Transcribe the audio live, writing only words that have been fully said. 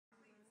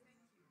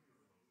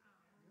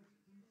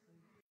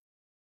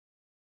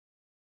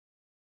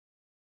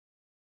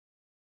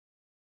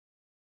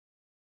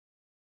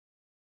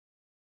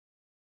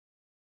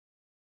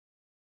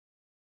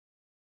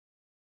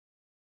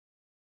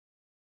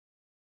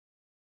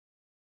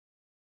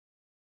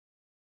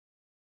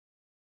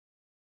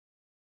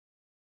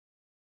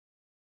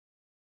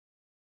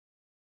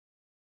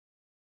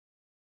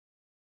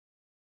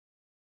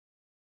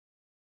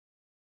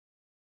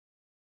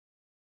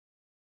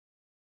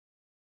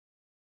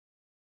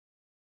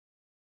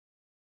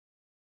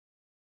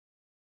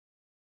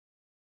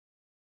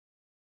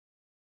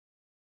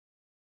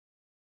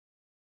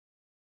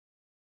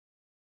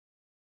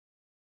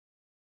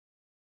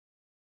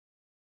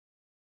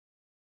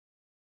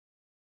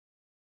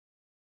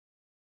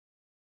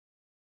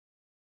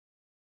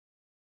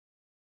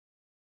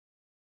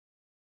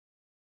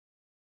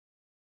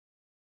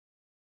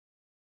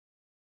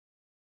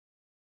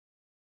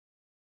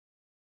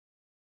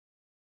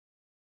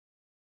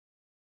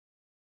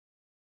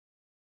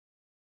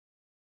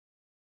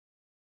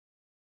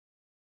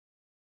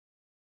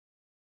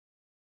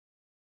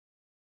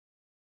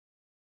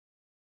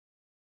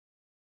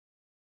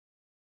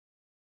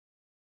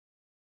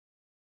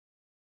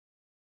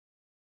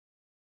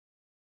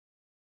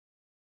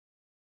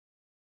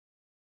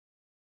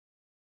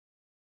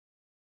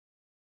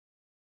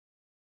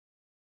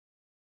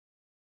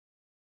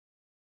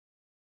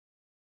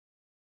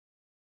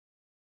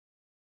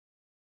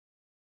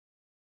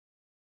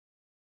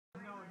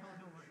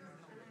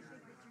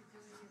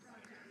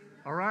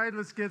All right,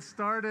 let's get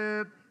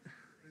started.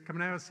 Come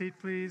and have a seat,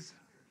 please.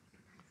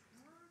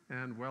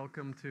 And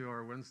welcome to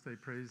our Wednesday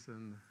praise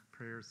and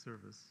prayer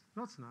service.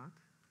 No, it's not.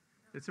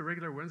 It's a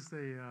regular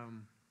Wednesday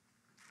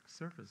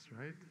service,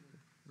 right?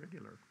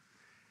 Regular.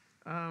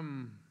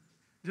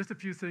 Just a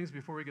few things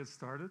before we get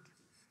started.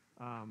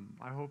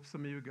 I hope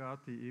some of you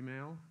got the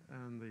email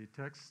and the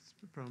text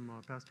from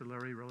Pastor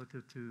Larry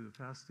relative to the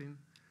fasting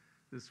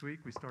this week.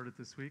 We started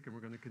this week, and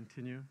we're going to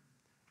continue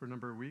for a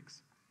number of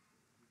weeks.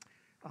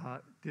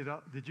 Did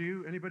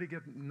anybody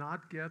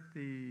not get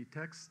the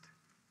text?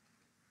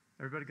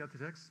 Everybody got the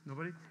text?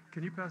 Nobody?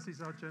 Can you pass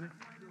these out, Jenny?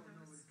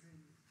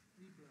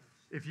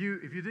 If you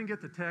didn't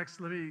get the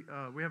text, let me.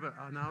 We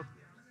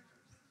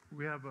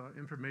have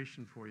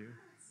information for you,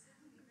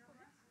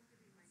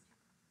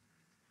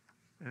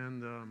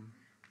 and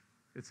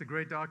it's a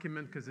great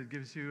document because it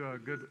gives you a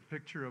good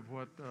picture of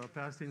what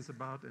fasting's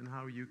about and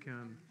how you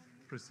can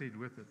proceed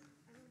with it.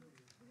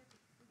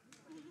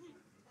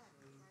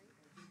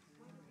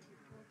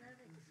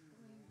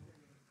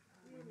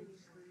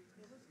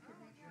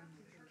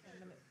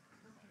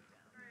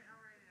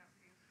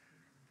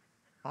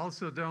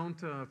 Also, don't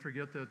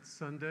forget that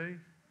Sunday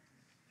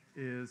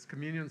is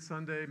Communion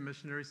Sunday,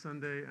 Missionary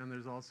Sunday, and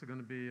there's also going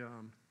to be,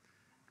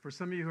 for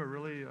some of you who are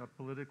really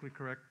politically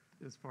correct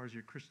as far as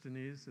your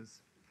Christianese,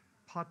 is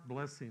pot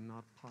blessing,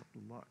 not pot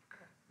luck.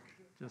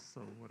 Just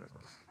so whatever.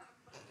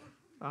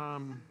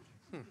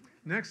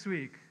 Next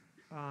week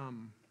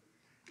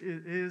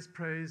it is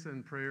praise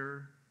and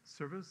prayer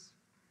service,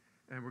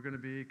 and we're going to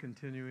be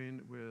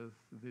continuing with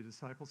the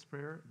disciples'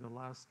 prayer, the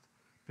last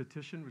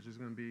petition, which is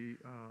going to be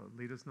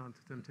lead us not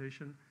into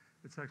temptation.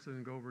 It's actually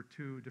going to go over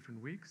 2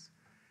 different weeks,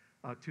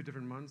 2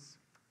 different months.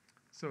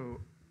 So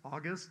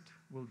August,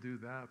 we'll do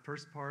that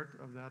first part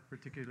of that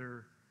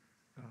particular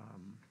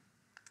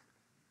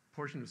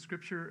portion of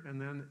Scripture.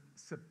 And then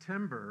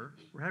September,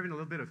 we're having a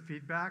little bit of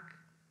feedback.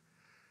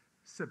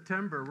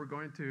 September, we're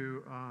going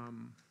to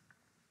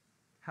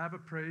have a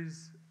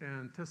praise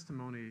and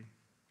testimony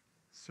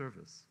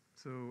service.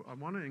 So I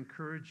want to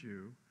encourage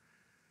you,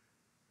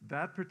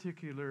 that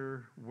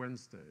particular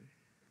Wednesday,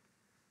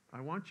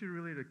 I want you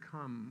really to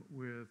come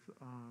with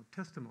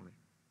testimony,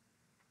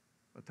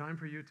 a time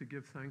for you to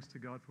give thanks to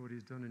God for what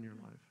He's done in your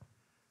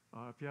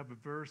life. If you have a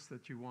verse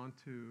that you want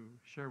to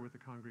share with the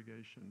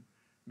congregation,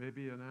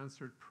 maybe an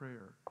answered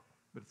prayer,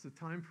 but it's a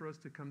time for us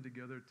to come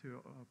together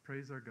to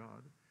praise our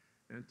God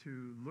and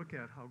to look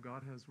at how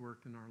God has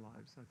worked in our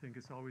lives. I think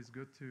it's always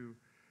good to,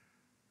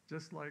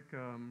 just like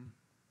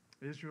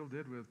Israel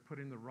did with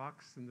putting the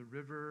rocks in the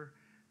river.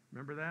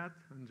 Remember that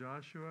in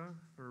Joshua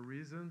for a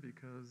reason,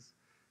 because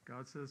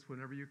God says,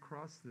 whenever you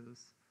cross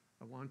this,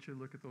 I want you to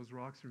look at those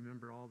rocks and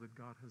remember all that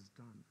God has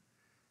done.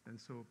 And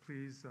so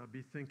please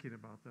be thinking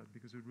about that,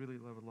 because we'd really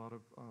love a lot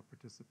of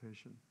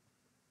participation.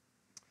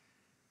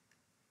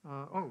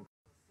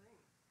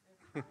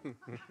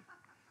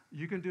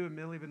 You can do a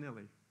Milli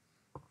Vanilli.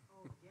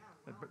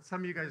 But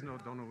some of you guys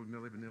don't know what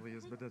Milli Vanilli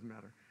is, but it doesn't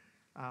matter.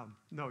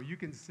 No, you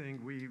can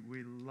sing.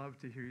 We love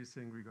to hear you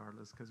sing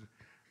regardless, because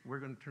we're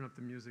going to turn up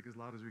the music as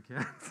loud as we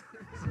can.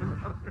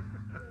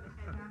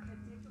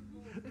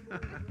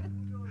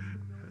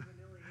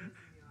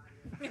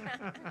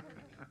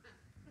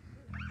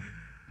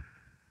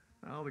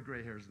 All the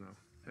gray hairs know.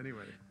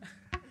 Anyway,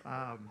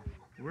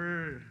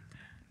 we're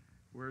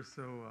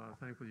so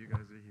thankful you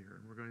guys are here,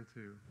 and we're going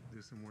to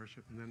do some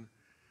worship, and then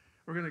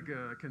we're going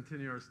to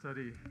continue our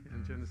study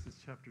in Genesis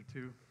chapter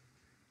 2,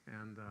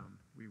 and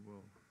we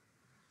will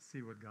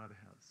see what God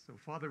has. So,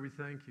 Father, we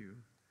thank you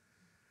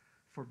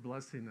for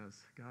blessing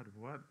us. God,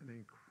 what an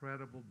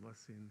incredible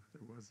blessing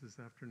there was this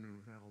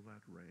afternoon with all that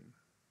rain.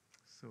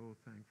 So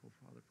thankful,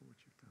 Father, for what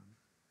you've done.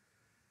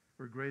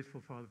 We're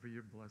grateful, Father, for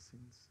your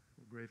blessings.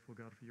 We're grateful,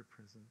 God, for your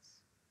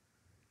presence.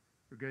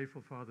 We're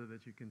grateful, Father,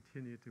 that you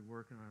continue to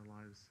work in our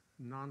lives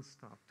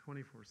nonstop,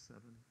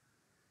 24/7.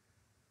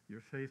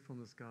 Your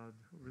faithfulness, God,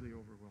 really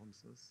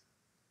overwhelms us.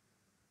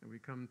 And we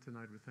come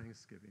tonight with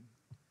thanksgiving.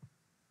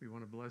 We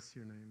want to bless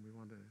your name. We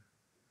want to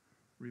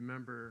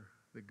remember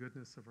the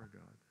goodness of our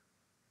God.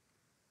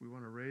 We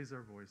want to raise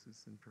our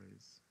voices in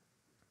praise.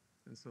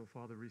 And so,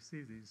 Father,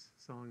 receive these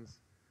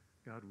songs,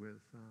 God,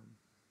 with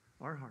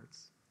our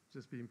hearts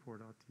just being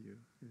poured out to you.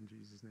 In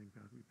Jesus' name,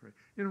 God, we pray.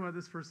 You know what?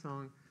 This first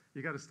song,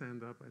 you got to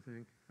stand up, I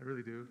think. I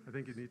really do. I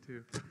think you need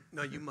to.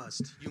 No, you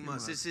must. You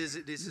must. This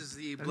is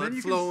the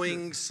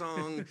blood-flowing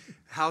song,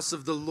 House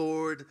of the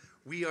Lord.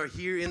 We are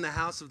here in the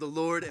house of the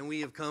Lord, and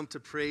we have come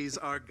to praise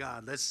our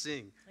God. Let's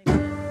sing.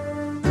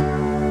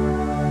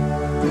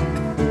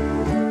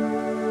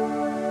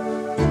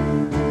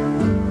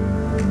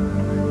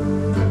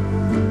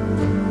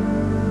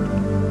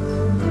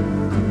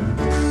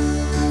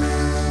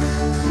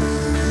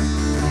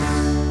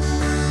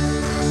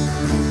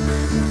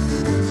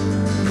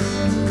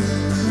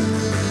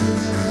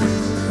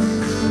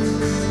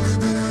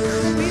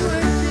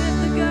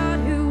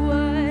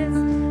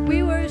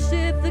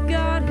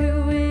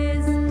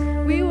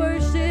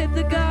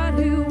 The God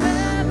who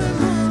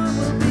evermore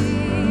will be.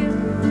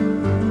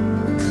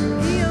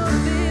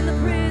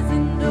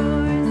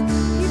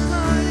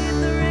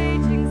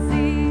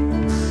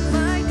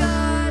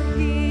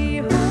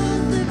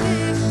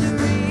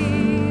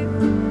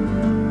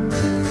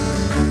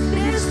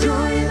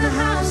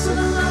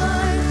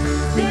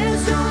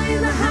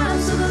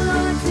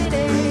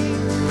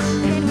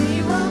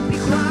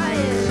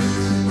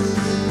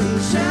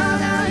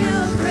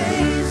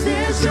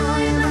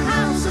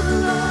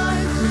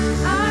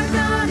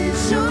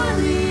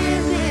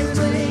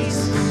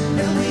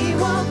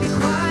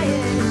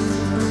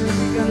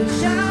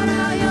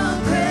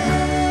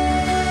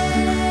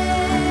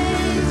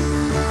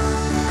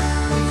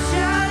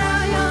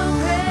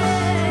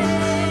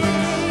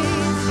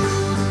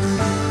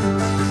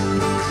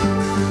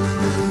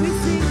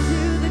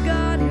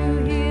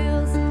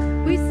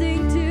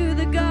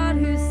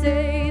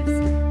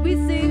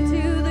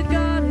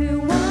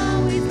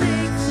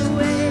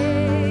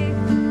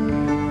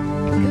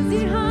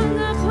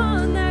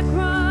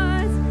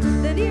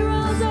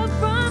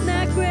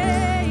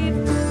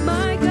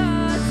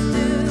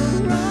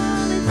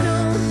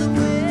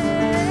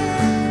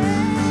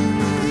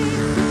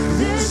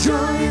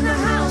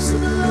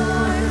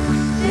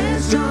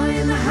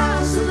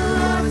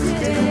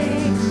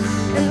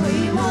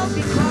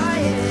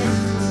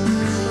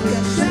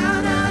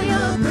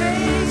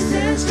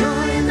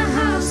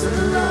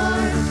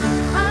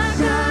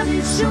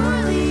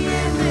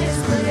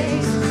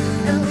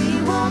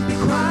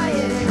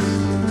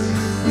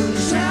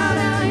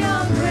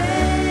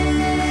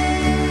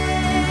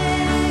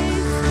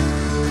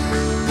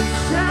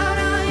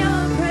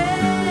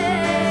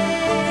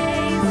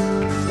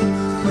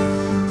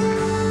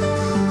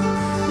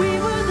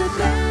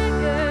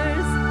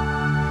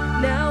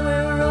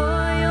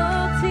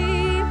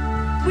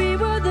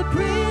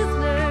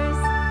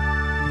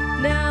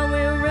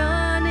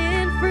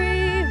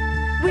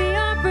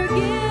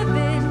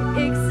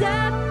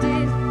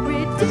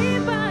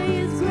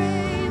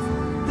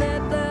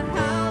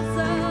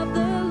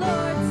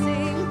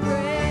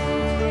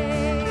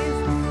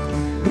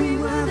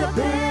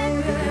 were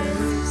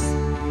beggars,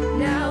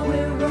 now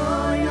we're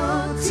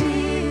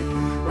royalty.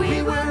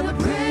 We were the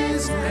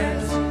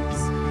prisoners,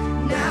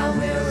 now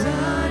we're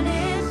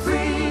running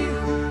free.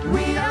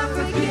 We are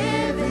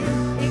forgiven,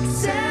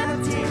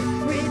 accepted,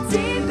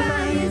 redeemed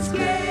by His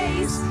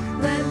grace.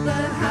 Let the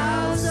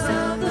house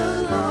of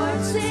the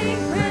Lord sing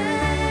praise.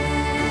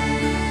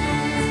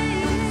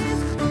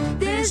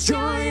 There's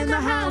joy in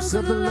the house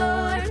of the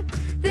Lord.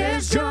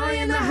 There's joy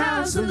in the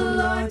house of the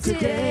Lord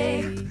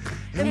today.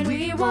 And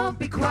we won't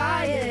be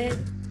quiet.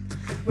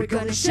 We're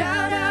gonna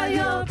shout out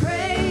your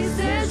praise.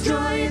 There's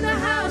joy in the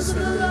house of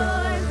the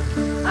Lord.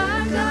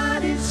 Our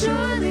God is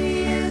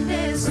surely in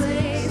this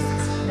place.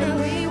 And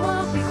we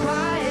won't be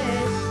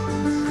quiet.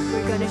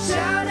 We're gonna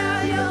shout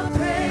out your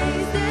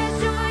praise. There's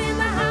joy in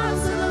the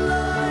house of the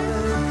Lord.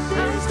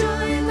 There's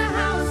joy in the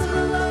house of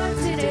the Lord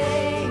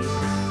today.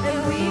 And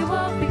we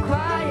won't be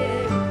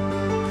quiet.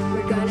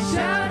 We're gonna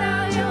shout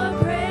out your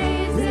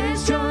praise.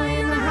 There's joy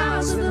in the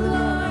house of the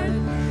Lord.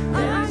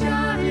 Our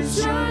God is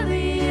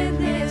surely in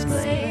this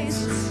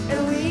place.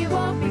 And we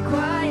won't be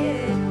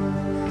quiet.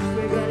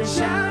 We're gonna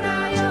shout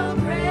out your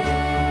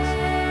praise.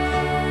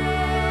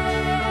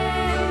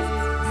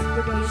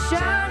 We're gonna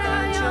shout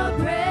out your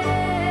praise.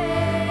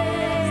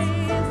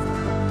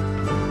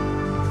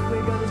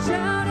 We're gonna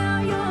shout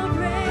out your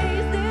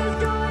praise. There's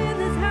joy in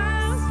this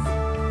house.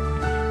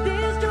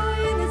 There's joy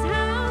in this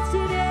house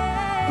today.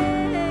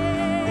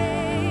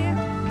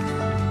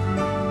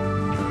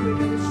 We're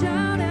gonna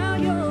shout out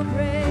your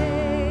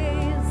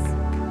praise.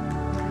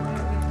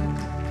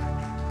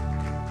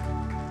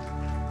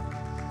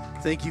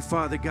 Thank you,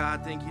 Father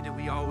God. Thank you that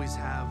we always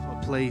have a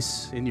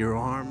place in your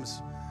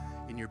arms,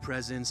 in your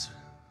presence.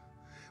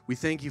 We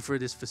thank you for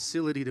this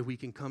facility that we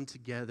can come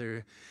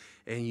together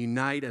and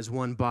unite as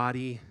one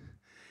body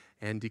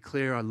and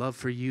declare our love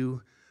for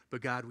you.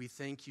 But God, we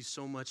thank you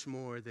so much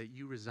more that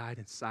you reside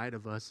inside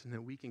of us and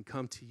that we can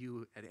come to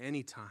you at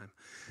any time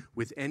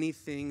with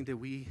anything that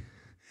we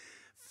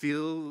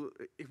feel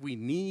we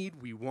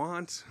need, we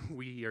want,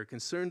 we are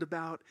concerned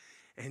about.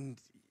 And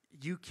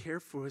you care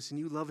for us and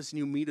you love us and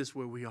you meet us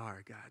where we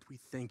are, God. We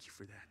thank you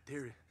for that.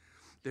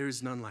 There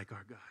is none like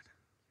our God.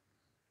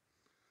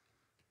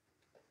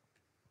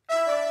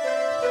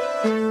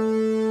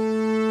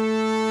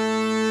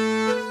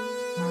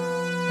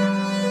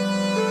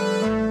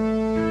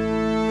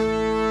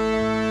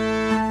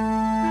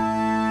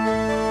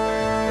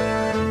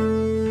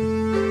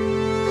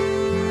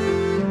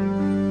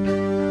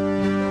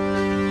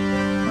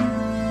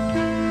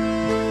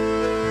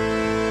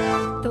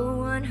 The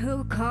one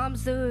who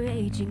calms the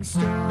raging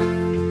storm,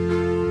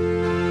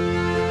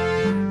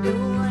 the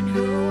one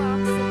who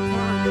walks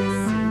upon the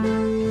sea.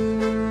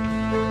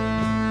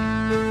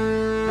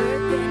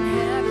 Earth and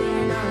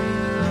heaven are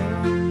your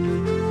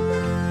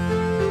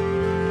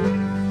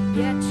own,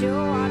 yet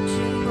you're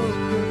watching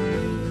over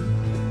me.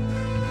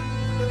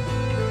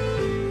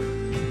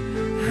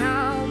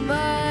 How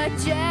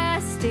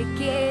majestic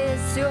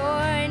is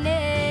your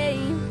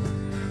name,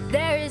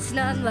 there is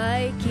none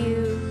like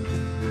you.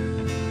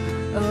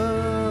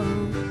 Oh,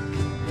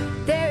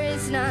 there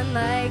is none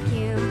like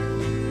you.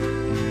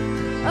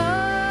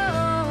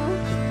 Oh,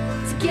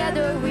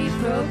 together we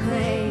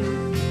proclaim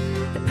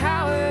the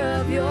power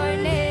of your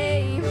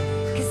name,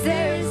 'cause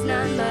there is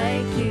none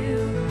like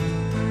you.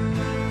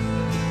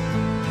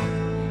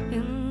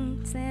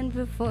 And stand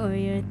before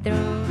your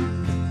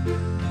throne,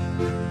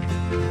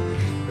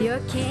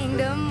 your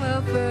kingdom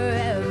will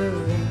forever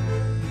reign.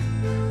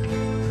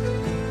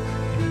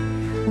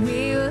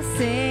 We will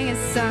sing a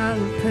song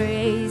of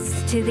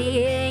praise to the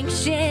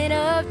Ancient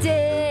of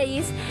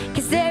Days,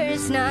 'cause there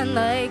is none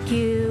like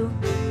you.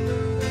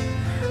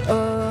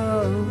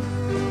 Oh,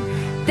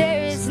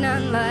 there is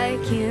none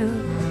like you.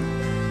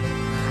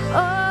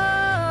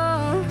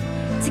 Oh,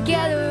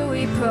 together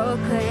we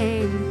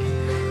proclaim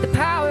the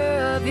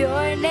power of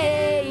your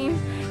name,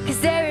 'cause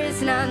there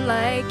is none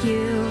like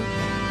you.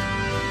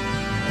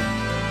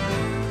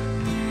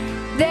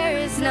 There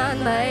is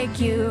none like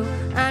you.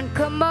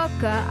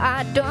 Ankamoka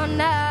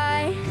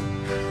Adonai.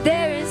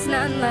 There is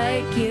none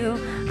like you.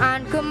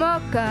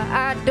 Ankamoka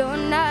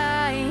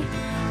Adonai.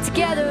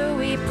 Together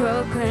we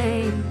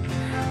proclaim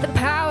the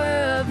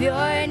power of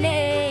your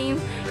name,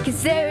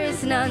 'cause there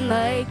is none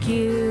like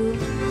you.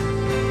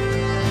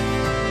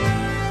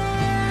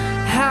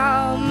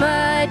 How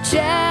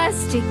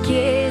majestic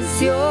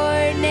is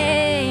your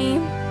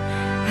name.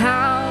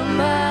 How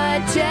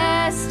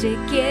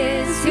majestic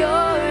is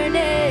your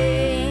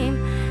name.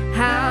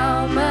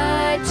 How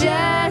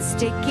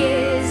majestic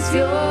is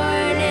your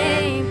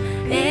name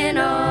in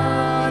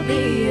all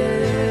the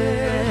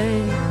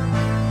earth.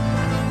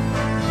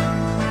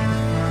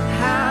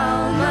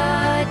 How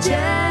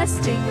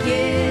majestic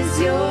is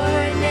your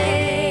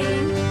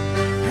name.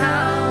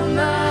 How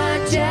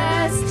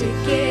majestic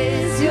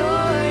is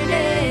your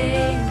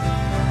name.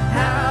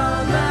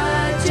 How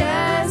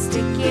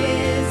majestic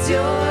is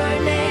your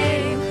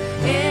name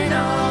in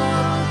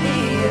all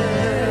the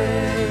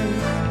earth.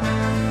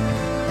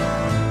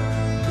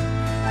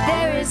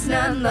 There is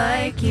none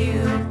like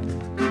you.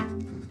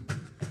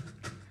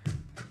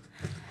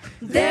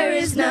 There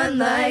is none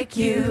like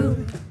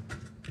you.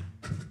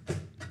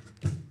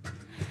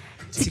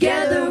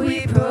 Together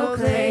we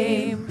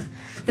proclaim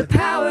the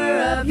power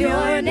of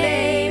your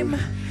name,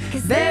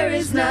 'cause there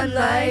is none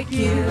like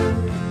you.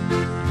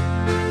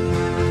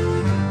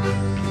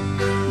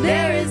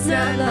 There is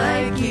none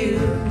like you.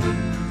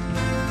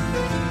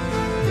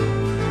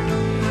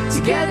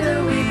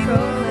 Together we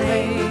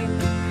proclaim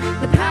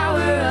the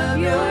power of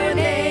your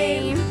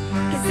name,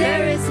 'cause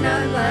there is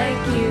none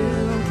like you.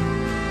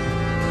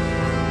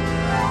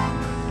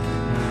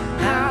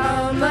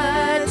 How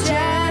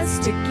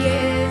majestic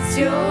is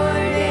your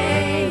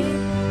name.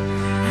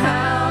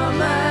 How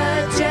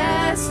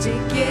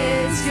majestic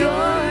is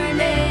your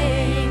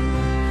name.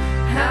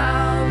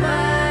 How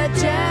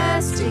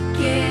majestic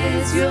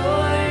is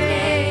your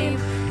name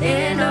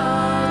in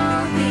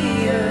all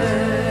the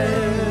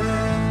earth.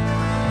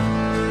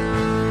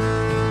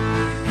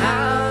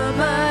 How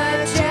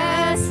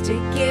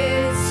majestic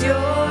is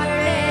your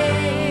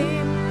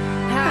name.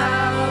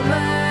 How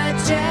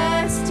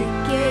majestic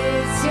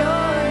is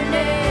your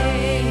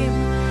name.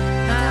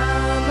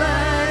 How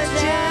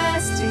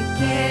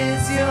majestic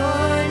is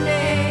your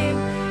name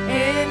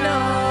in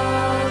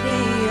all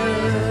the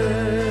earth.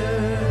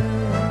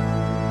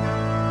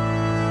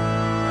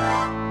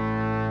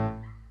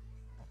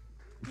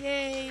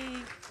 Yay.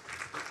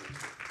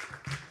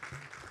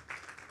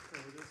 So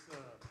this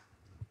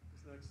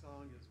next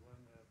song is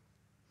one that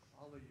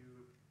all of you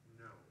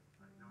know.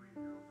 I know you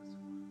know this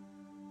one.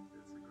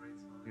 It's a great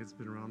song. It's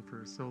been around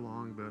for so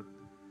long, but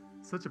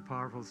such a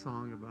powerful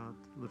song about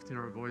lifting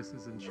our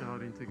voices and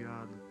shouting to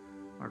God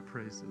our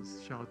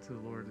praises. Shout to the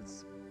Lord.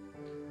 It's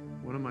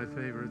one of my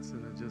favorites,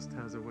 and it just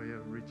has a way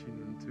of reaching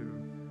into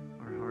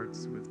our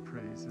hearts with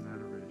praise and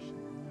adoration.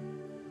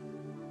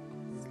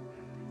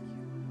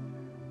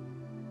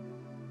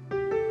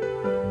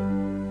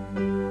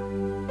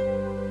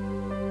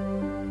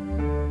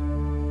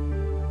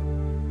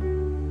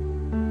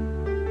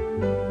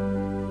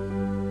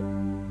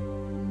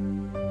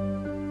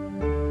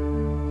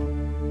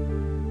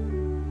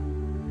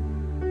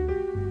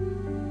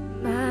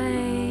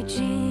 My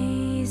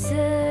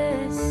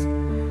Jesus,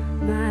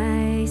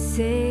 my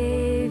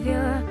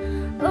Savior,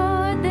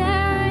 Lord,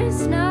 there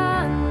is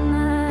none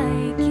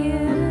like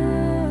you.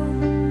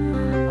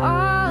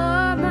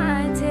 All of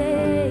my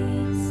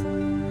days,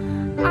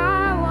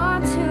 I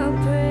want to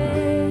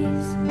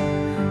praise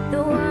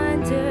the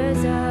wonders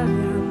of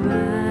your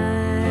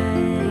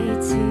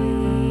mighty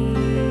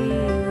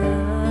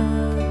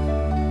love.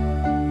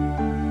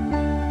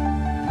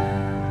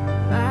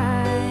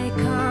 My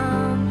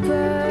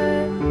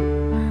comfort,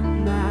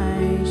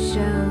 my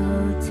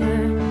shelter,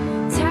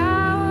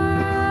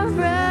 tower of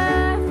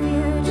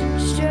refuge and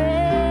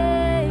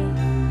strength.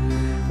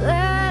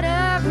 Let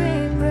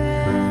every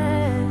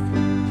breath,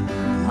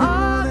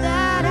 all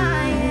that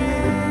I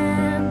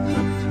am,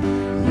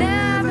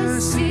 never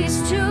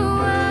cease to worship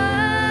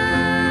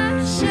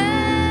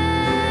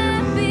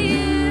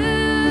you.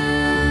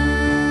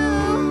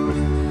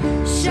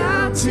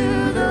 Shout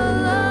to the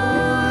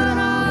Lord,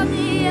 all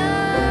the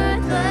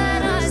earth,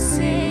 let us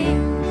sing.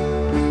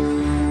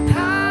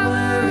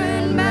 Power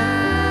and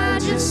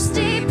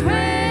majesty,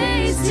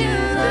 praise to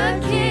the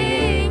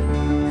King.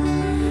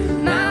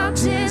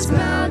 Mountains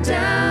bow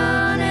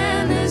down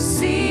and the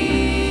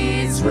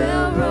seas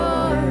will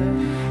roar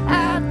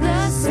at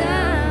the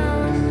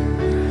sound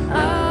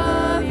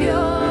of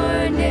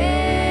your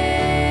name.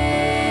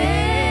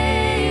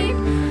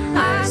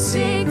 I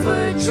sing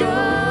for joy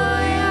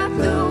at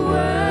the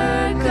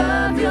work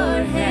of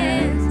your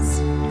hands.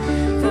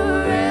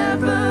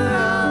 Forever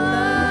I'll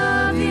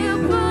love you,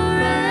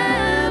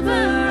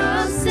 forever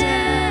I'll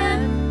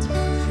stand.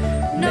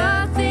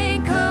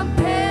 Nothing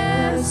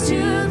compares to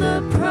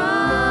the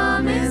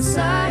promise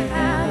I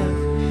have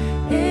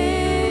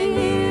in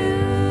you.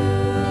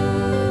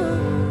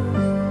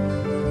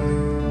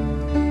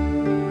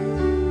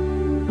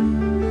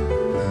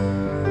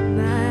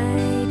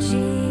 My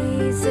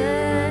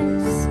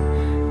Jesus,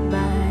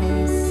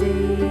 my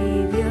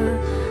Savior,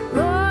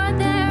 Lord,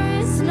 there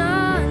is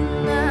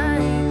none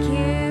like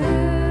you.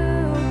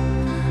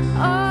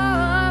 All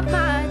of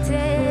my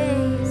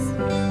days,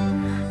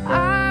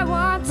 I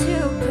want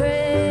to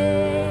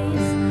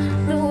praise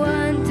the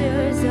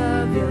wonders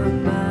of your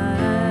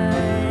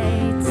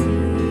mighty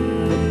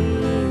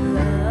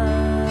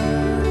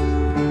love.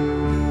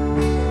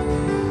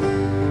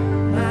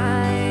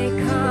 My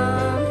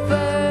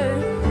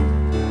comfort,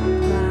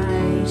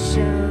 my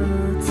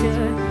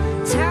shelter,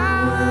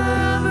 tower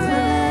of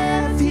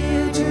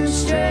refuge and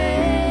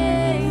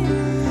strength.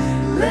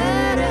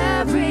 Let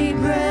every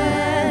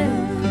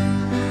breath,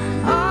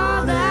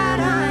 all that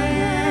I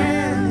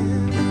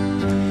am,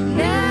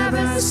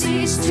 never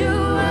cease to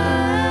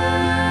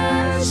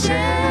worship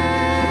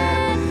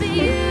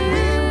you.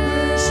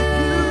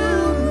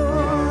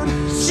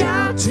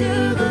 Shout to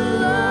the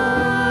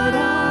Lord,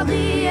 all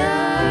the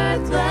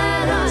earth,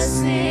 let us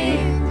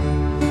sing.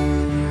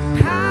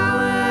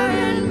 Power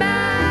and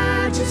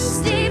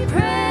majesty,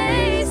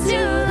 praise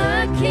to the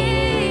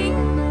King.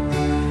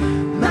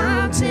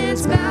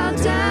 Mountains bow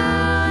down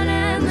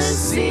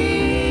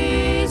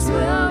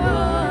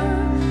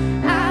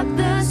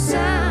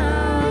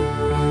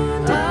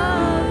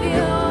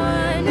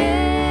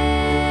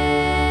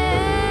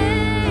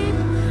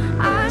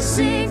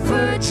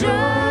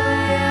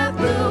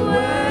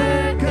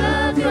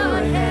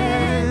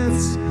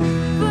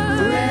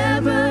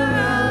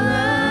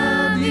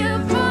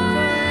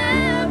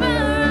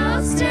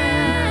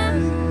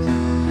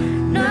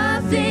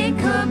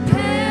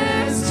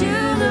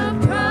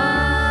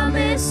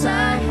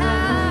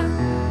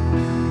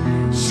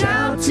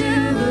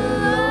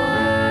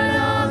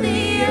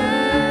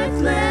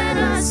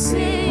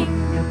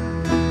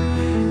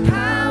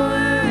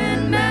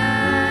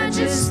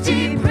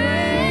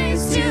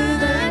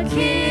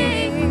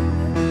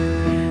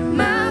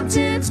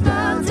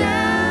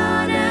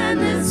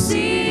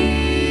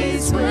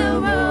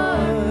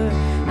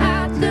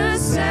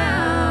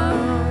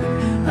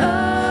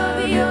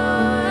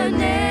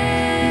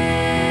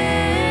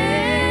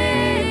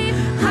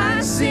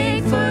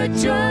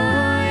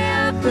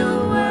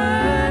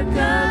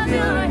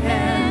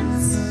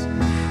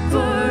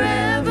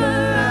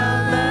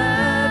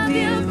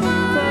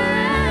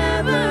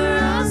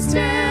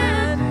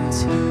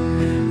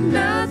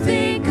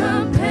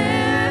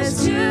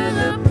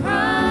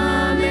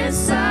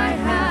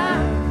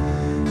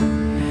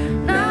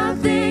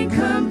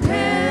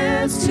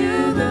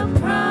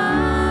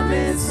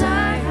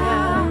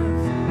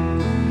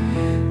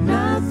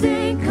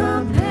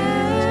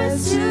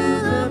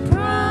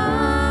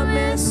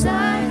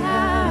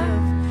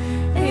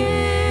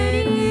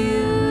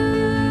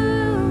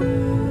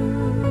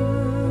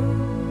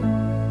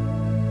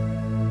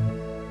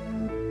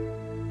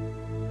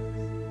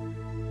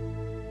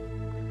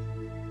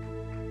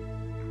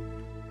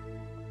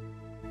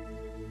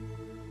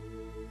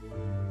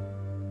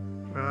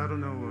I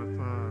don't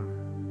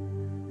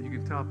know if you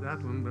can top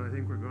that one, but I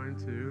think we're going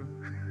to.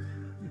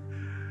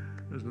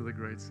 There's another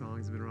great song.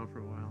 It's been around for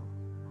a while.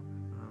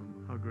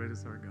 How great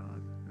is our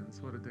God. And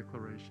it's what a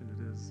declaration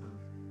it is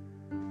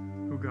of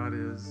who God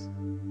is.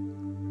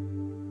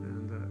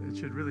 And it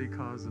should really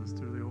cause us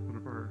to really open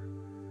up our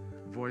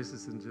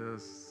voices and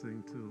just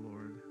sing to the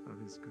Lord of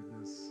His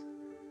goodness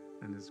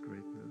and His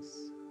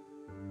greatness.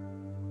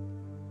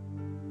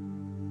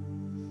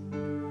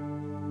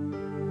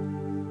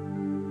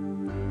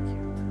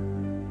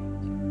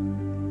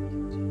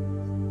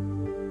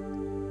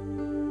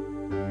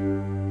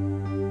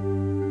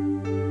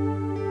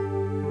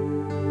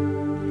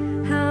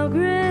 How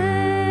great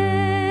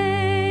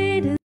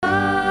is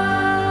God,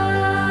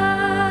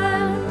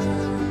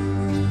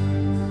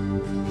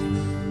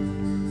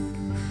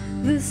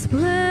 the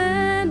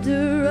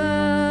splendor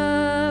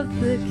of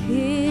the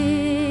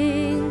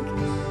King,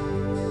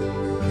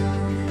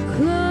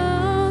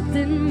 clothed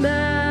in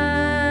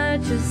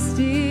majesty.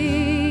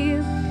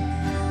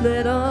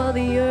 Let all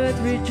the earth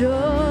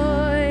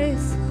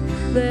rejoice,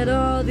 let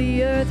all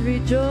the earth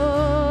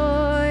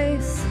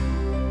rejoice.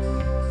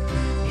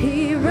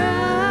 He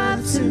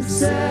wraps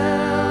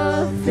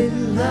Himself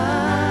in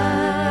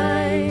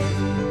light,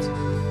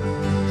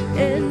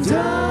 and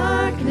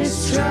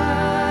darkness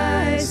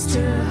tries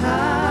to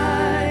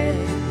hide,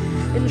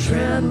 and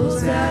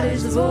trembles at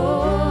His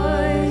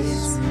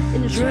voice,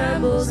 and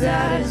trembles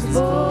at His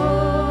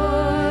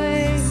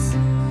voice.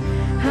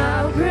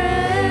 How great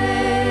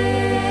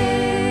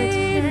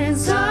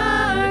is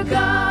our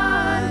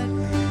God!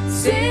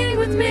 Sing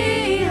with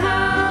me,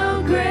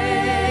 how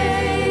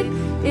great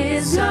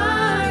is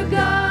our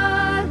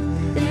God,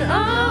 and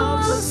all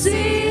will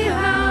see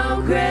how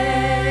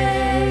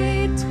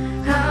great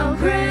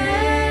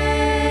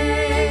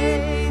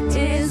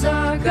is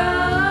our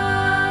God.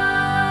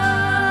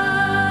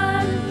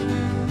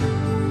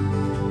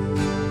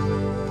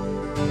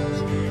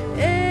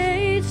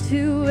 Age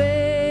to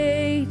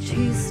age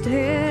He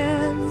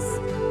stands,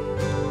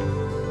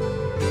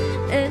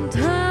 and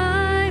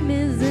time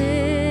is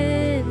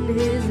in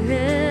His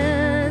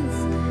hands,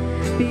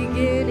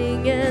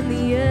 beginning and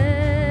the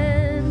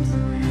end,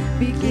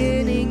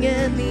 beginning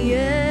and the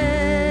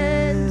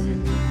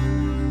end.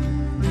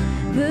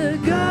 The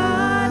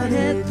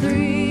Godhead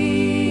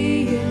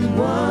three in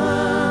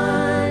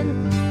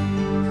one,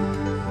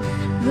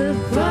 the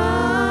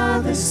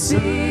Father,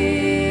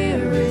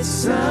 Spirit,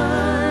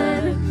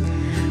 Son,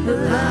 the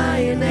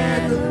Lion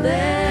and the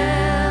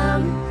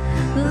Lamb,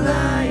 the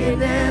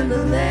Lion and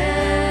the Lamb.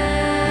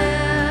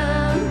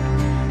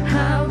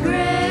 How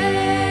great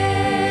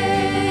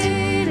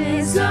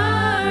is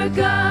our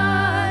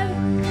God!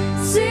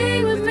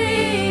 Sing with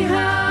me,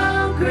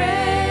 how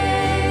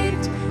great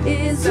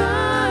is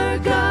our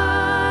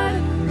God,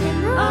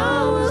 and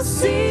all will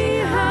see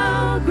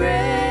how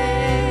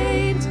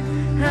great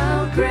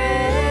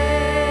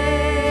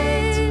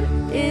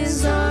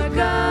is our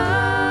God.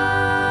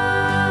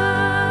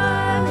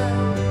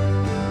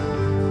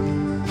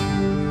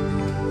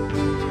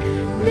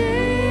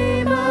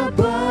 Name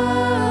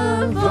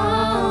above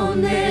all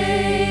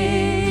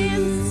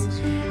names,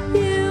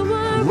 You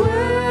are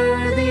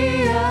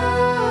worthy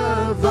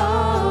of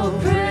all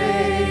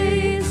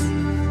praise,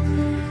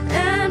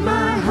 and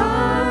my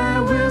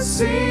heart will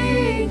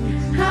sing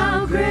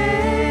how great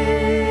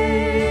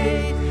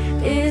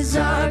is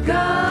our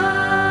God.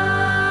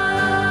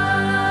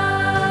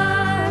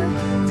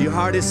 If your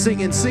heart is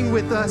singing, sing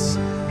with us.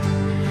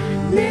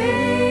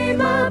 Name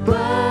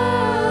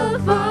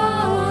above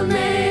all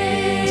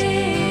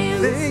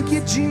names, Thank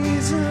you,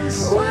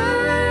 Jesus.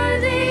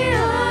 worthy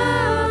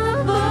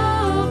of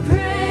all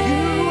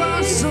praise. You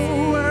are so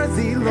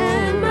worthy, And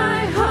Lord.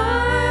 my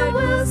heart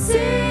will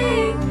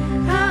sing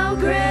how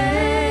great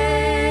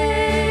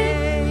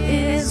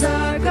is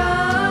our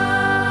God.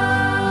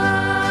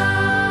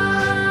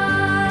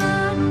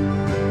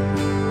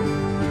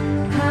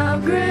 How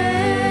great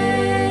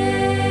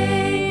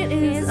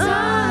is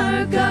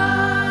our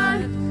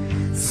God.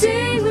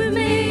 Sing with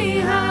me,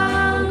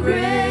 how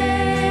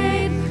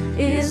great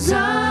is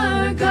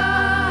our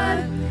God.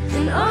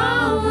 And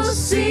all will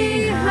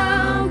see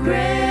how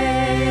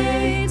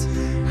great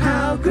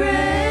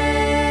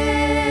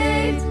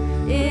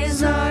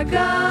is our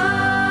God.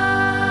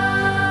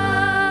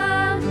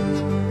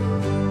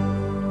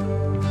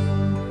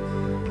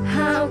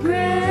 How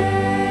great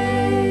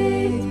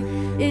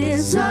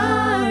is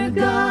our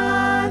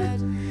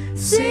God.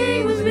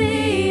 Sing with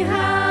me,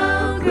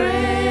 how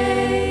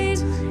great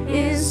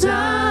is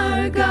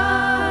our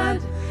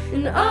God.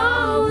 And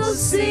all will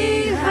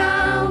see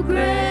how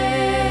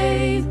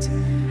great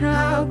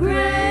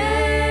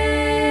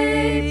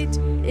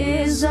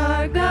is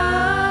our God.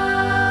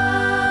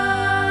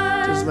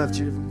 Just let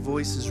your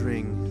voices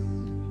ring.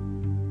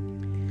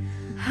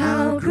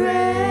 How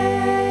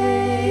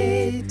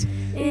great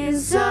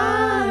is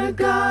our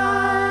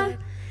God.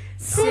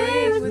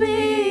 Sing with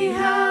me,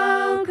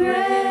 how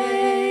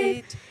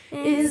great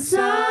is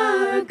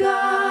our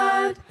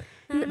God.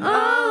 And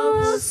all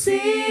will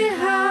see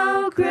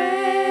how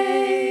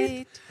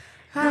great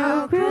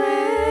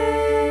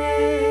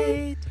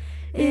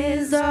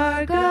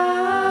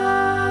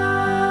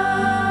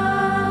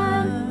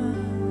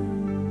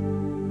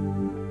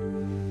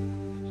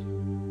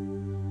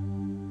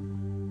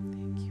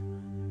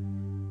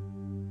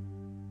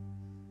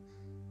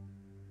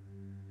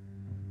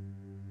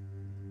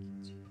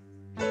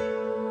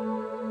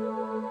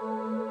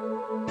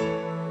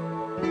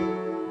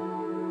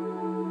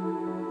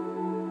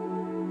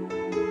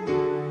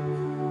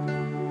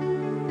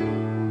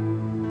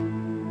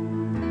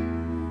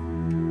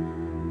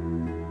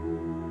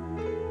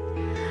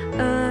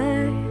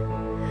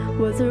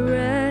a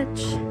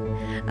wretch,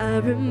 I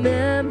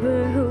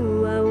remember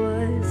who I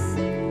was.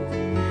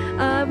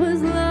 I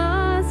was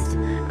lost,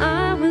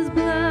 I was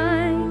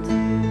blind,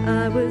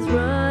 I was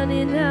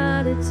running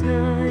out of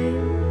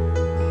time.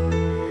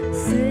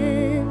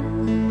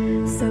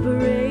 Sin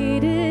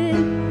separated,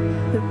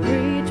 the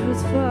breach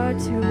was far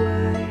too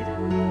wide.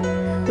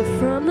 But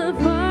from the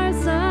far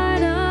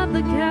side of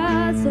the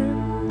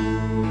chasm,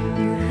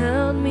 you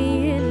held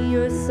me in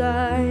your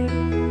sight.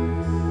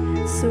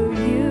 So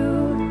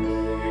you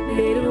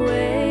made a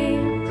way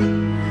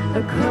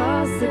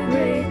across the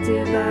great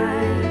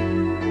divide,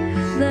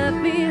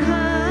 left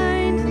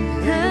behind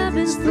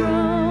heaven's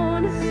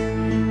throne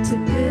to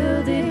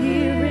build it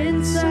here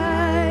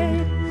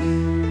inside.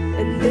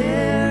 And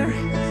there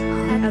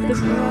at the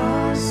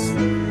cross,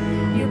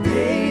 you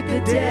paid the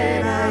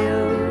debt I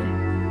owed,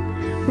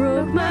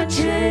 broke my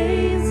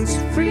chains,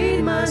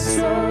 freed my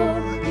soul.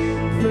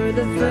 For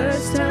the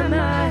first time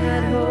I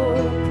had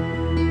hope.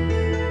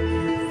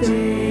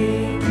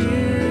 Thank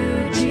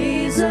you,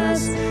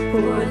 Jesus,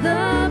 for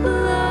the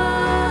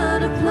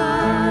blood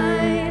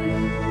applied.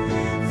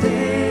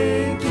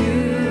 Thank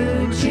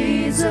you,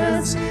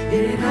 Jesus,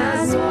 it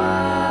has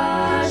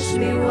washed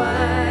me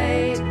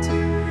white.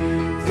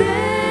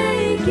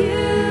 Thank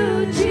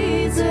you,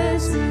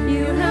 Jesus,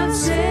 you have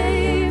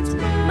saved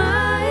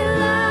my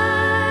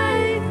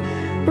life,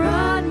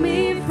 brought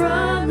me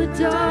from the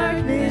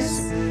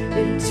darkness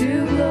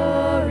into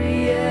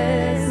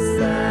glorious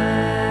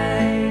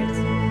light.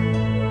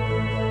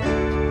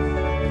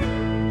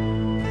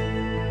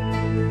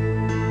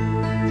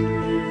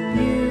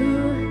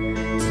 You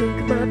took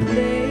my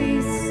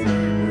place,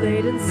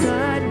 laid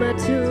inside my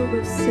tomb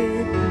of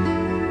sin.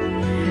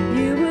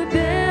 You were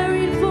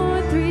buried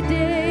for 3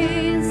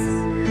 days,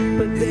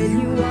 but then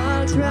you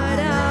walked right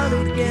out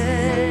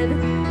again.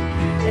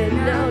 And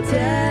now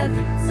death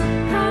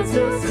has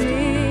no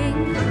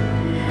sting,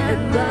 and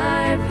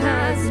life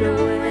has no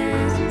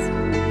end.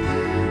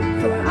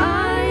 For I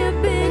have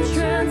been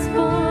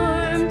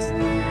transformed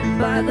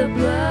by the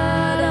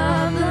blood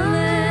of the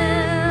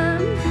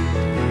Lamb.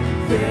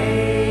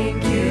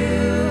 Thank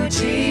you,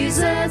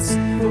 Jesus,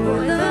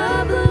 for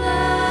the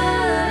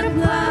blood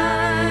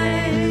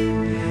applied.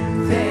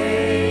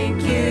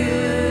 Thank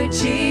you,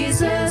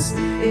 Jesus,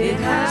 it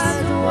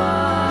has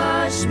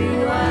washed me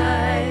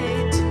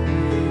white.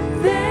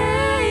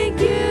 Thank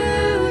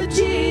you,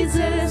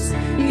 Jesus,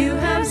 you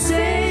have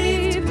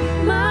saved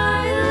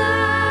my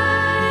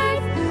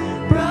life,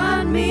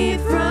 brought me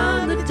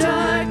from the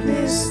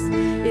darkness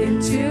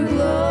into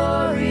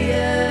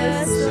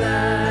glorious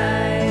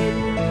light.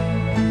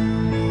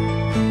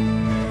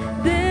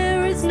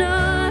 There is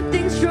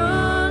nothing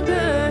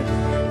stronger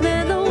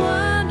than the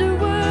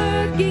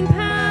wonder-working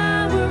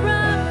power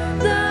of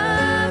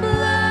the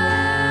blood,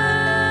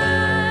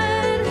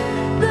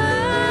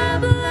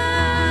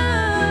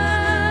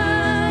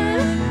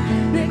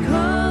 that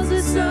calls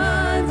us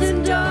sons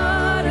and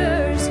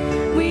daughters.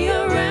 We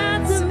are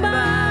ransomed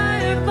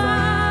by our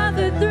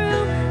Father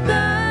through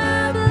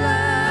the blood,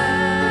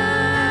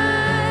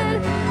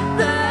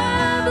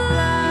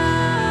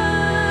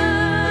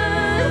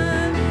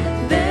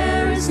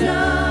 There is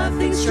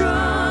nothing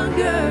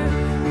stronger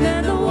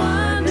than the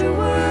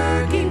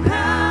wonder-working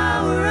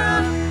power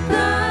of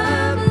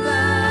the blood,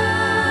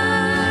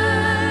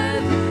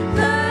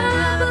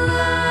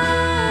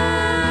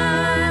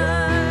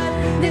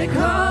 that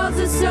calls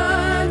us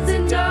sons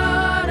and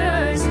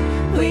daughters.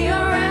 We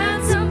are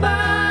ransomed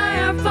by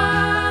our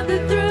Father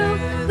through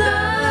the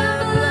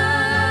blood,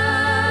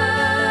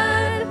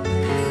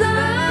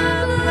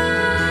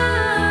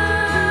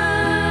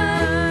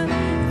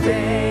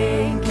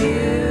 Thank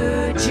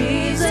you,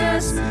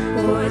 Jesus,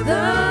 for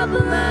the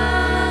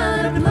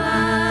blood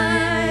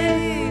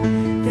applied.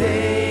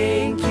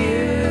 Thank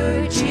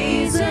you,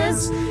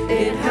 Jesus,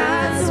 it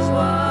has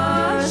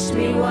washed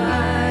me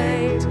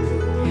white.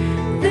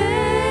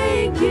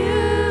 Thank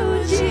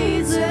you,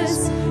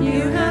 Jesus,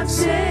 you have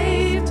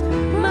saved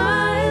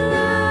my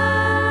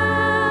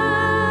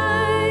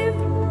life,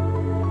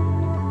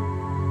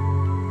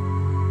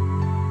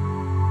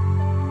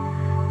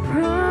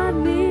 brought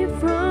me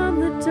from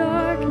the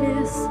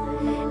darkness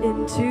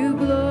into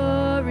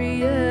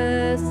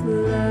glorious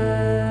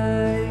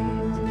light.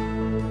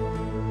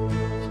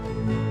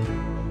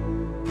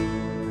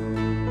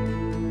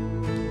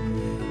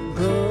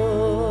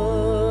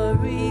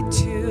 Glory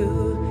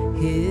to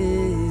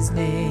his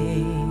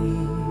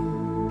name.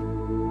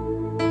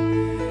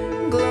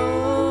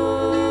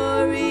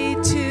 Glory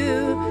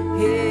to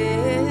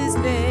his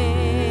name.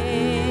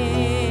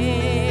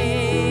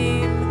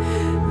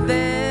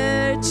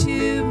 There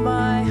to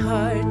my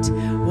heart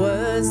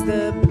was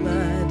the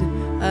blood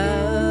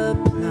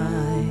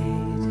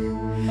applied.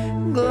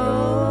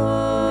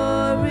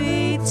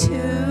 Glory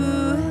to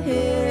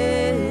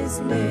his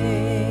name.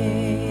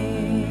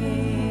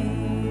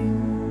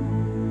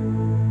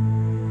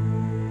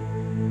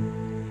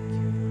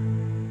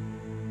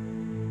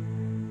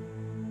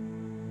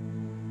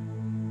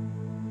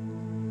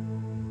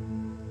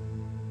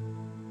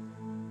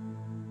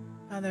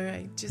 Father,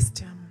 I just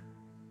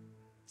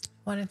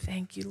I want to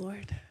thank you,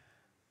 Lord.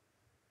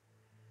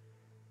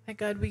 That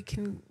God, we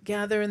can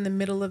gather in the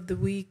middle of the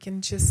week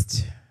and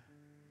just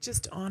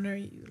honor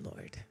you,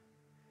 Lord.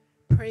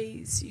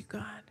 Praise you,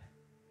 God.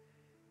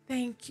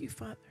 Thank you,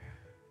 Father,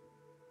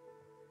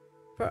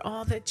 for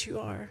all that you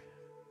are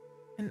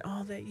and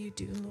all that you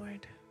do,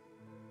 Lord.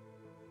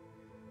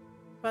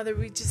 Father,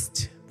 we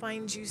just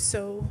find you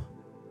so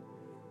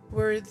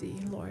worthy,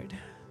 Lord,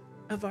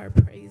 of our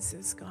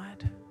praises,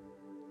 God.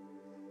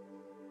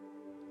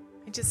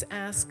 I just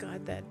ask,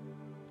 God, that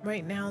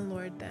right now,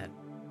 Lord, that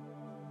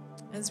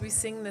as we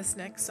sing this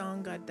next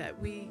song, God, that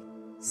we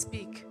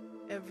speak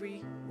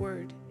every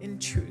word in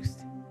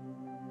truth,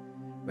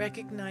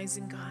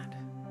 recognizing, God,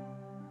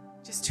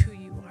 just who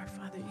you are,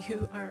 Father.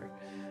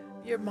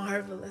 You're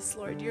marvelous,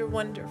 Lord. You're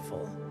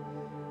wonderful.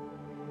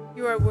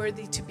 You are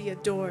worthy to be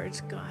adored,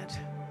 God.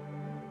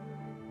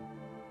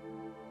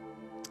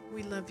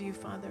 We love you,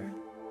 Father.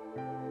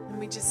 And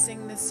we just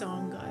sing this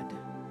song, God,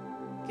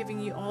 giving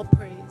you all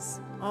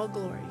praise, all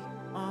glory,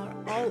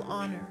 all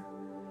honor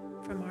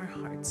from our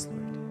hearts,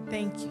 Lord.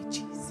 Thank you,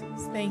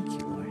 Jesus. Thank you,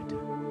 Lord.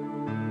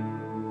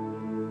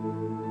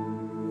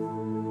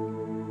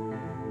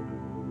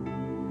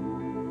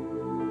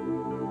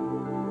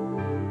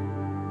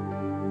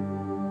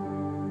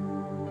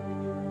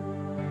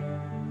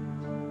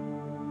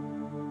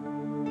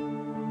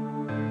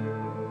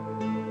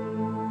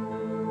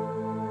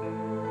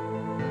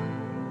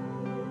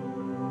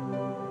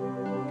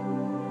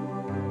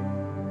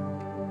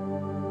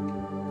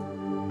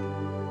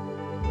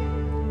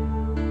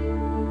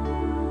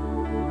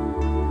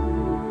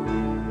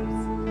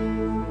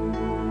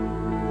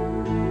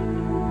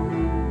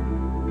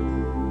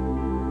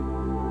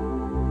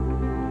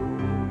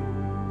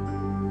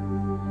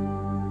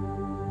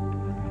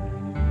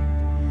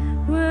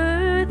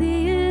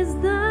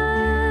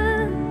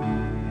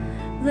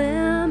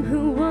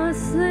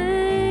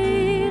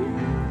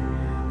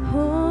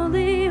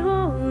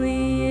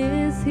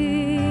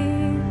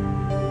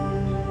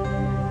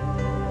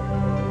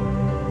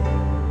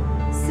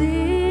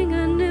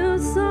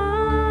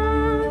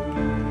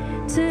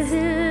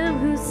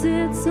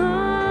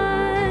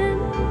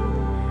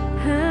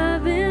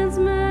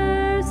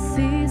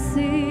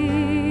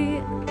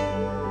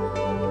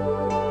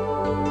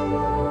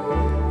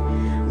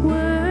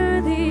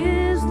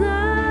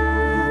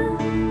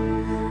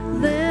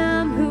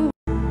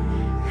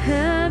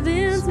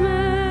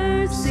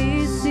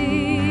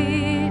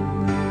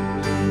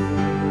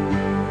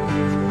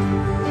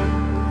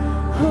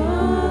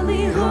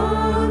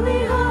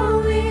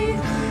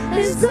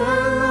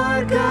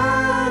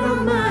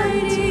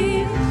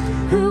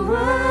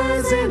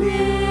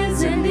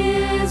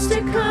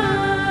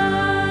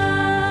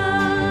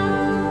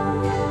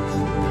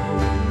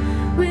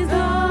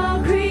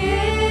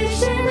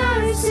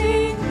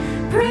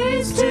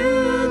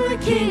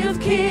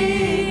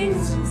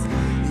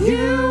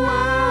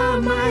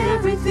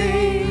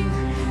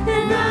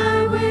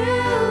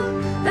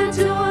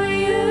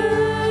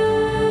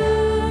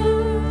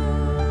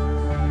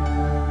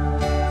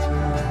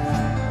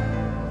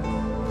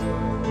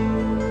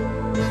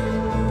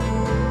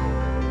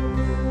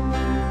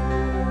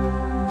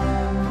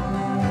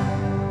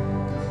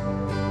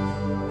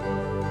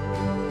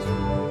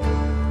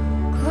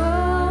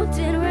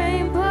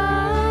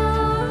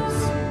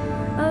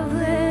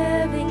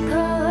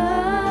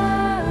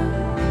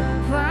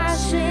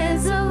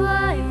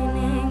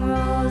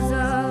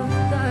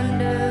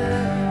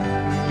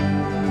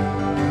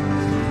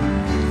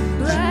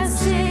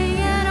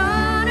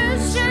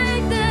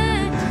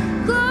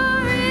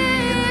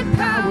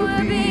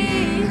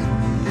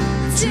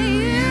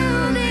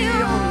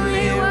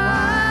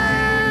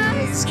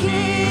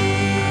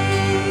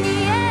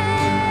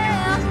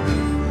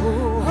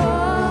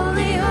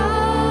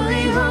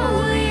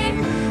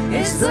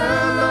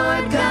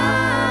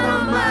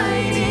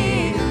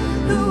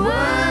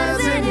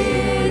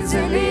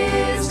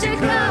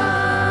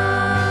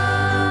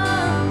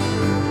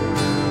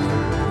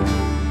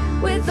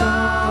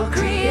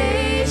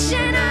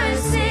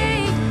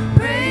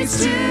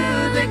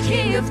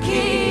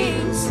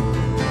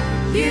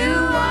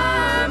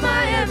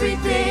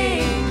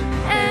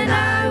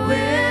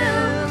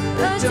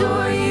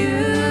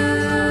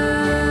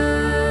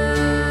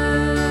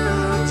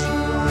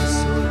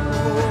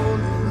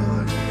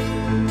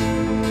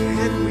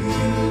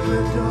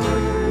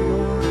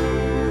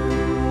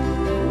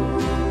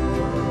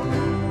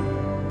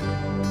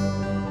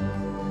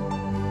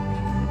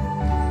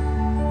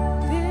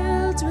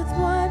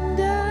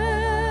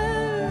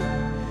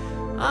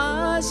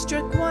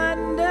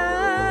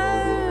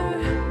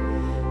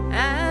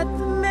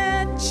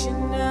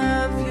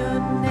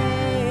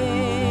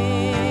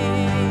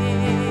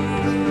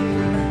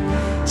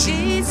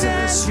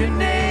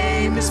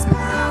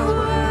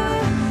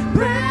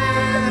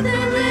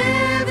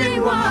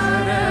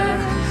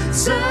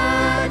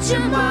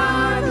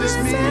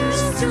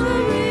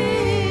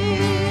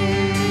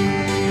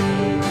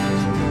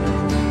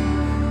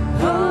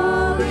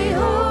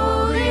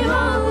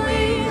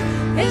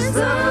 Is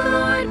the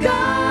Lord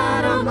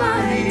God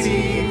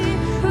Almighty,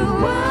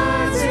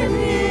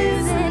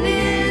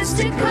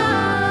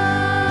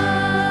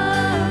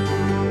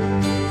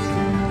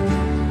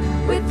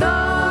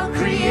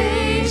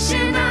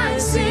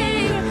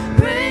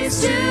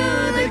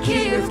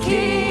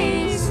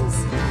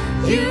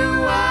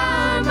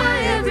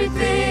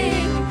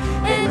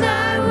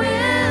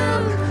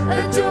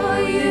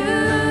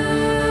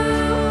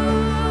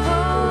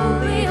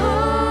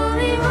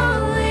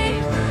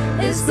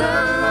 is the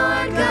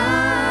Lord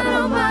God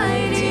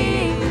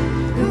Almighty,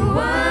 who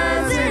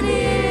was and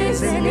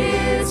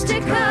is to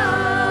come.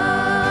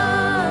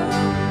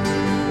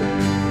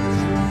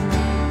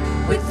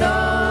 With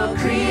all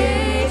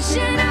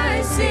creation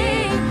I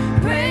sing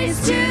praise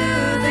to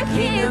the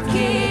King of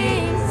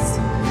Kings.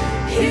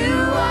 You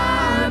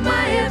are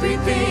my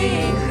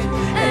everything,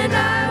 and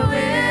I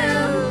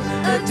will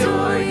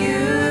adore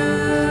you.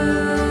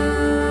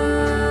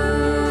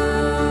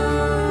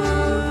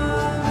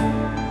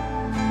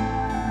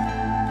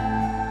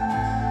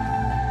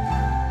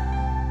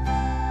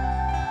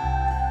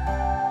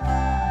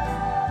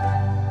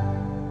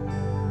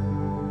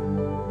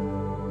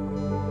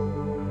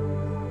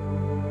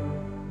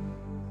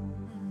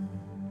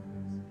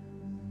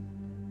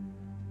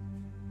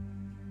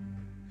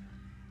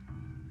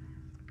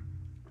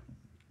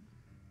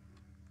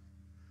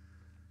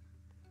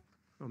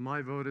 Well,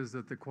 my vote is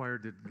that the choir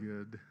did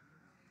good.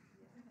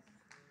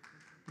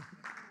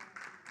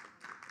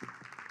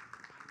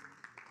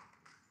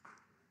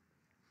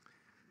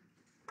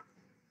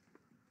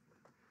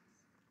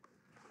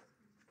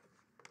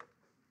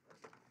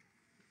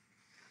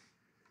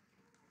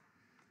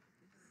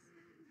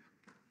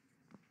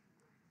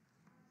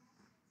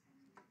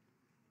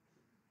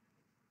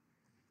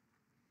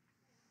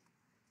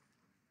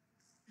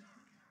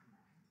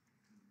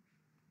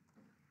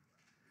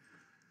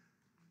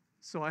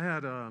 So I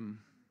had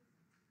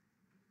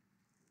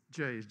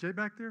Jay. Is Jay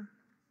back there?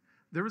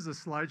 There was a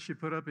slide she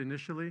put up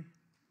initially.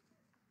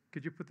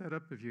 Could you put that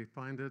up if you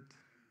find it?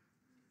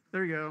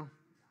 There you go.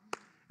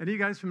 Any of you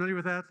guys familiar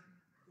with that?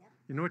 Yep.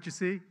 You know what you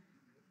see?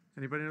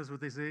 Anybody knows what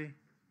they see?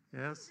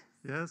 Yes?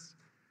 Yes?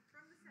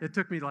 It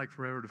took me like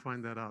forever to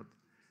find that out.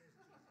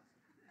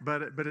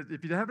 But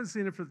if you haven't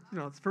seen it for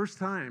the first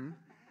time,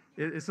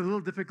 it's a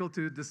little difficult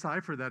to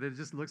decipher that. It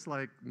just looks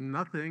like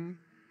nothing,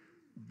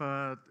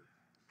 but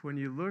when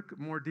you look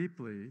more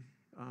deeply,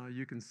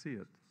 you can see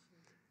it.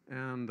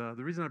 And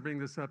the reason I bring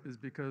this up is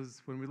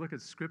because when we look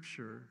at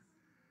Scripture,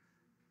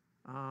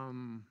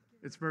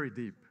 it's very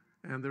deep,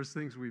 and there's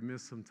things we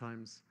miss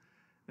sometimes.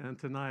 And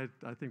tonight,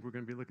 I think we're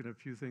going to be looking at a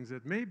few things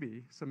that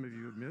maybe some of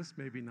you have missed,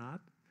 maybe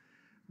not.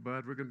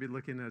 But we're going to be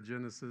looking at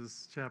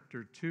Genesis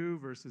chapter 2,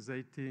 verses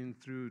 18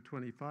 through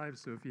 25.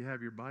 So if you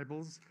have your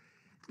Bibles,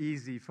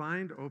 easy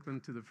find, open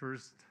to the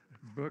first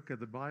book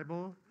of the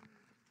Bible,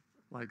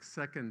 like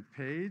second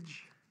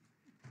page,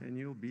 and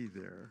you'll be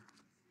there.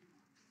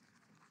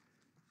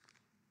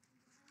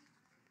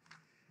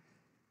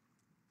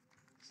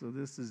 So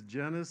this is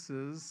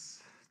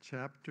Genesis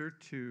chapter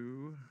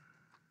 2,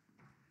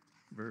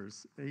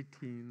 verse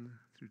 18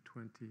 through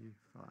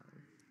 25.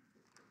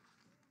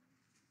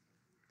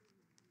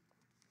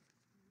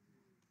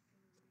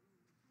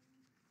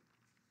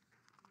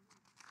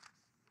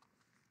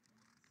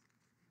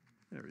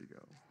 There we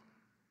go.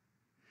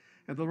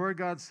 And the Lord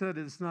God said,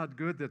 "It is not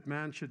good that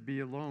man should be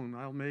alone.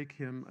 I'll make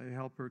him a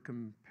helper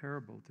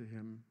comparable to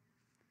him."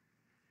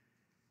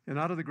 And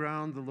out of the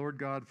ground the Lord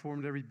God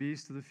formed every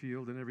beast of the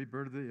field and every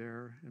bird of the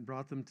air, and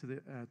brought them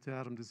to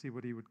Adam to see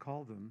what he would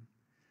call them.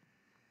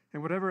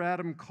 And whatever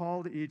Adam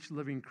called each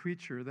living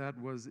creature, that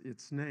was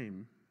its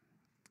name.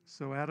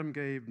 So Adam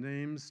gave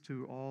names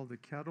to all the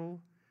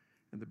cattle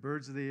and the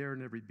birds of the air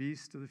and every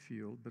beast of the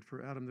field. But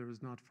for Adam there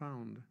was not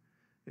found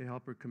a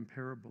helper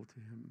comparable to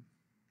him.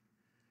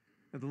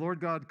 And the Lord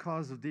God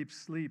caused a deep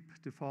sleep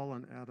to fall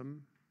on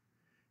Adam,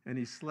 and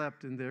he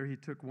slept, and there he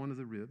took one of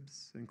the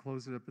ribs and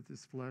closed it up with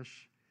his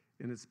flesh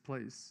in its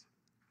place.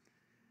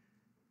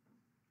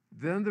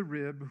 Then the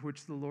rib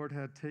which the Lord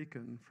had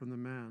taken from the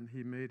man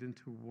he made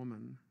into a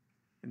woman,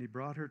 and he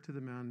brought her to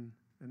the man,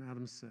 and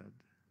Adam said,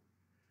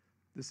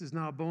 "This is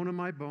now bone of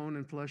my bone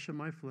and flesh of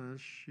my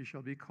flesh. She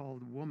shall be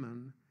called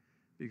woman,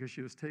 because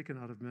she was taken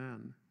out of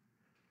man.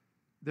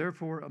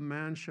 Therefore a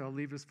man shall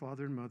leave his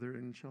father and mother,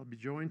 and shall be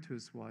joined to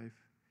his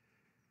wife,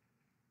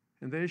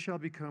 and they shall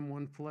become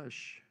one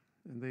flesh.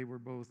 And they were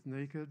both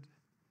naked,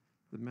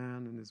 the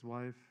man and his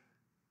wife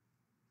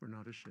were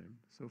not ashamed."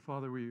 So,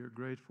 Father, we are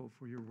grateful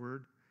for your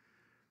word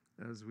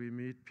as we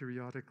meet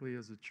periodically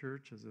as a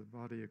church, as a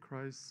body of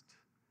Christ.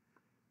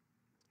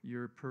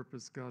 Your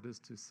purpose, God, is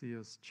to see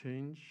us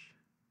change,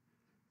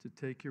 to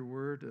take your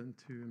word and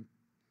to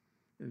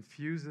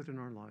infuse it in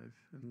our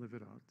life and live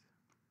it out.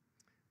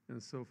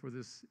 And so for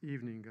this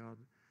evening,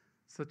 God,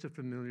 such a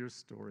familiar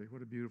story.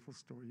 What a beautiful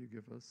story you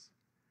give us.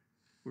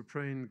 We're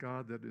praying,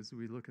 God, that as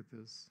we look at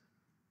this,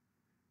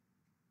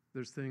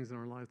 there's things in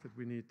our life that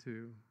we need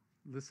to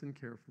listen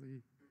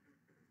carefully.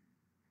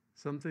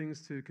 Some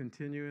things to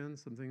continue in,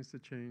 some things to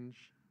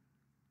change,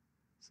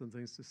 some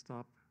things to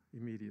stop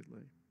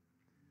immediately.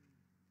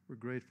 We're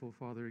grateful,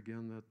 Father,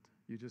 again, that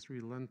you just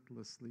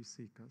relentlessly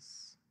seek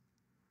us.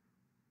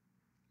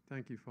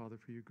 Thank you, Father,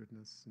 for your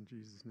goodness. In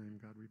Jesus' name,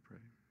 God, we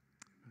pray.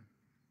 Amen.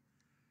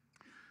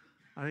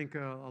 I think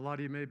a lot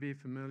of you may be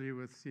familiar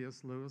with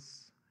C.S.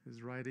 Lewis,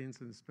 his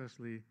writings, and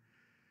especially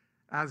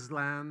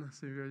Aslan.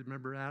 So you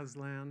remember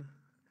Aslan?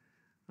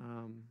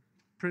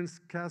 Prince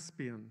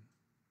Caspian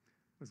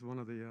was one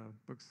of the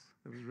books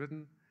that was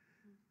written.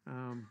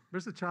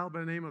 There's a child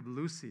by the name of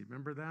Lucy.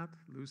 Remember that?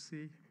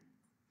 Lucy?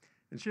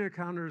 And she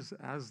encounters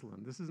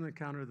Aslan. This is an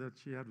encounter that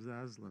she had with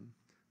Aslan,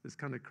 this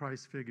kind of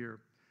Christ figure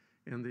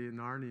in the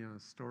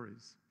Narnia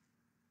stories.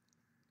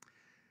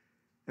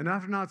 And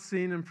after not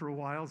seeing him for a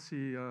while,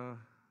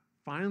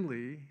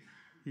 finally,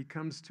 he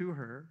comes to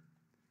her.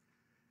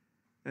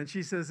 And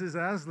she says,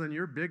 Aslan,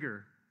 you're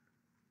bigger.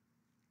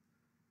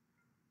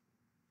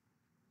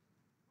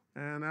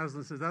 And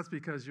Aslan says, that's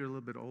because you're a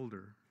little bit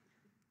older,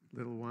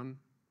 little one.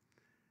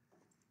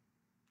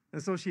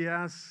 And so she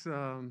asks,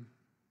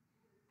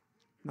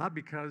 not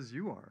because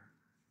you are.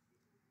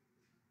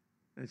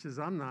 And she says,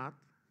 I'm not.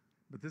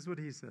 But this is what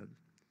he said.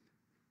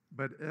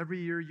 But every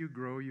year you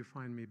grow, you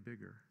find me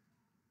bigger.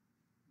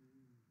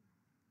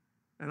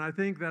 And I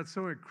think that's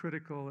so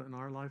critical in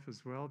our life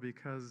as well,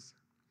 because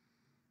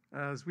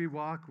as we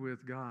walk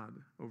with God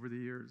over the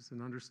years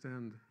and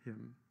understand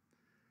him,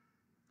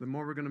 the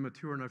more we're going to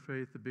mature in our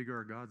faith, the bigger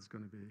our God's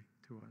going to be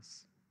to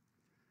us.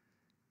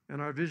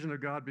 And our vision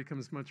of God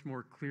becomes much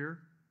more clear.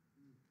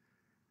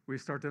 We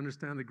start to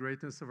understand the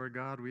greatness of our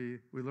God. We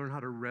learn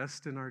how to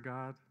rest in our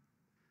God.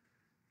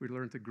 We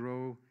learn to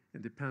grow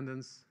in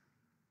dependence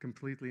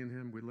completely in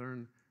him. We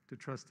learn to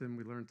trust him.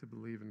 We learn to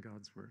believe in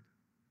God's word.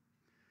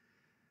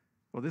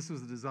 Well, this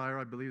was the desire,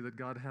 I believe, that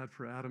God had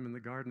for Adam in the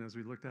garden, as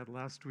we looked at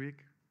last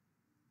week.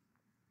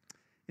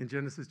 In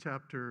Genesis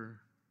chapter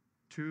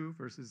 2,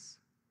 verses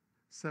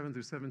 7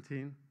 through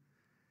 17.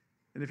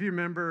 And if you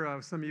remember,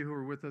 some of you who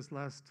were with us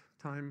last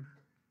time,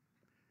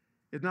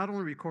 it not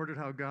only recorded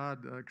how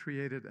God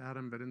created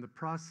Adam, but in the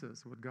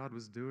process, what God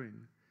was doing.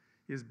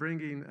 He is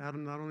bringing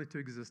Adam not only to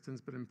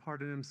existence, but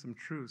imparting him some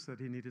truths that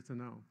he needed to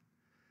know.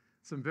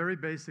 Some very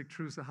basic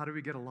truths of how do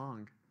we get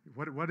along?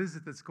 What is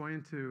it that's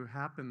going to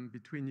happen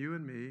between you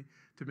and me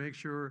to make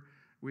sure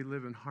we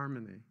live in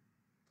harmony?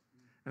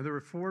 And there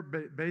were four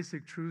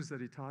basic truths that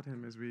he taught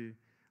him as we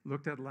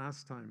looked at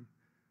last time.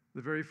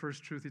 The very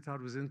first truth he taught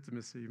was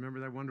intimacy. You remember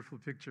that wonderful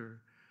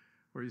picture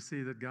where you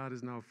see that God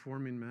is now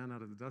forming man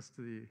out of the dust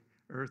of the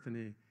earth, and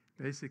he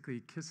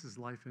basically kisses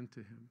life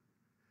into him.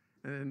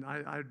 And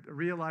I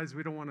realize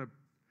we don't want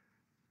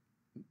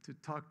to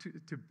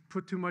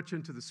put too much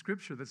into the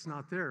scripture that's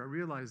not there. I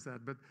realize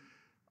that, but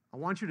I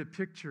want you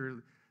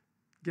to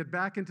get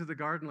back into the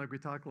garden like we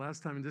talked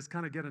last time and just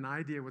kind of get an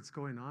idea of what's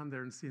going on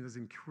there and see this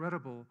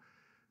incredible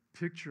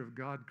picture of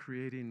God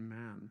creating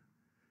man.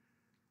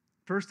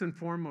 First and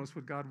foremost,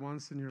 what God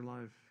wants in your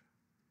life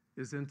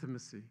is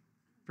intimacy.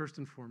 First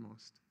and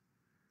foremost.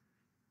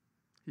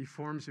 He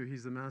forms you.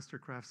 He's the master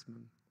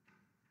craftsman.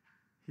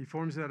 He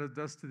forms you out of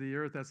the dust of the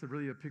earth. That's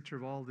really a picture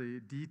of all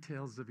the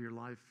details of your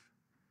life.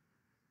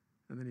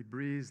 And then he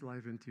breathes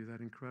life into you,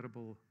 that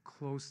incredible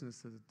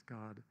closeness that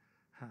God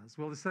has.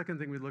 Well, the second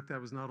thing we looked at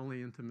was not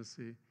only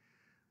intimacy,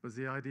 was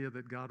the idea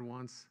that God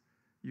wants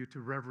you to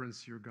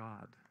reverence your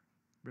God.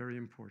 Very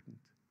important.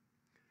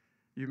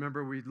 You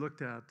remember we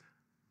looked at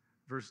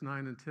verse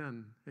 9 and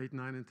 10, 8,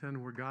 9, and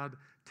 10, where God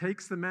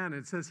takes the man.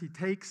 It says he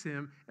takes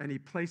him and he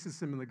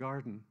places him in the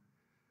garden.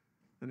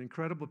 An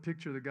incredible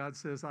picture that God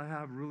says, I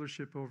have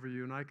rulership over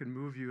you and I can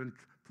move you and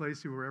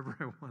place you wherever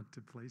I want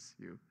to place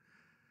you.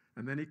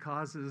 And then he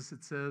causes,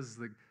 it says,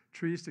 the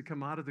trees to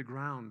come out of the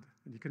ground.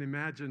 And you can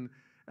imagine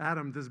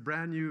Adam, this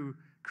brand new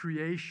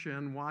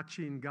creation,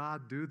 watching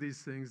God do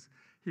these things.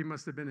 He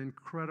must have been in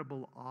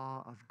incredible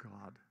awe of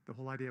God. The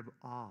whole idea of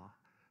awe,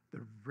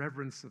 the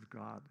reverence of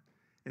God.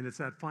 And it's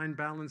that fine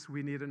balance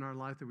we need in our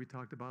life that we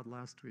talked about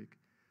last week.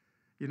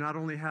 You not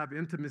only have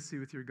intimacy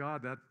with your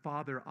God, that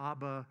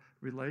Father-Abba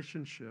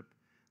relationship,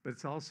 but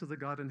it's also the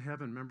God in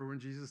heaven. Remember when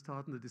Jesus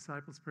taught in the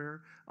disciples'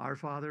 prayer? Our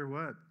Father,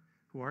 what?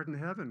 Who art in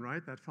heaven,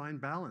 right? That fine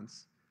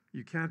balance.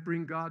 You can't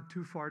bring God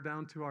too far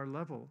down to our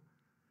level,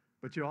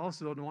 but you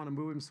also don't want to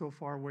move him so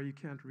far where you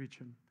can't reach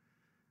him.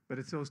 But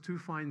it's those two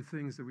fine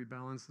things that we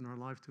balance in our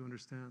life to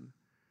understand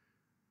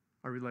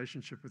our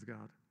relationship with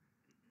God.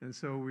 And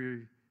so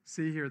we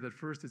see here that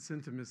first it's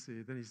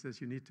intimacy. Then he says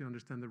you need to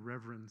understand the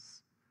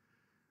reverence.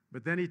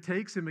 But then he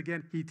takes him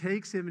again. He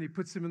takes him and he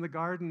puts him in the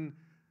garden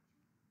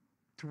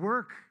to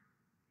work.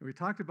 And we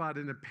talked about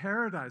it in a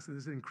paradise, in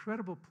this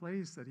incredible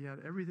place that he had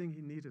everything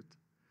he needed.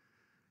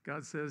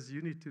 God says,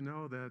 you need to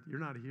know that you're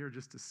not here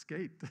just to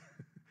skate.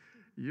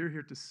 You're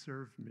here to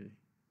serve me.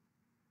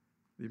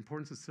 The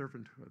importance of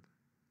servanthood.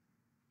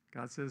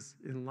 God says,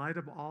 in light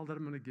of all that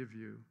I'm going to give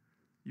you,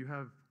 you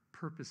have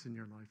purpose in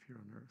your life here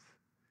on earth.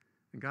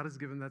 And God has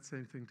given that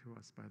same thing to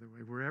us, by the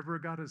way. Wherever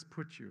God has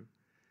put you,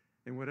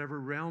 in whatever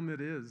realm it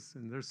is,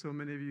 and there's so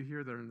many of you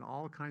here that are in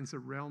all kinds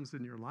of realms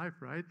in your life,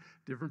 right?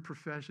 Different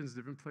professions,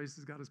 different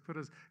places God has put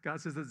us.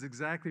 God says that's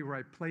exactly where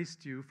I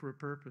placed you for a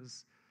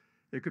purpose.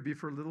 It could be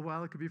for a little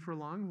while, it could be for a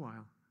long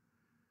while.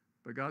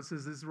 But God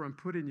says this is where I'm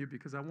putting you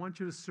because I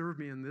want you to serve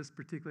me in this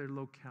particular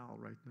locale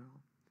right now.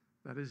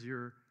 That is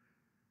your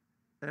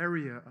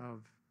area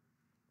of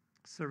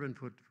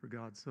servanthood for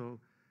God. So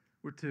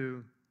we're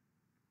to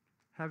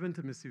have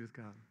intimacy with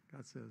God,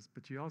 God says.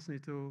 But you also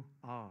need to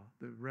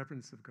the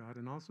reverence of God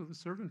and also the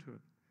servanthood.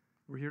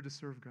 We're here to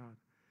serve God.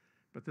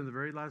 But then the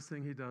very last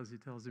thing he does, he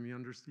tells him, you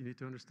need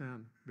to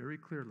understand very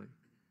clearly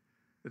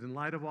that in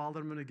light of all that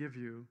I'm going to give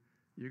you,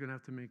 you're going to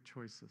have to make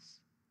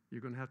choices.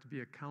 You're going to have to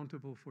be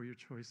accountable for your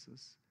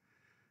choices.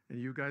 And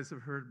you guys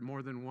have heard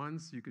more than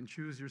once, you can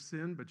choose your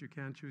sin, but you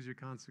can't choose your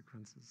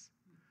consequences.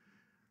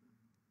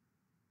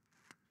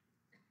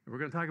 And we're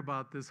going to talk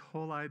about this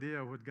whole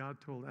idea of what God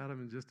told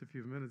Adam in just a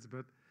few minutes,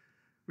 but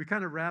we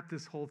kind of wrap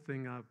this whole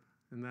thing up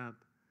in that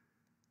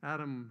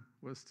Adam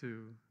was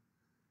to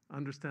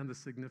understand the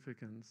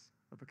significance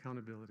of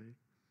accountability.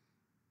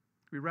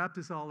 We wrap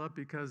this all up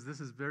because this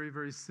is very,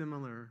 very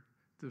similar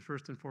to the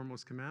first and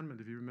foremost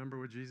commandment. If you remember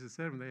what Jesus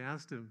said when they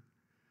asked him,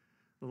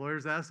 the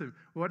lawyers asked him,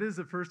 what is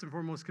the first and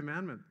foremost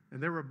commandment?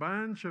 And there were a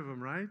bunch of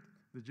them, right?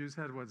 The Jews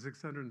had,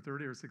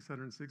 630 or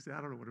 660?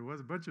 I don't know what it was,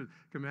 a bunch of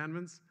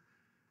commandments.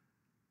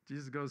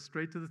 Jesus goes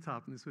straight to the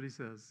top, and this is what he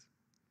says.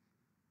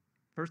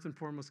 First and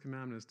foremost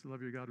commandment is to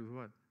love your God with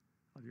what?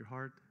 All your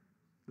heart,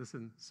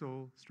 listen,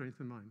 soul, strength,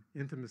 and mind.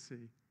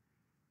 Intimacy,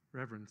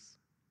 reverence,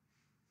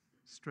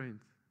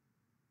 strength,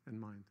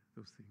 and mind,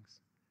 those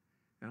things.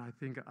 And I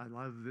think I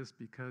love this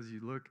because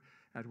you look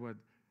at what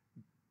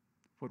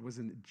was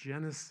in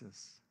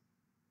Genesis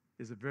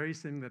is the very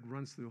thing that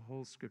runs through the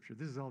whole Scripture.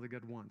 This is all that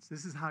God wants.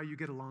 This is how you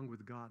get along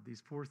with God,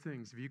 these 4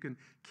 things. If you can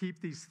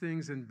keep these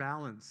things in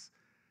balance,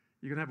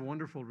 you're going to have a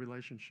wonderful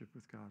relationship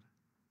with God.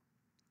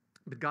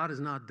 But God is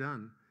not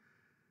done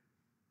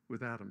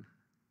with Adam.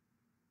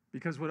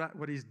 Because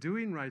what he's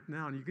doing right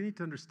now, and you need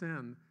to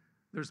understand,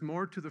 there's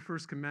more to the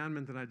first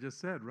commandment than I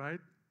just said, right?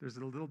 There's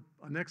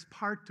a next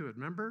part to it.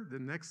 Remember? The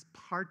next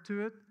part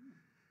to it.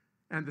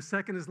 And the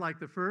second is like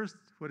the first.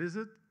 What is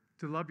it?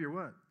 To love your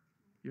what?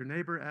 Your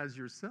neighbor as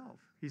yourself.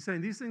 He's saying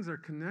these things are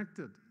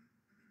connected.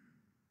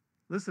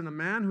 Listen, a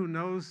man who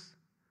knows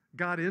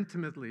God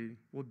intimately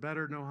will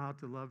better know how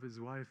to love his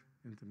wife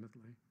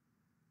intimately.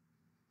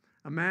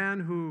 A man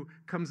who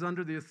comes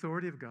under the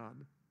authority of God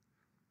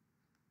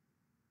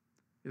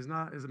is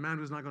a man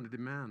who's not going to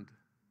demand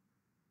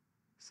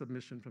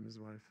submission from his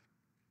wife.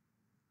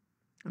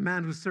 A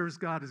man who serves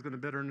God is going to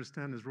better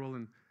understand his role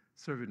in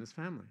serving his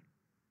family.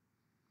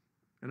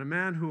 And a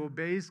man who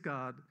obeys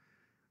God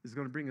is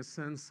going to bring a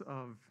sense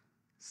of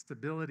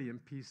stability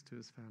and peace to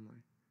his family.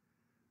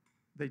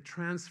 They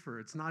transfer.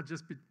 It's not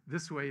just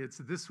this way, it's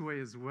this way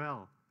as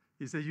well.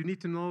 He said, you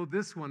need to know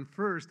this one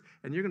first,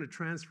 and you're going to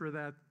transfer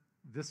that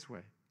this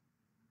way.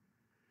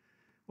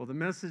 Well, the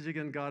message,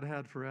 again, God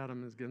had for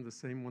Adam is, again, the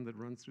same one that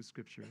runs through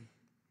Scripture.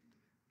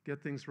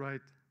 Get things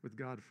right with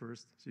God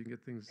first, so you can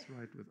get things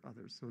right with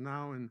others. So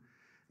now in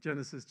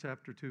Genesis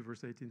chapter 2,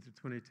 verse 18 through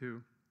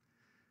 22,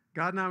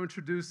 God now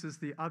introduces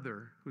the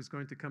other who's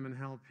going to come and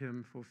help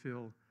him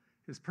fulfill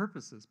his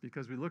purposes,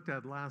 because we looked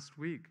at last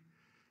week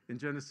in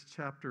Genesis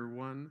chapter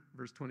 1,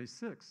 verse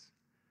 26.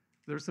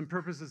 There's some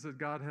purposes that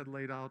God had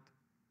laid out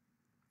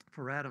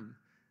for Adam,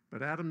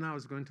 but Adam now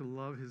is going to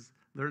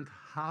learn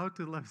how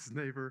to love his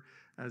neighbor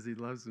as he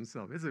loves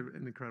himself. It's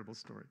an incredible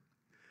story.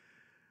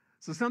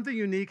 So something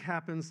unique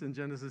happens in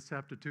Genesis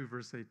chapter 2,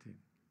 verse 18.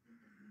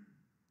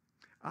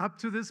 Up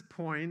to this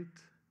point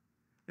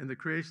in the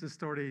creation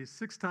story,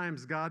 6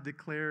 times God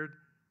declared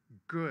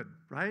good,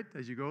 right?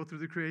 As you go through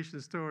the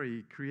creation story,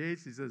 he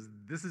creates, he says,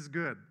 this is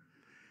good.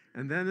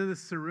 And then in the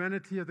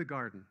serenity of the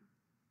garden,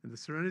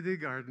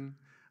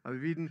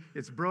 of Eden,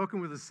 it's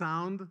broken with a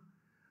sound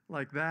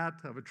like that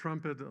of a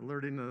trumpet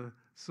alerting a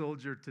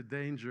soldier to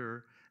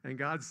danger. And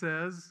God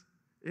says,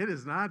 it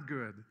is not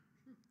good.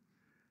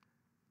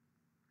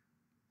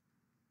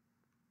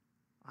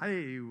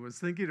 I was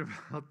thinking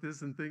about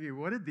this and thinking,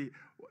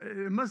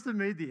 it must have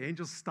made the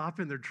angels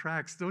stop in their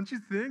tracks, don't you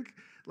think?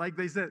 Like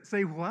they said,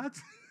 say what?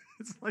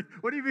 It's like,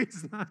 what do you mean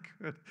it's not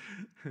good?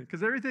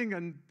 Because everything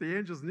and the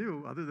angels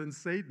knew, other than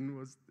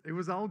Satan, it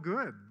was all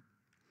good.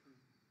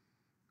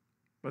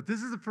 But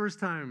this is the first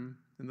time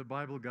in the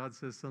Bible God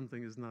says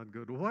something is not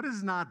good. What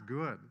is not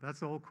good? That's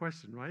the whole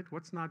question, right?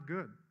 What's not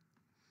good?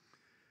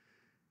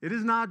 It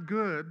is not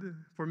good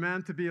for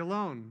man to be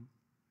alone.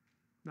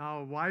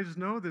 Now, wives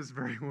know this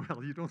very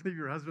well. You don't leave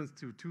your husbands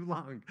too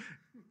long.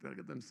 They'll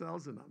get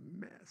themselves in a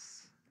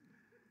mess.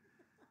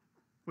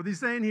 What he's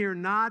saying here,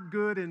 not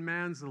good in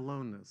man's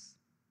aloneness.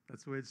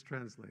 That's the way it's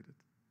translated.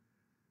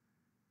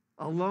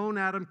 Alone,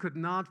 Adam could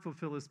not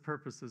fulfill his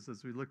purposes,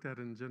 as we looked at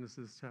in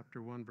Genesis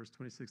chapter 1, verse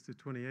 26 to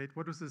 28.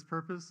 What was his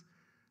purpose?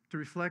 To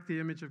reflect the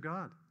image of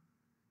God.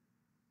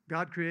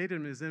 God created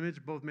him in his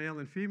image, both male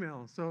and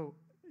female. So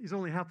he's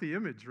only half the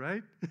image,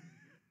 right?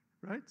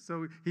 Right?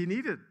 So he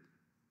needed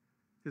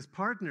his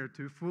partner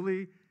to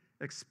fully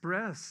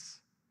express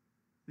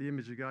the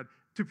image of God,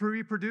 to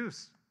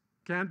reproduce.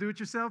 Can't do it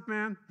yourself,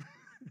 man.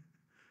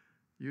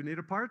 You need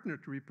a partner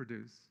to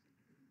reproduce.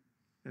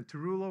 And to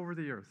rule over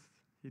the earth,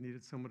 he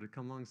needed someone to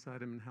come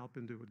alongside him and help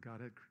him do what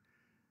God had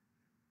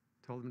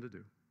told him to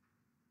do.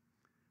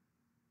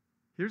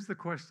 Here's the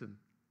question.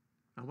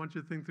 I want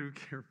you to think through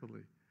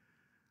carefully.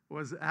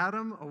 Was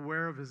Adam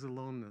aware of his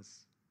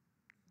aloneness?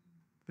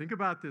 Think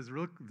about this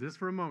just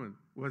for a moment.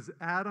 Was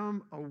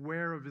Adam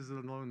aware of his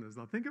aloneness?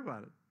 Now think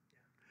about it.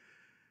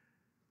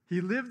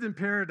 He lived in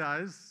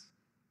paradise,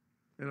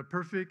 in a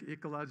perfect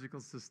ecological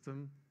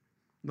system.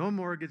 No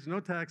mortgage, no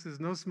taxes,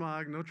 no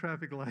smog, no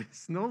traffic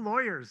lights, no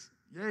lawyers.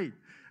 Yay.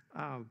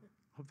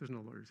 Hope there's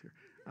no lawyers here.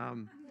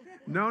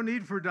 No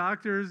need for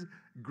doctors,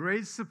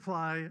 great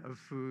supply of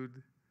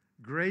food,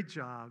 great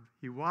job.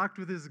 He walked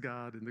with his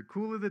God in the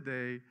cool of the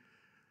day.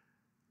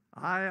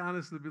 I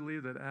honestly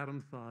believe that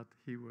Adam thought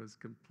he was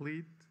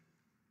complete,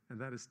 and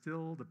that is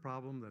still the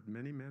problem that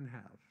many men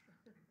have.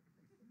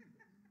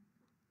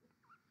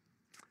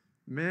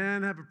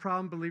 Men have a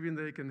problem believing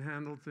they can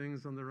handle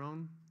things on their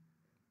own.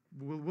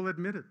 We'll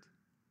admit it.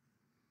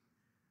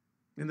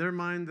 In their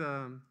mind,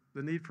 the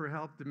need for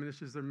help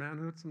diminishes their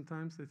manhood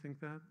sometimes. They think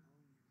that.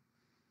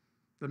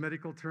 The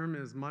medical term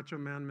is macho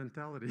man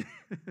mentality,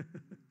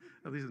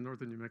 at least in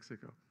northern New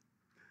Mexico.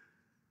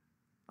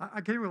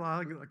 I can't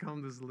rely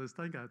on this list.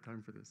 I ain't got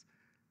time for this.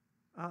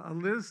 A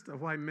list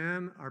of why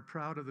men are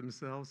proud of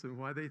themselves and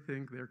why they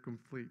think they're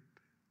complete.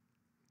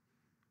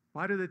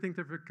 Why do they think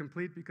they're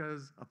complete?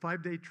 Because a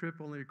 5-day trip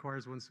only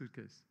requires one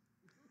suitcase.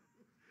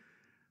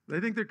 They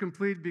think they're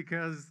complete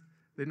because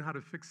they know how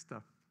to fix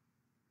stuff.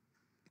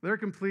 They're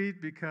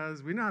complete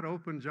because we know how to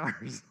open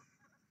jars.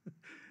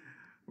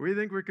 We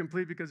think we're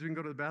complete because we can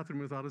go to the bathroom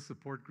without a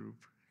support group.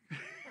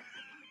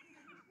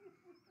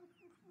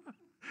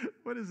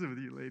 What is it with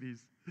you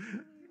ladies?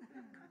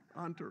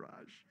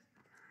 Entourage.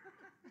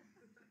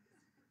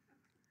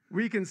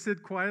 We can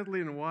sit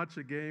quietly and watch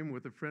a game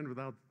with a friend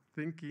without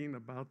thinking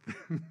about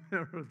them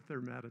or if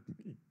they're mad at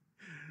me.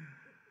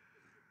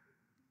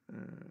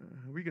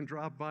 We can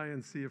drop by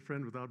and see a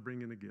friend without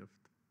bringing a gift.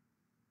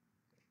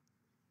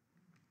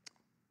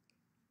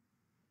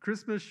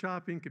 Christmas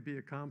shopping could be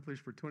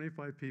accomplished for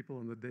 25 people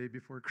on the day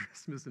before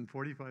Christmas in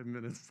 45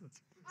 minutes.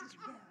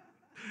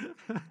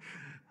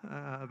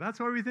 That's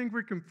why we think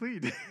we're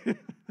complete.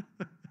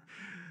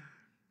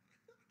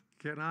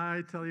 Can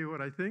I tell you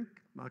what I think?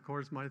 Of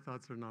course, my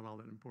thoughts are not all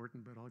that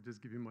important, but I'll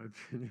just give you my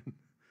opinion.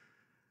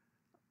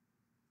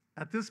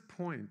 At this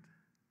point,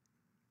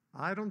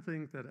 I don't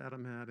think that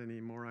Adam had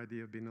any more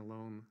idea of being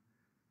alone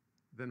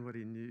than what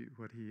he knew,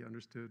 what he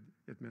understood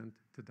it meant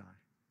to die.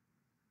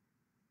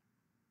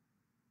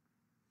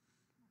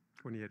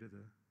 When he ate of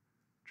the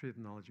tree of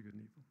the knowledge of good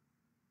and evil.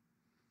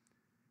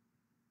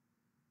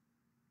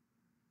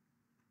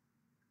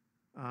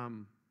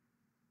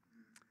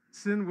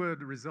 Sin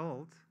would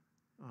result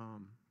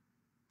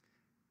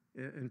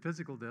in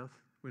physical death.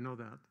 We know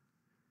that.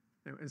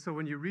 And so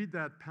when you read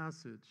that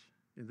passage,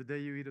 in the day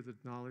you eat of the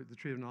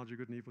tree of knowledge of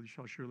good and evil, you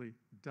shall surely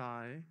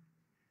die.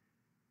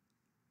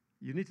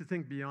 You need to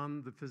think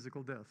beyond the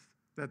physical death.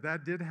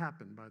 That did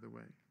happen, by the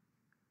way.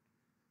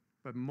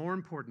 But more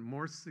important,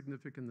 more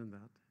significant than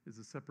that, is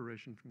the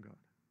separation from God.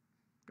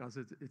 God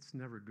says, it's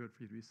never good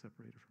for you to be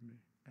separated from me,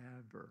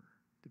 ever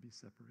to be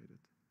separated.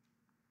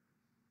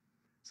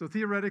 So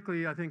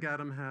theoretically, I think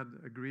Adam had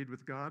agreed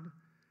with God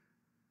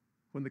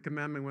when the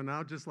commandment went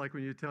out, just like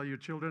when you tell your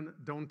children,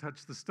 don't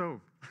touch the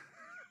stove.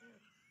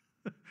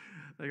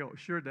 They go,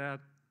 sure, Dad,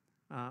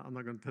 I'm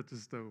not going to touch the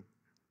stove.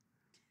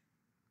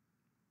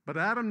 But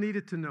Adam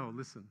needed to know,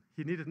 listen,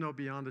 he needed to know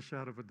beyond a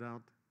shadow of a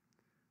doubt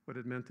what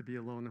it meant to be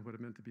alone and what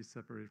it meant to be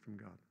separated from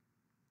God.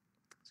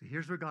 So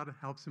here's where God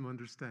helps him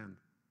understand.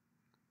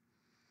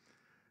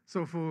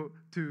 So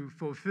to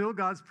fulfill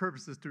God's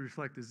purposes, to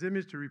reflect his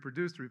image, to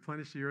reproduce, to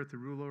replenish the earth, to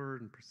rule over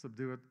and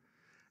subdue it,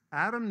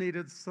 Adam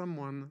needed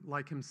someone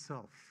like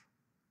himself.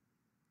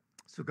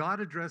 So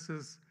God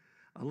addresses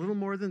a little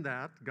more than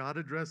that. God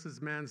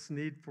addresses man's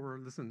need for,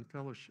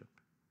 fellowship,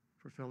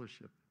 for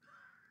fellowship.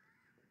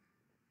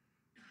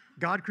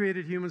 God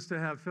created humans to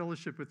have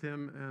fellowship with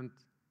him, and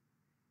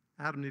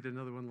Adam needed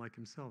another one like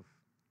himself.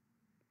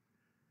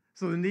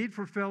 So the need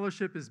for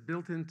fellowship is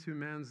built into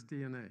man's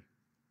DNA.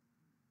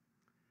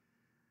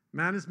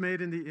 Man is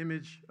made in the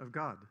image of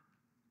God.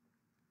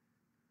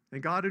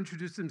 And God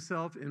introduced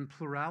himself in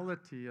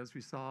plurality, as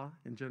we saw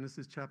in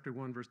Genesis chapter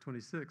 1, verse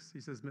 26.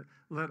 He says,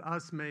 let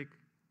us make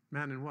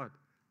man in what?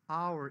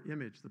 Our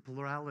image, the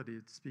plurality.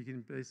 It's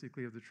speaking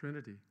basically of the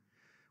Trinity,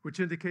 which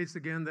indicates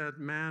again that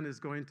man is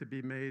going to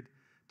be made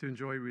to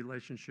enjoy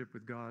relationship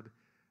with God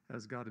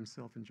as God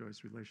himself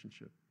enjoys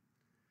relationship.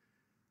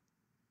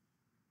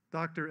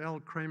 Dr. L.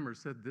 Kramer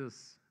said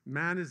this,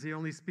 man is the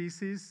only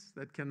species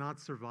that cannot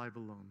survive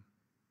alone.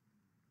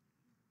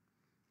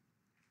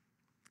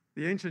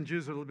 The ancient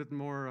Jews were a little bit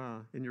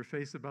more in your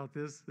face about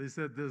this. They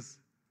said this,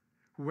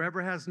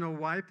 whoever has no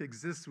wife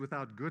exists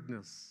without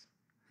goodness,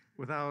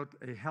 without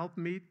a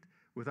helpmeet,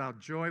 without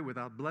joy,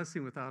 without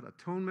blessing, without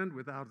atonement,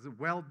 without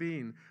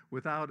well-being,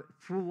 without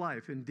full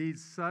life. Indeed,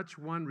 such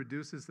one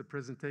reduces the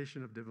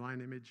presentation of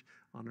divine image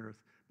on earth.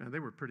 Man, they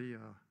were pretty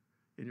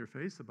in your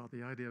face about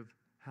the idea of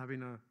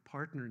having a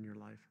partner in your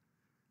life,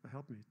 a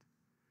helpmeet.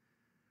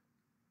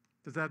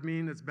 Does that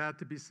mean it's bad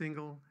to be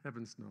single?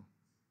 Heavens no.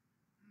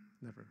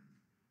 Never.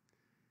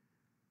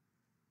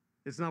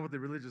 It's not what the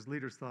religious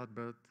leaders thought,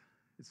 but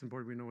it's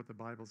important we know what the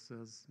Bible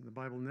says. The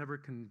Bible never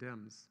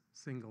condemns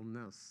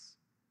singleness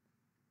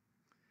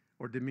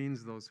or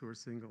demeans those who are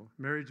single.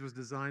 Marriage was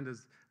designed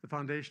as the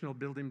foundational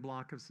building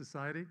block of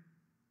society.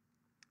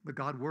 But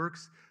God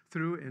works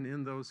through and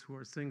in those who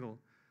are single.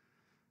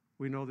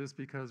 We know this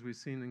because we've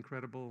seen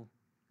incredible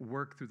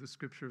work through the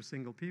scripture of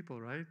single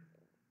people, right?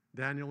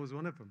 Daniel was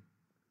one of them.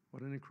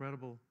 What an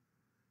incredible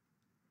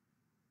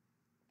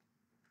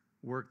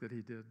work that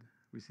he did.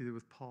 We see it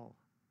with Paul.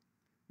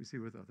 We see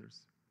it with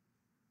others.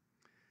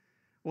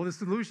 Well, the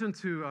solution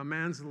to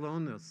man's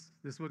aloneness,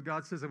 this is what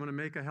God says, I want to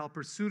make a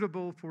helper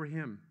suitable for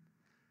him.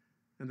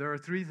 And there are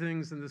three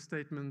things in this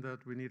statement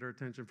that we need our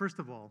attention. First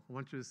of all, I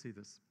want you to see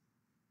this.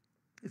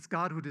 It's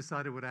God who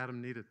decided what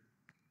Adam needed.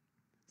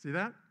 See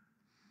that?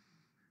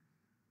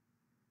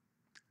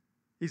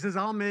 He says,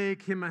 I'll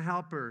make him a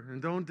helper.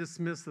 And don't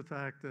dismiss the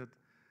fact that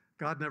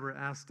God never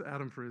asked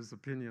Adam for his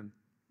opinion.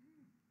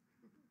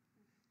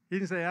 He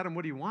didn't say, Adam,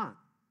 what do you want?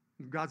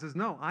 God says,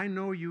 no, I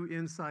know you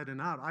inside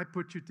and out. I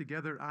put you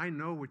together. I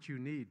know what you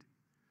need.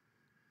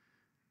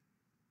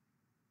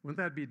 Wouldn't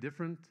that be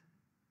different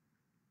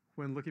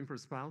when looking for a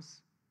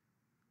spouse?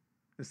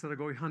 Instead of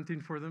going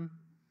hunting for them,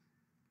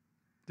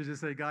 to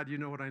just say, God, you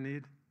know what I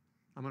need.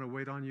 I'm going to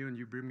wait on you and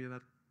you bring me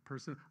that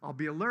person. I'll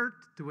be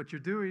alert to what you're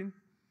doing,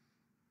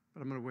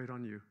 but I'm going to wait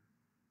on you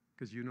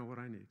because you know what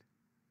I need,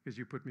 because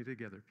you put me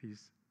together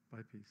piece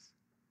by piece.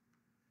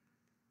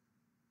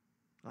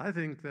 I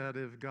think that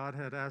if God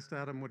had asked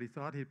Adam what he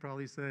thought, he'd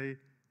probably say,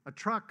 a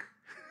truck,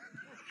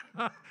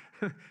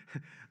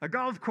 a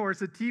golf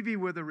course, a TV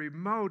with a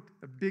remote,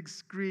 a big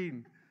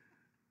screen.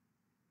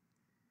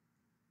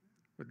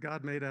 But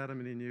God made Adam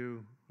and he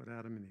knew what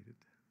Adam needed.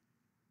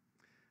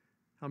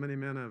 How many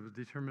men have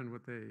determined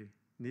what they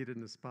needed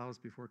in a spouse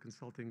before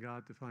consulting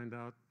God to find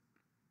out?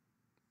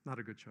 Not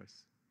a good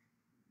choice.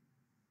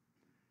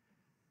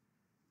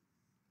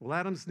 Well,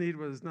 Adam's need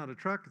was not a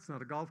truck, it's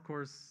not a golf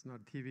course, it's not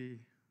a TV.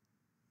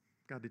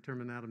 God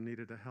determined Adam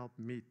needed a help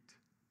meet.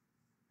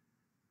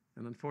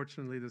 And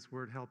unfortunately, this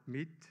word help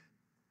meet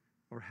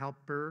or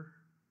helper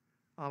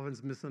often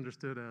is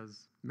misunderstood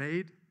as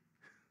maid,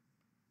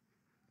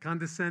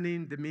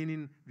 condescending,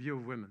 demeaning view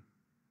of women.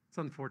 It's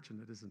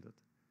unfortunate, isn't it?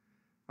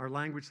 Our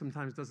language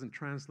sometimes doesn't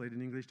translate in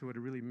English to what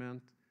it really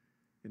meant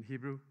in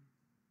Hebrew.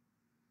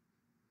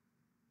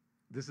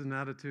 This is an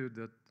attitude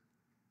that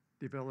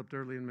developed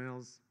early in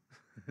males.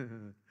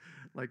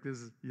 Like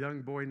this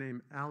young boy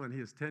named Alan, he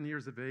is 10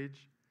 years of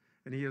age.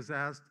 And he is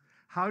asked,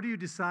 how do you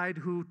decide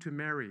who to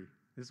marry?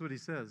 This is what he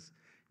says.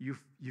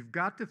 You've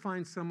got to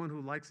find someone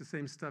who likes the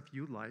same stuff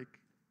you like.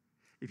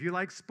 If you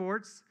like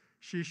sports,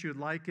 she should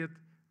like it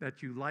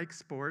that you like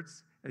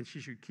sports, and she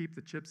should keep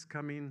the chips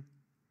coming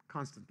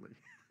constantly.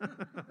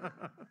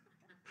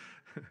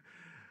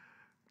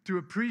 To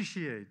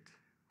appreciate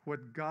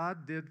what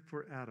God did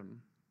for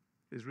Adam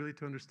is really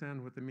to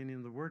understand what the meaning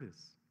of the word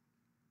is.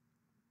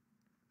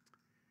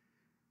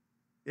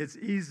 It's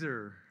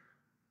easier.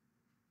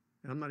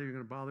 I'm not even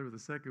going to bother with the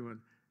second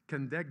one.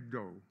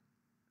 Kandegdo.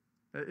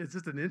 It's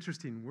just an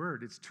interesting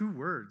word. It's two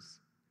words.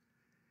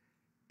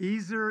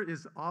 Ezer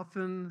is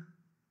often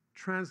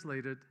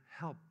translated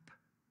help,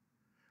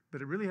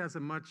 but it really has a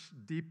much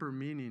deeper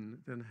meaning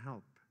than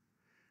help.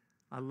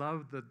 I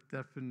love the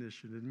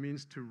definition. It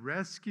means to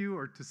rescue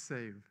or to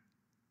save.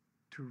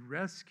 To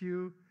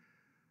rescue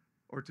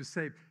or to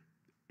save.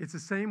 It's the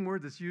same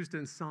word that's used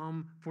in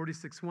Psalm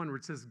 46:1, where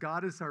it says,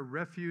 God is our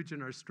refuge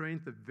and our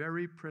strength, the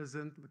very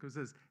present, look, it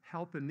says,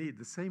 help in need.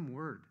 The same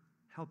word,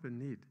 help in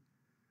need.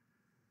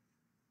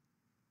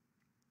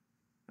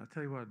 I'll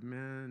tell you what,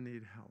 men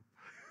need help.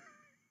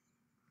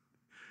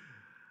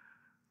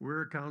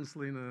 We're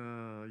counseling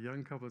a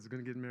young couple that's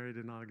going to get married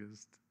in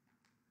August.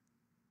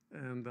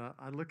 And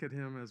I look at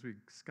him as we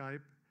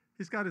Skype.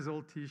 He's got his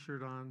old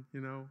T-shirt on,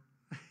 you know.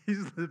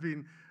 He's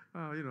living,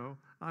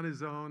 on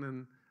his own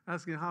and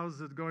asking,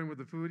 how's it going with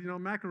the food? You know,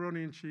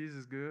 macaroni and cheese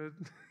is good.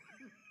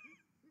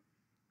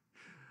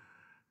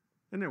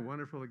 Isn't it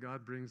wonderful that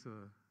God brings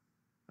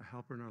a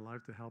helper in our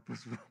life to help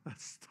us with all that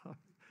stuff?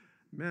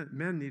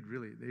 Men they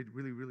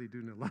really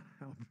do need a lot of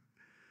help.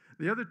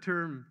 The other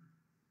term,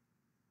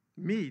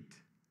 meet,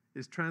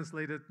 is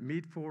translated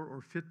meet for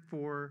or fit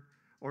for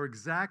or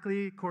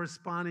exactly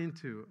corresponding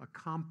to, a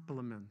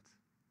complement.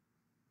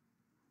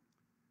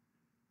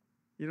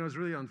 You know, it's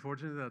really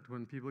unfortunate that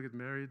when people get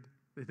married,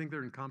 they think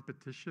they're in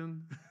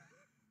competition.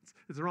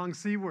 It's the wrong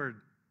C word.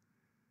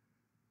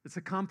 It's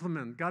a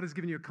compliment. God has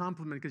given you a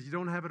compliment because you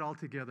don't have it all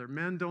together.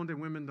 Men don't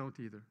and women don't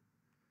either.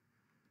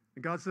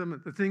 And God said,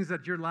 the things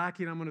that you're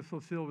lacking, I'm going to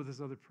fulfill with this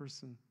other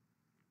person.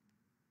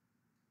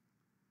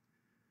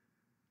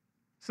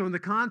 So in the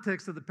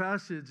context of the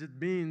passage, it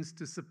means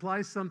to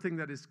supply something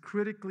that is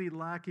critically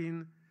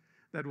lacking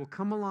that will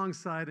come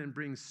alongside and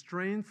bring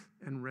strength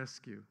and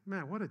rescue.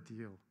 Man, what a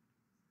deal.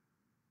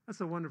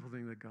 That's a wonderful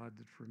thing that God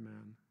did for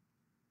man.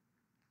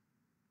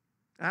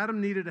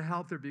 Adam needed a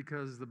helper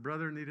because the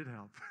brother needed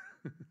help.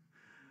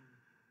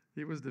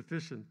 He was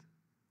deficient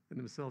in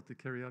himself to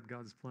carry out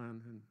God's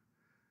plan.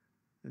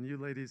 And you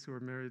ladies who are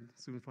married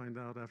soon find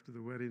out after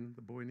the wedding,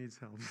 the boy needs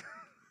help.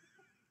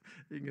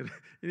 He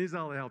needs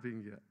all the help he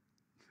can get.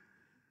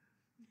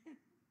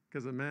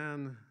 Because a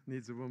man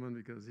needs a woman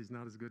because he's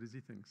not as good as he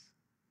thinks.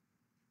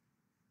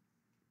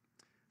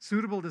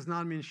 Suitable does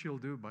not mean she'll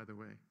do, by the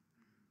way.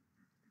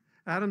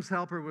 Adam's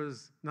helper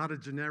was not a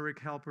generic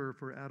helper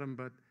for Adam,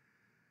 but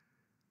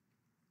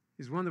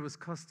he's one that was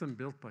custom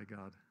built by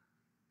God.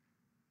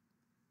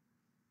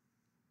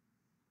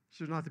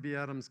 She was not to be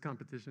Adam's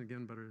competition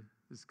again, but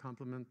his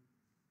complement.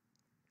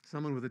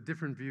 Someone with a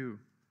different view.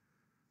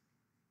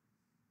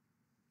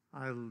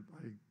 I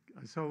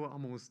so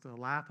almost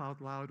laugh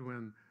out loud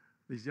when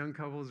these young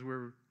couples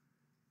were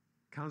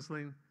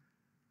counseling.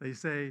 They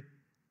say,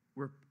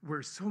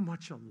 we're so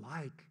much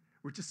alike.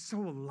 We're just so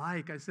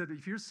alike. I said,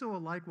 if you're so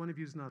alike, one of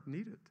you is not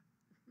needed.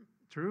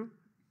 True?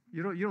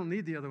 You don't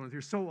need the other one. If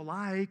you're so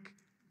alike,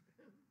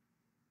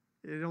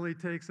 it only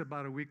takes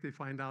about a week they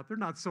find out they're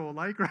not so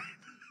alike, right?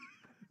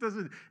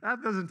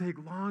 That doesn't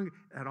take long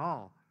at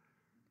all.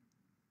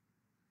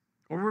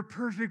 Or we're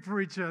perfect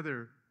for each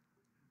other.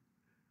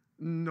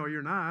 No,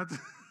 you're not.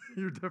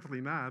 You're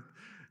definitely not.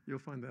 You'll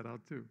find that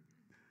out too.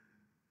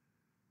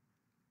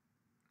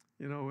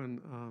 You know,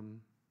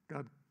 when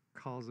God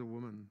calls a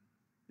woman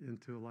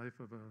into a life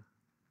of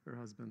her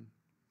husband,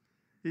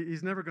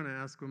 he's never going to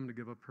ask a woman to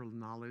give up her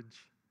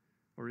knowledge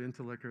or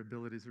intellect or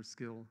abilities or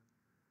skill.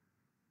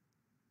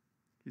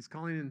 He's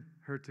calling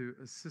her to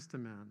assist a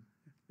man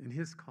in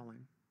his calling.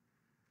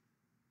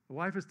 A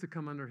wife is to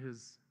come under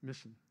his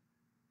mission.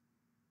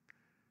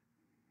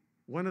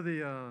 One of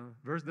the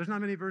verses, there's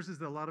not many verses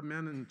that a lot of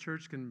men in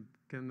church can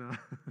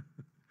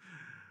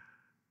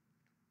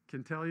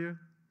tell you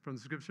from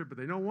the scripture, but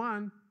they know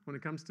one when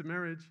it comes to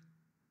marriage.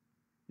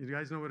 You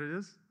guys know what it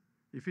is?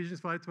 Ephesians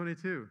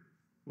 5:22.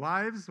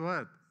 Wives,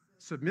 what?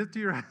 Submit to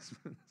your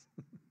husbands.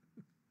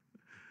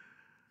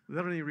 They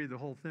don't even read the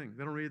whole thing.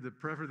 They don't read the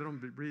preface. They don't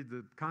read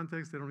the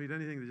context. They don't read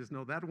anything. They just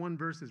know that one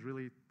verse is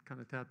really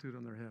kind of tattooed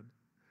on their head.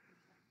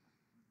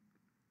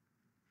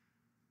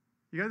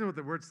 You guys know what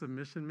the word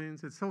submission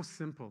means? It's so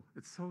simple.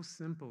 It's so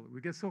simple. We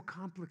get so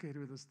complicated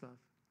with this stuff.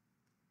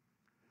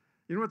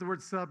 You know what the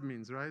word sub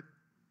means, right?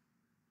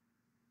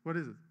 What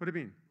is it? What do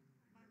you mean?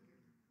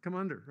 Come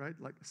under, right?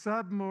 Like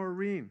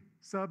submarine,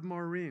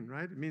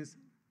 right? It means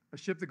a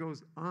ship that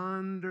goes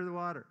under the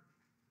water.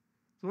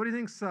 So what do you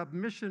think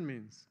submission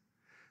means?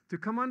 To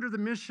come under the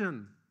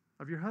mission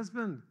of your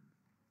husband.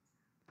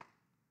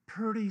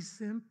 Pretty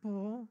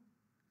simple,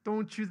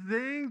 don't you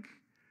think?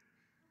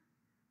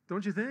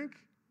 Don't you think?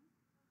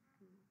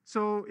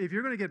 So if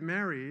you're going to get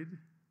married,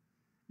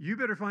 you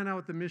better find out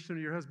what the mission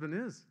of your husband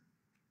is.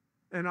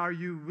 And are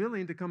you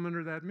willing to come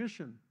under that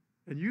mission?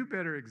 And you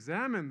better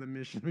examine the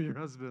mission of your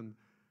husband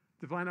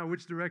to find out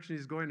which direction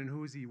he's going and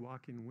who is he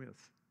walking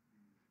with.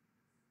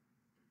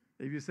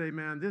 If you say,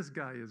 man, this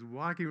guy is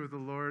walking with the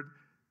Lord,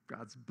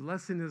 God's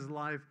blessing his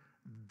life,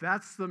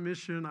 that's the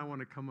mission I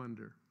want to come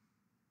under.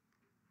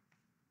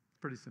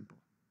 Pretty simple.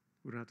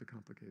 We don't have to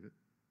complicate it.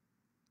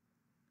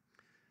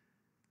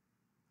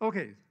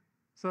 Okay,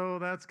 so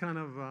that's kind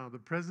of the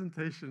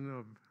presentation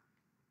of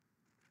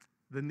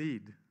the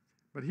need.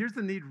 But here's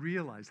the need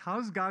realized.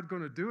 How's God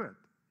going to do it?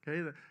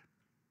 Okay,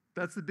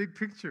 that's the big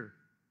picture.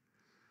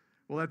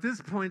 Well, at this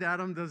point,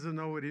 Adam doesn't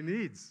know what he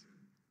needs.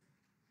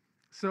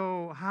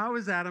 So how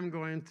is Adam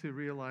going to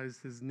realize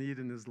his need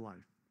in his life?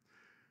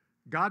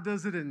 God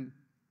does it in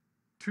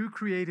two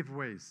creative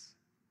ways.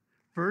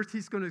 First,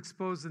 he's going to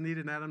expose the need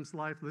in Adam's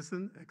life,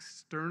 listen,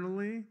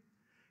 externally,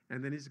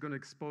 and then he's going to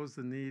expose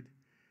the need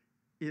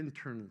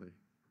internally.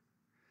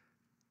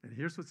 And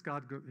here's what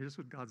God's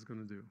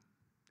going to do.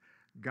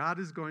 God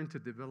is going to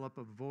develop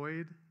a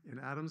void in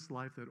Adam's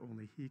life that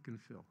only he can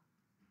fill.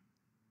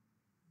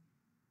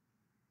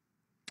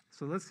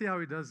 So let's see how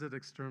he does it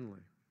externally.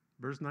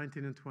 Verse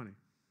 19 and 20.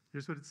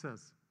 Here's what it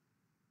says.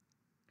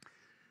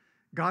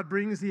 God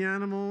brings the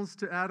animals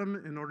to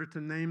Adam in order to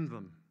name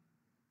them.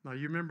 Now,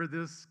 you remember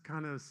this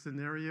kind of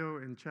scenario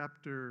in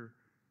chapter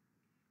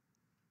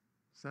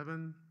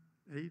 7,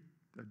 8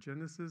 of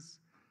Genesis,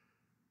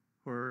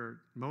 where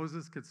Noah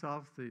gets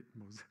off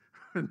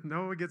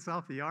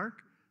the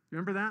ark?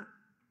 Remember that?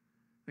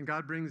 And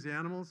God brings the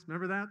animals.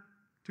 Remember that?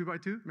 2 by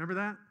 2. Remember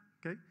that?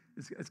 Okay.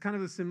 It's kind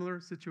of a similar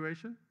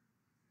situation.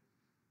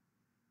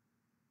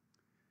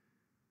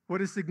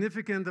 What is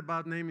significant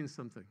about naming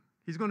something?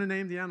 He's going to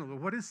name the animal.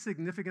 What is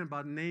significant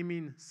about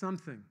naming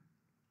something?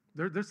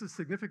 There's a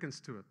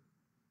significance to it.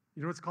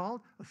 You know what it's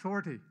called?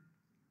 Authority.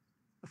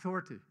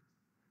 Authority.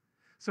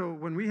 So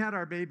when we had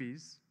our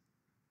babies,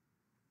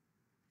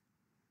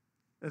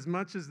 as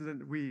much as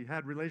we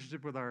had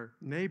relationship with our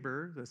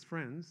neighbor as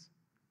friends,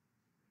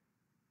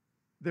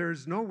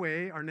 there's no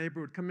way our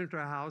neighbor would come into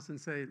our house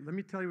and say, let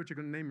me tell you what you're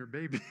going to name your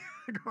baby.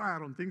 I go, I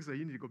don't think so.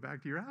 You need to go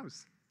back to your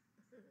house.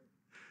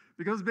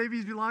 Because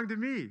babies belong to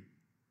me.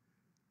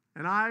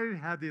 And I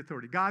have the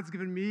authority. God's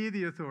given me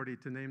the authority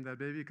to name that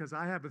baby because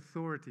I have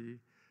authority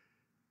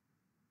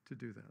to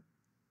do that.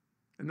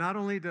 And not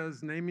only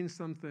does naming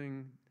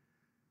something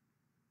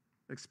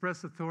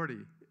express authority,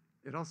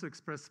 it also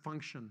expresses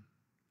function.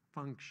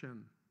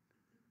 Function.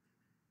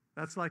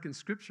 That's like in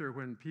Scripture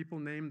when people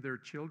name their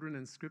children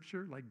in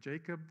Scripture, like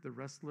Jacob, the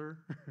wrestler.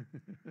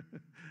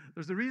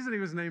 There's a reason he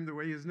was named the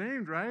way he was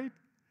named, right?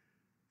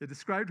 It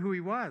described who he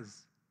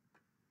was.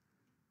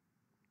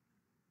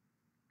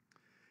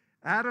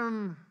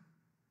 Adam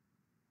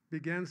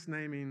begins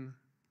naming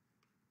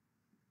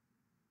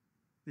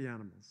the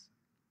animals.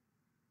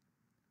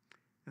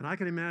 And I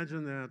can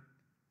imagine that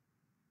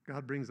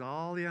God brings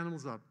all the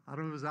animals up. I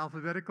don't know if it was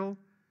alphabetical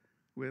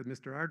with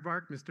Mr.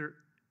 Aardvark,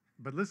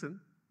 but listen,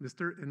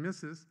 Mr. and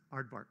Mrs.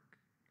 Aardvark.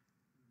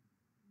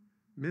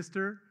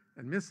 Mr.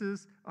 and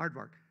Mrs.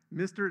 Aardvark.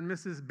 Mr. and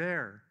Mrs.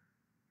 Bear.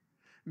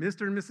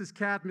 Mr. and Mrs.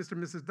 Cat, Mr.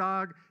 and Mrs.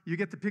 Dog. You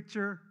get the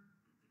picture?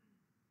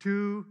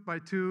 2 by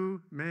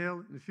 2,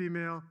 male and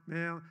female,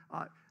 male.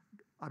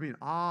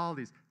 All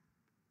these.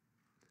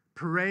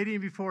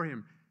 Parading before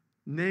him,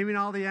 naming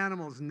all the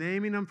animals,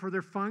 naming them for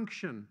their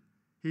function.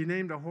 He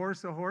named a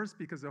horse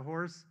because a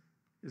horse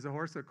is a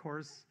horse, of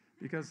course,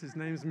 because his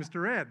name's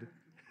Mr. Ed.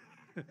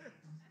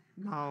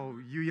 Now,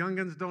 you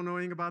youngins don't know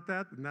anything about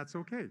that, and that's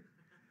okay.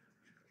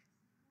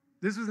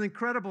 This was an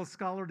incredible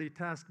scholarly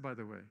task, by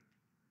the way.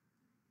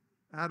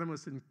 Adam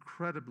was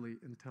incredibly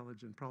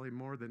intelligent, probably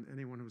more than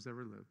anyone who's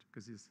ever lived,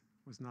 because he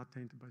was not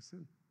tainted by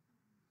sin.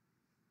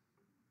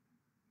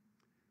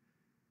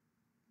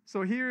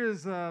 So here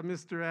is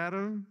Mr.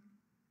 Adam.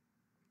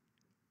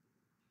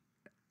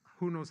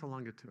 Who knows how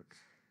long it took?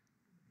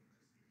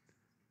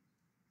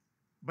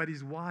 But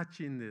he's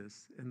watching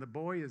this, and the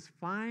boy is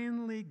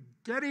finally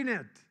getting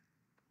it.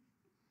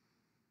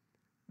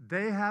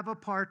 They have a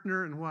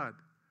partner, and what?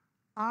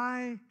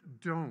 I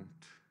don't.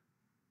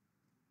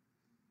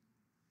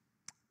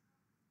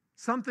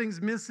 Something's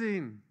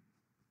missing.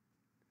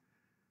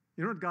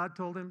 You know what God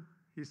told him?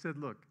 He said,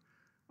 look,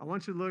 I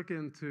want you to look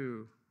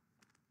into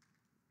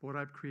what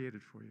I've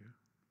created for you.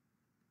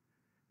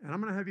 And I'm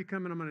going to have you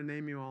come and I'm going to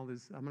name you all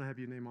this. I'm going to have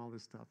you name all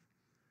this stuff.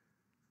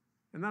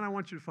 And then I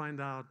want you to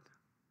find out,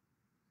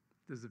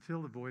 does it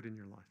fill the void in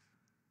your life?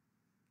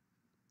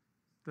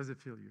 Does it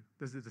fill you?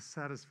 Does it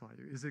satisfy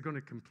you? Is it going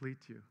to complete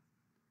you?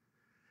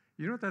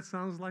 You know what that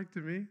sounds like to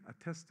me?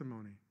 A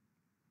testimony.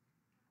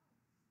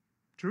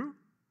 True?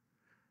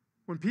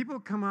 When people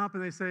come up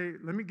and they say,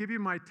 let me give you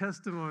my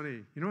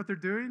testimony, you know what they're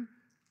doing?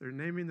 They're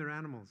naming their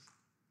animals.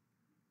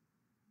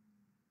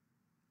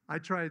 I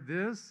tried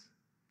this,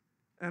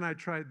 and I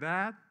tried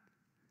that,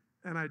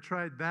 and I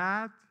tried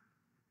that,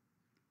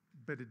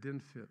 but it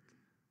didn't fit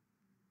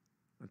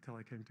until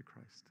I came to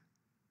Christ.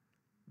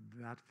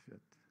 That fit.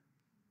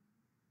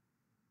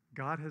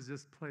 God has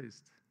just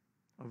placed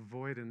a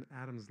void in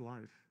Adam's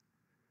life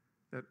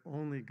that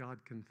only God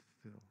can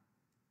fill.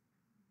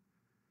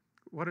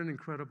 What an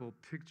incredible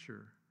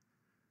picture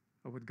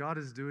of what God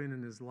is doing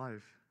in his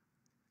life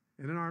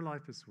and in our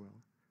life as well,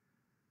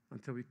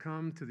 until we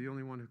come to the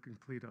only one who can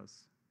complete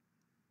us,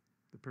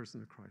 the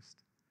person of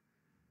Christ.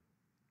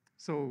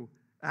 So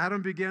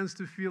Adam begins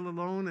to feel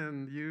alone,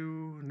 and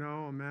you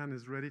know a man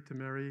is ready to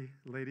marry,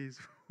 ladies,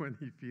 when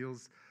he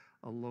feels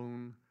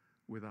alone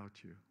without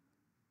you.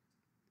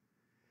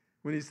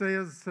 When he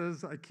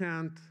says, I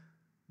can't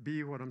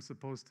be what I'm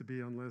supposed to be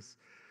unless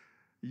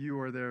you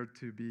are there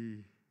to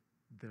be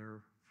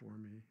there for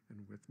me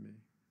and with me.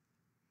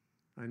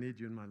 I need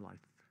you in my life.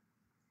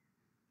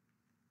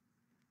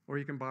 Or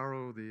you can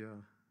borrow the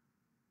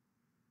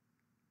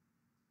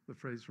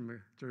phrase from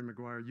Jerry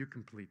Maguire, you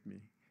complete me.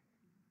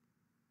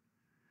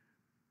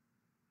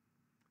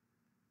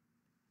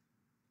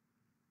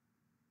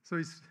 So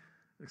he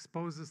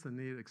exposes the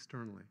need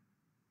externally.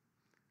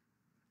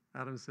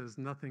 Adam says,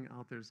 nothing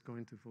out there is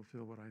going to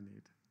fulfill what I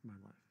need in my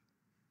life.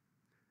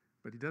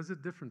 But he does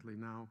it differently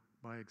now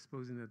by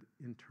exposing it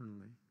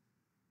internally.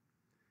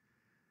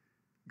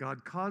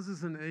 God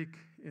causes an ache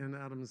in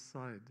Adam's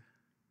side.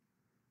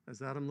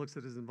 As Adam looks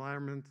at his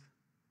environment,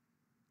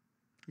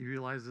 he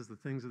realizes the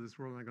things of this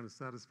world are not going to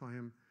satisfy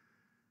him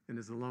in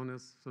his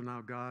aloneness. So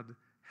now God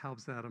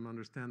helps Adam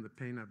understand the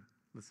pain of,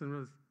 listen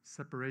to this,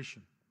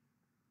 separation.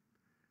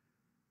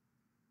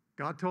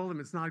 God told him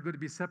it's not good to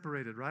be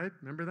separated, right?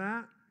 Remember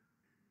that?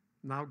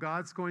 Now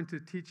God's going to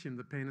teach him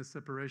the pain of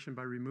separation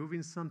by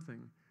removing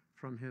something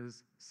from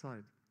his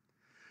side.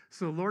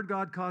 So Lord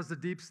God caused a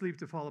deep sleep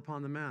to fall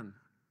upon the man.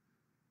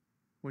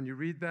 When you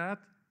read that,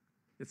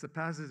 it's a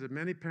passage that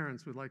many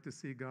parents would like to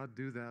see God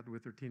do that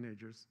with their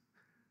teenagers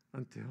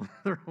until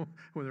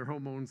when their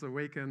hormones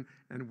awaken,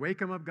 and wake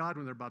them up, God,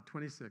 when they're about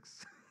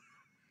 26.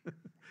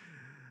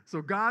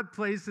 So God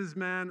places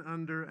man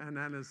under an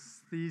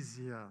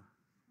anesthesia.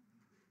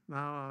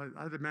 Now,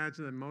 I'd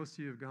imagine that most of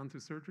you have gone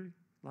through surgery.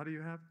 A lot of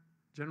you have.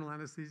 General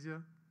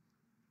anesthesia.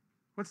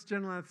 What's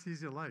general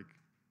anesthesia like?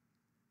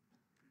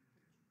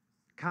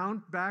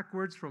 Count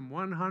backwards from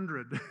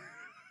 100.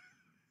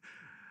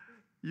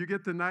 You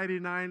get to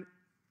 99,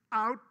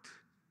 out.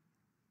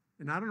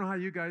 And I don't know how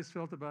you guys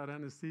felt about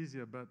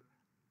anesthesia, but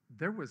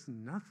there was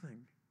nothing.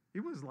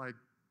 It was like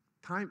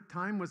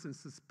time was in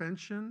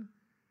suspension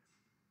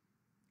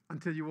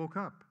until you woke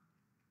up.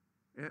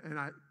 And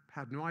I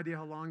had no idea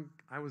how long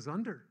I was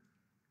under.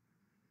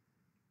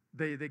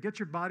 They get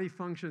your body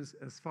functions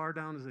as far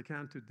down as they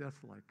can to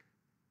death-like.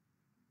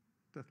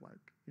 Death-like.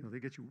 You know, they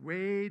get you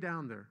way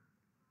down there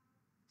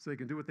so they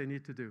can do what they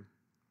need to do.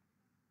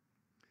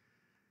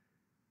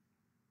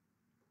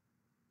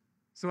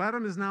 So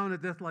Adam is now in a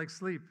death-like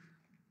sleep.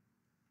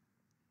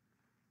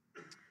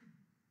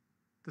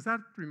 Does that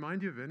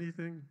remind you of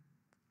anything?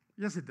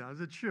 Yes, it does.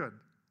 It should.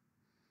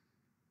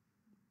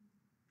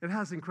 It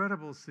has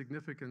incredible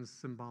significance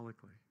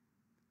symbolically.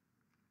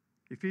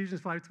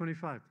 Ephesians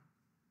 5:25.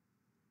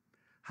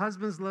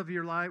 Husbands, love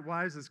your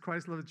wives as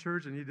Christ loved the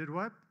church, and he did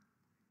what?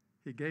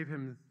 He gave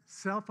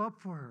himself up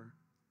for her.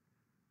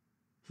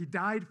 He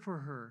died for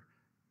her.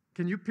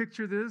 Can you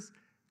picture this?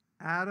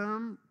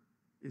 Adam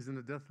is in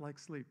a death-like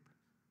sleep.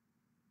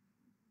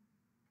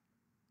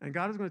 And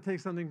God is going to take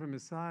something from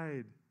his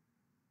side.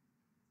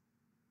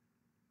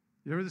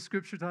 You remember the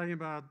scripture talking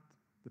about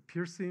the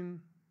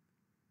piercing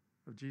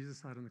of Jesus'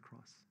 side on the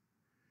cross?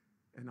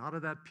 And out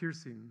of that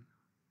piercing,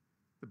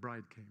 the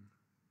bride came.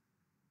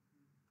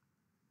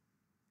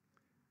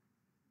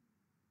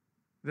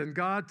 Then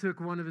God took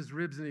one of his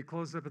ribs and he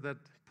closed up at that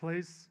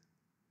place.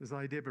 This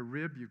idea of a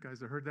rib, you guys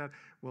have heard that.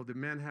 Well, did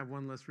men have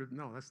one less rib?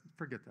 No,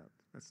 forget that.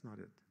 That's not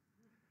it.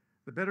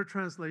 The better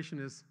translation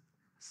is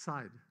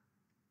side,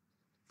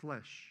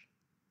 flesh.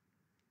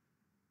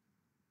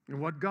 And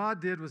what God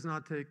did was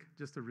not take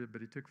just a rib, but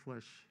he took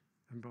flesh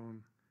and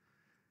bone.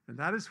 And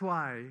that is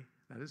why,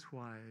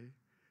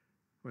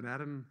 when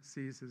Adam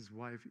sees his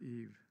wife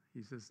Eve,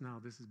 he says, now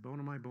this is bone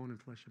of my bone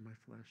and flesh of my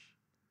flesh.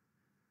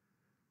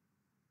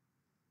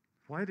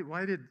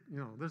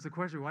 There's the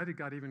question, why did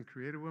God even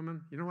create a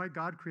woman? You know why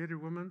God created a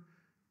woman?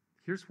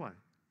 Here's why.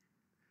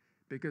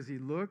 Because he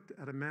looked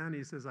at a man and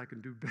he says, I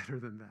can do better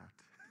than that.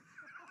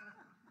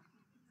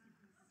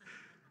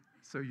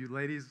 So you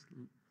ladies,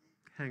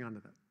 hang on to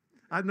that.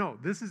 I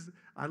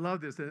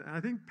love this. And I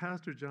think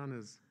Pastor John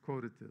has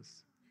quoted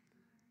this.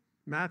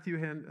 Matthew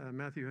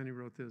Henry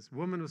wrote this.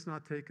 Woman was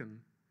not taken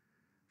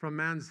from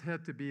man's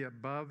head to be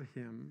above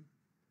him.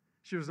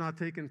 She was not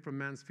taken from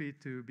man's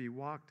feet to be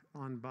walked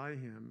on by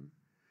him.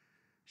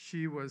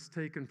 She was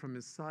taken from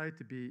his side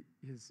to be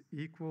his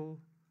equal,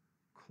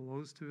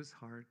 close to his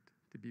heart,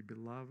 to be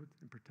beloved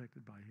and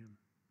protected by him.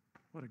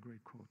 What a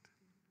great quote.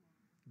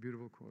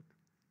 Beautiful quote.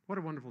 What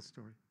a wonderful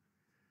story.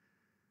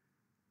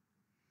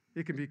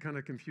 It can be kind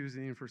of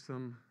confusing for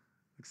some,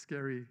 like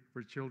scary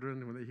for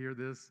children when they hear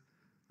this,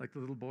 like the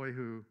little boy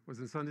who was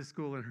in Sunday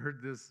school and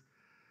heard this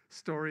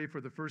story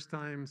for the first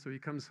time. So he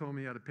comes home,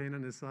 he had a pain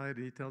on his side,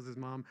 and he tells his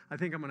mom, I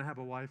think I'm going to have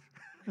a wife.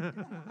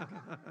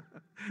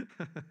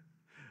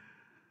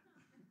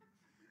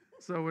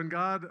 So when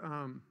God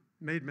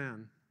made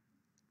man,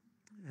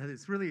 and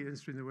it's really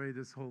interesting the way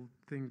this whole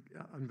thing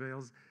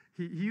unveils,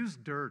 he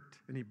used dirt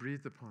and he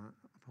breathed upon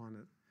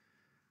it.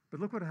 But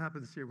look what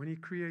happens here. When he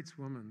creates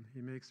woman,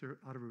 he makes her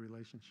out of a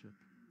relationship.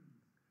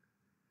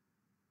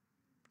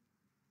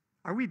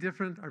 Are we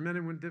different? Are men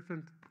and women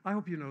different? I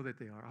hope you know that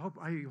they are.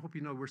 I hope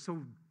you know we're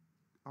so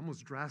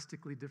almost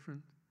drastically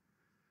different.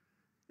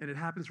 And it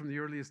happens from the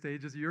earliest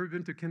stages. You ever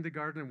been to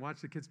kindergarten and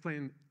watched the kids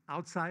playing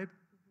outside?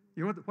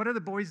 You know what are the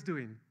boys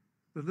doing?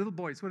 The little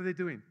boys, what are they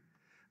doing?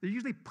 They're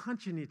usually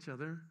punching each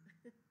other,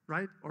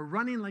 right? Or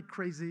running like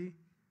crazy,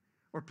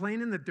 or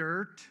playing in the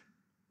dirt,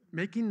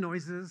 making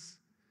noises,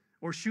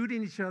 or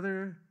shooting each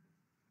other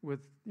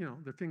with,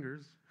 their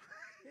fingers.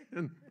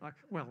 And,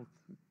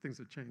 things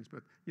have changed,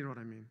 but you know what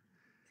I mean.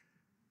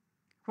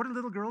 What are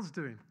little girls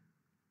doing?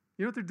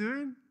 You know what they're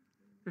doing?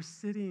 They're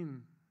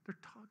sitting, they're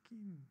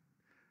talking,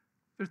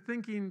 they're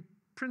thinking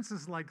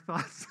princess-like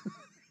thoughts.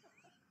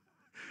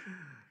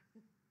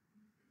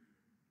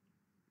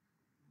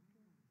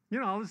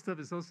 All this stuff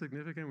is so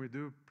significant when we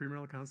do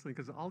premarital counseling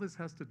because all of this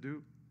has to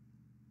do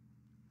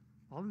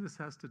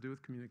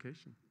with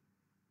communication.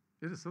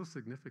 It is so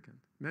significant.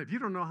 Man, if you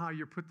don't know how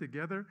you're put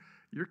together,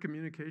 your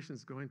communication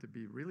is going to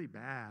be really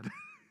bad.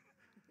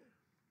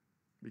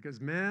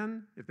 Because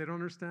men, if they don't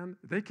understand,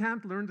 they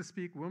can't learn to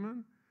speak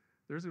woman,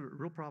 there's a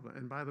real problem.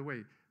 And by the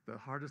way, the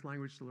hardest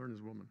language to learn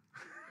is woman.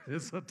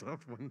 It's a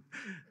tough one.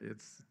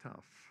 It's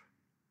tough.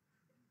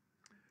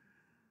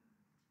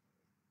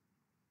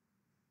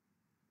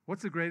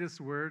 What's the greatest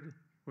word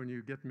when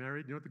you get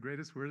married? You know what the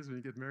greatest word is when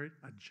you get married?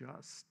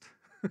 Adjust.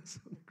 That's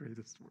the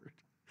greatest word.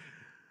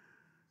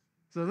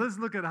 So let's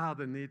look at how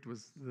the need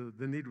was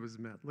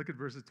met. Look at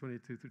verses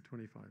 22 through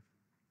 25.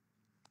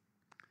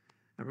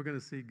 And we're going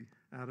to see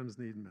Adam's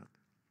need met.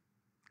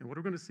 And what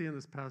we're going to see in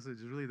this passage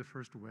is really the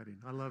first wedding.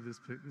 I love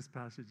this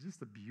passage,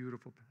 just a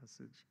beautiful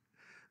passage.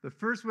 The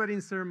first wedding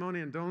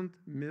ceremony, and don't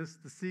miss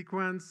the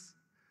sequence.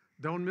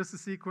 Don't miss the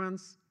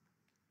sequence.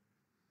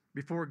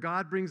 Before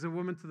God brings a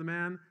woman to the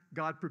man,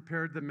 God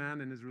prepared the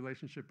man in his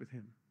relationship with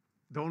him.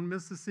 Don't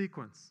miss the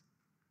sequence.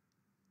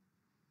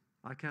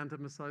 I can't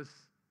emphasize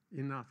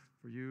enough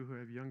for you who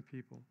have young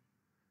people.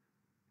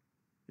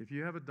 If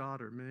you have a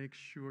daughter, make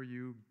sure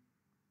you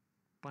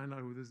find out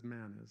who this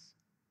man is.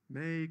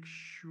 Make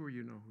sure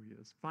you know who he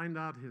is. Find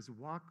out his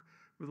walk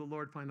with the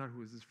Lord. Find out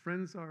who his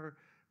friends are.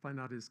 Find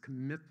out his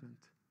commitment.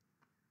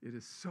 It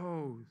is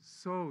so,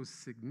 so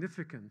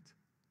significant.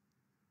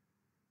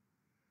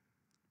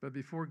 But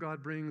before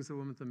God brings a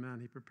woman to man,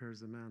 he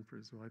prepares a man for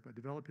his wife by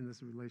developing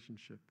this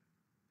relationship.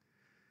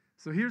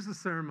 So here's the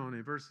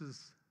ceremony,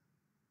 verses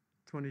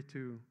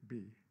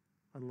 22b.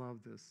 I love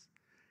this.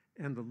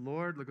 And the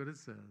Lord, look what it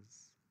says.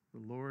 The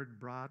Lord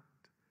brought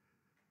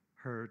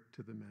her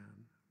to the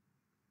man.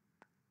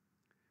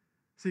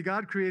 See,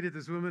 God created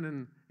this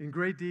woman in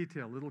great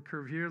detail, little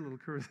curve here, little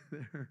curve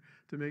there,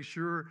 to make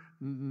sure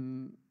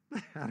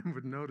Adam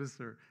would notice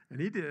her. And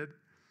he did.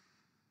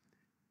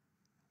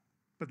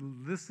 But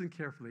listen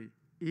carefully.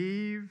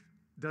 Eve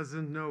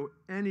doesn't know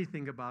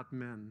anything about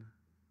men.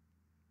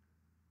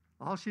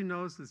 All she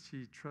knows is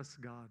she trusts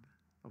God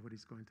of what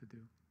he's going to do.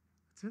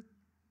 That's it.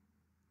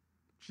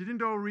 She didn't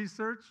do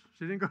research.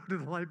 She didn't go to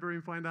the library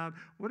and find out,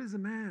 what is a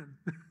man?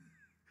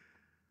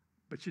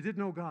 But she did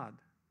know God.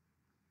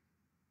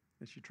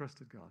 And she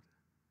trusted God.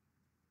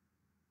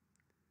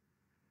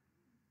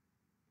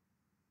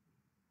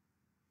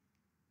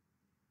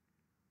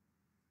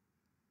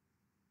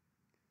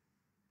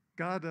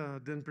 God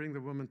didn't bring the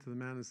woman to the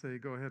man and say,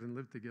 go ahead and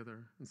live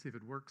together and see if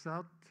it works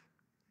out.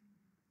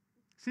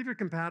 See if you're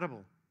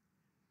compatible.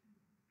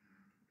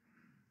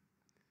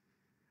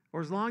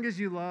 Or as long as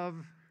you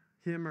love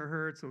him or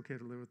her, it's okay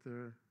to live with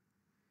her.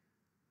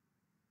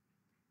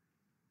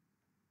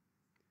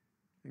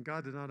 And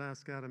God did not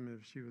ask Adam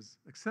if she was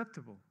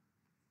acceptable.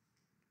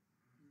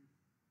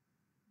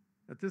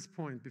 At this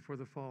point, before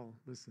the fall,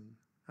 listen,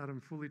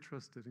 Adam fully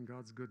trusted in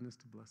God's goodness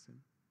to bless him.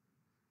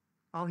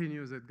 All he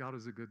knew is that God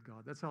was a good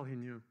God. That's all he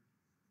knew.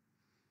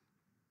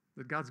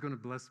 That God's going to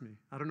bless me.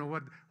 I don't know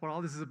what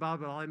all this is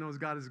about, but all I know is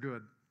God is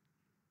good.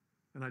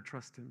 And I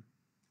trust him.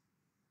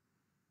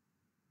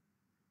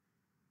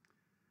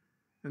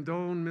 And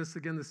don't miss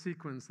again the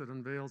sequence that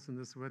unveils in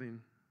this wedding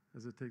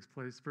as it takes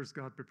place. First,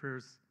 God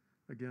prepares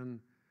again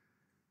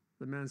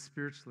the man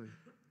spiritually.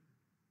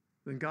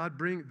 Then God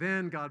brings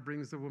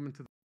the woman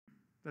to the.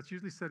 That's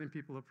usually setting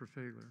people up for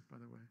failure, by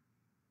the way.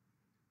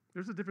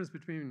 There's a difference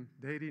between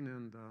dating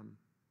and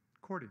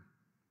courting.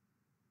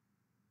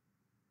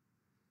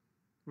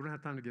 We don't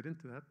have time to get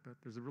into that, but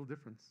there's a real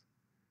difference.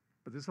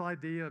 But this whole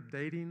idea of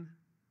dating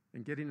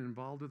and getting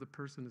involved with a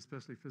person,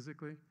 especially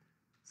physically,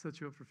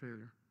 sets you up for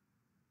failure.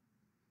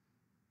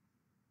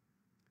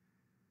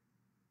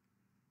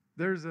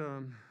 There's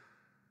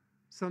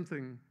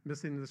something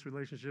missing in this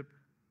relationship,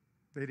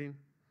 dating.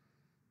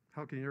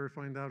 How can you ever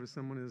find out if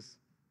someone is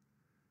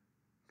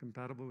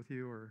compatible with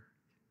you or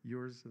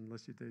yours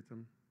unless you date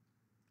them?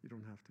 You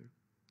don't have to.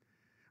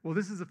 Well,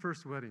 this is the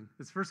first wedding.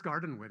 It's the first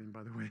garden wedding,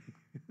 by the way.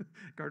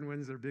 Garden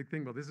weddings are a big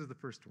thing, but this is the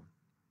first one.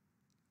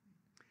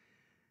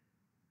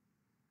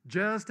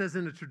 Just as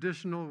in a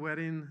traditional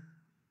wedding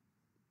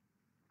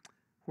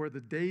where the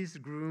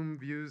dazed groom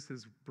views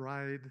his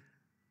bride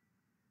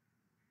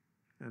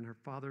and her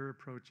father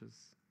approaches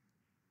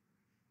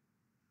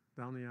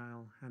down the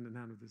aisle hand in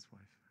hand with his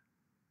wife.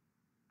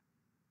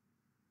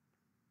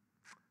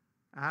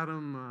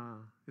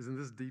 Adam is in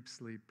this deep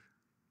sleep.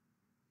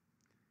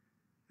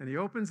 And he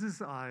opens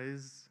his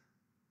eyes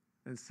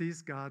and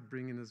sees God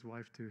bringing his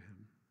wife to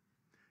him.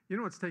 You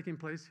know what's taking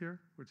place here,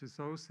 which is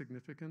so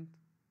significant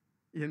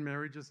in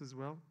marriages as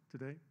well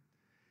today?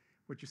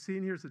 What you're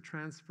seeing here is a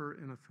transfer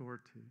in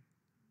authority.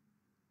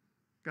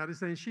 God is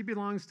saying, she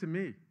belongs to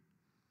me.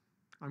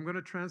 I'm going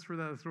to transfer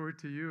that authority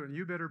to you, and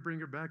you better bring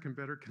her back in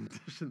better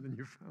condition than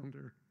you found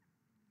her.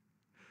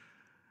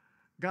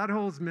 God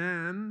holds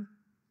men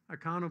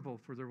accountable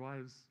for their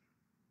wives.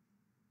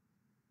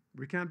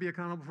 We can't be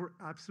accountable for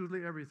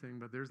absolutely everything,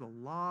 but there's a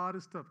lot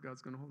of stuff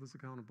God's going to hold us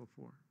accountable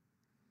for.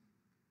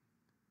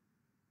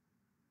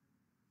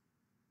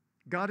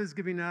 God is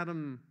giving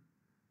Adam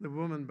the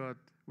woman, but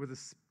with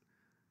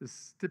a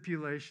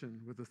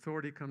stipulation. With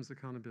authority comes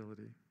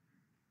accountability.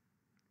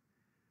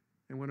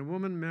 And when a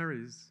woman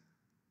marries,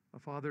 a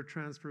father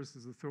transfers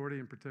his authority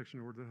and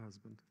protection over to the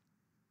husband.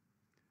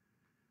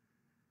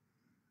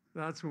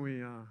 That's when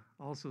we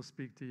also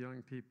speak to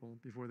young people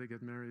before they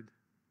get married.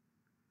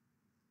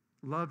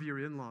 Love your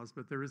in-laws,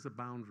 but there is a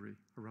boundary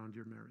around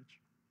your marriage.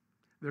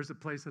 There's a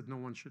place that no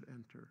one should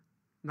enter,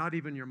 not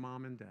even your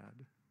mom and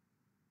dad.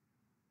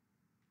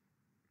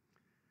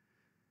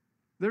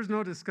 There's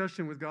no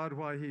discussion with God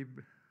why he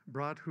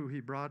brought who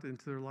he brought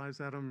into their lives.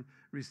 Adam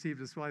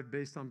received his wife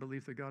based on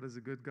belief that God is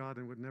a good God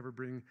and would never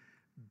bring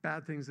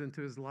bad things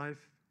into his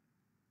life.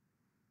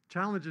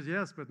 Challenges,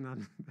 yes, but not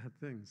bad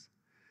things.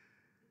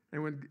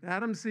 And when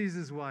Adam sees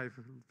his wife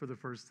for the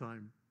first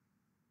time,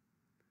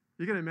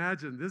 you can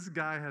imagine this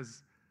guy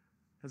has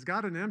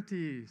got an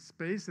empty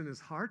space in his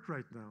heart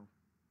right now.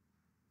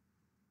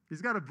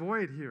 He's got a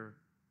void here.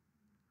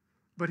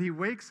 But he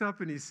wakes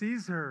up and he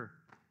sees her.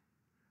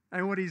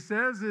 And what he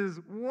says is,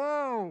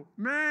 whoa,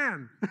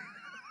 man.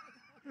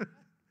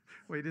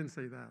 Well, he didn't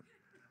say that.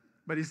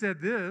 But he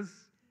said this.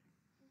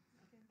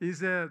 He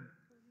said,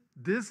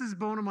 this is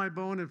bone of my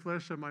bone and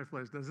flesh of my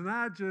flesh. Doesn't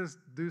that just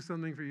do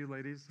something for you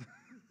ladies?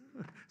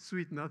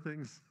 Sweet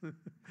nothings.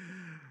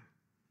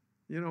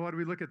 You know what?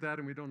 We look at that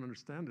and we don't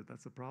understand it.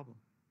 That's the problem.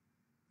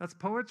 That's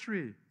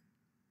poetry.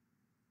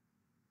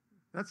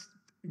 That's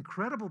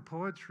incredible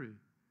poetry.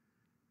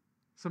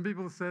 Some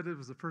people said it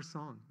was the first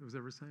song that was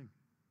ever sang,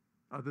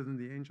 other than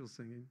the angels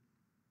singing.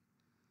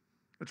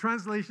 A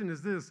translation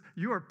is this: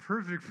 you are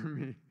perfect for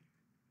me.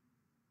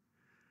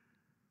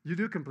 You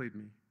do complete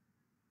me.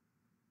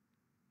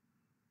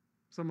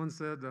 Someone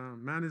said,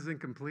 man is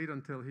incomplete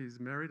until he's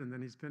married and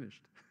then he's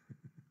finished.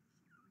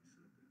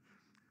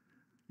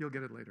 You'll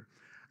get it later.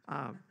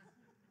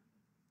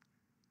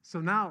 So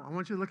now, I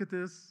want you to look at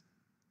this.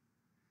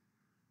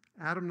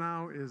 Adam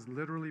now is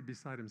literally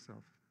beside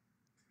himself.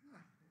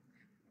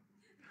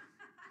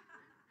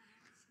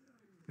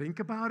 Think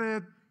about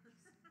it.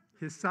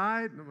 His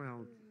side,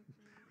 well,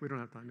 we don't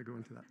have time to go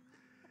into that.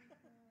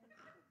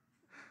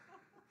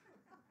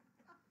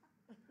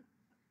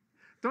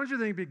 Don't you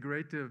think it'd be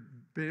great to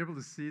be able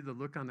to see the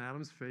look on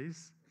Adam's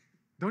face?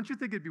 Don't you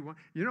think it'd be one?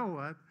 You know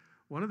what?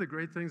 One of the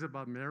great things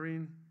about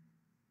marrying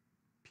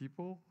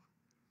people,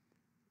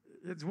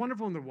 it's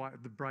wonderful when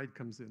the bride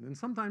comes in, and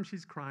sometimes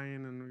she's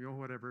crying and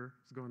whatever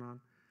is going on.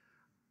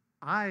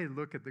 I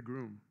look at the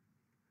groom,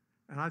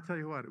 and I tell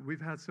you what,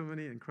 we've had so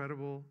many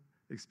incredible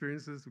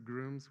experiences with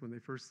grooms when they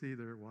first see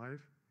their wife.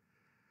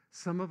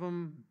 Some of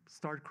them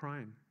start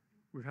crying.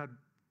 We've had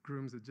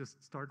grooms that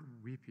just start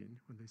weeping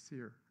when they see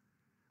her,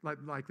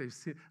 like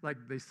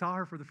they saw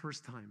her for the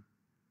first time.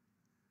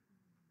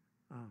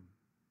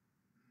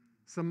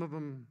 Some of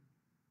them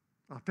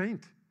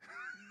faint.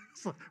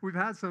 So we've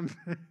had some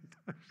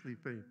actually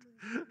faint.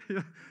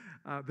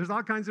 There's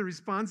all kinds of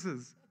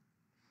responses.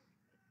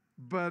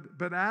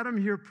 But Adam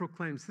here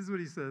proclaims, this is what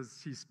he says,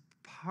 she's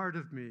part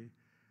of me.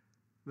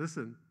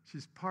 Listen,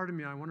 she's part of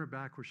me. I want her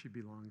back where she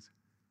belongs.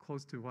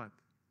 Close to what?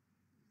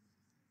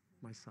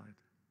 My side.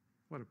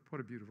 What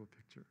a beautiful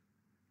picture.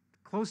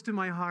 Close to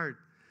my heart.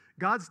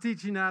 God's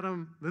teaching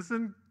Adam,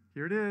 listen,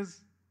 here it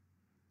is.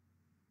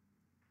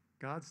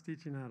 God's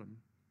teaching Adam,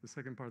 the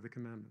second part of the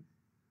commandment.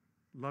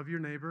 Love your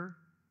neighbor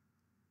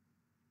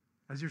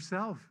as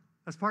yourself,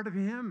 as part of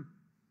him.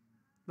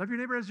 Love your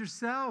neighbor as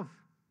yourself.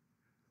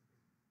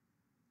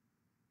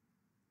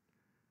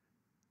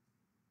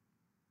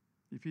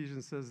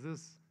 Ephesians says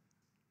this,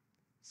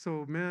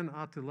 so men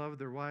ought to love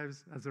their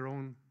wives as their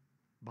own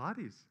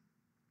bodies.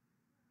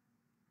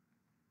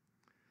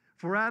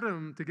 For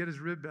Adam to get his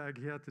rib back,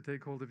 he had to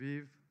take hold of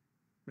Eve,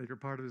 make her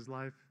part of his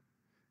life.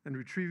 And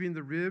retrieving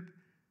the rib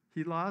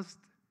he lost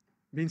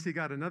means he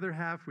got another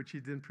half which he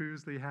didn't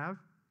previously have.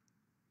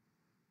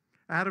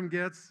 Adam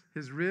gets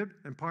his rib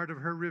and part of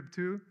her rib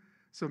too.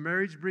 So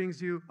marriage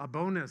brings you a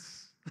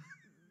bonus.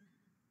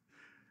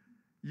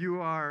 You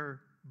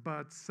are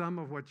but some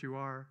of what you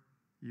are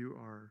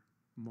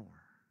more.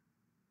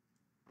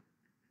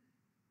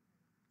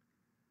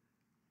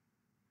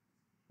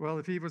 Well,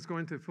 if Eve was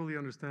going to fully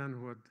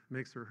understand what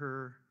makes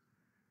her,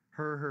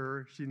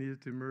 she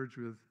needed to merge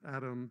with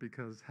Adam,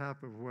 because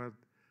half of what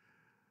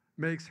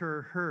makes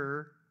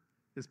her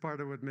is part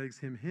of what makes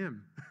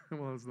him.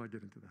 Well, let's not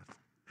get into that.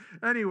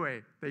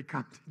 Anyway, they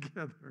come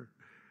together.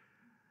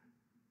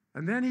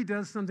 And then he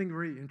does something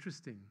very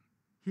interesting.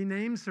 He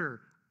names her.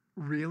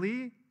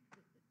 Really?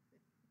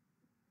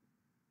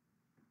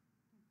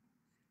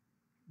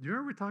 Do you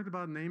remember we talked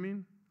about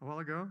naming a while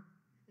ago?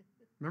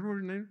 Remember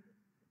what we named?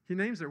 He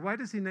names her. Why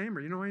does he name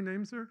her? You know why he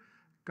names her?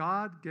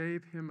 God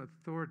gave him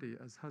authority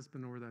as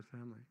husband over that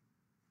family.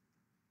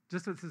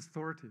 Just as his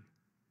authority.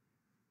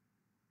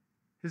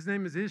 His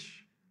name is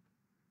Ish.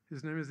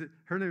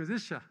 Her name is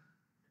Isha.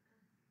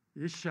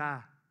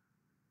 Isha.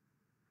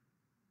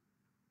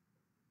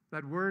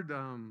 That word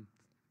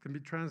can be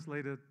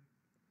translated,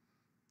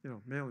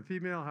 male and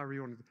female, however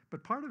you want to.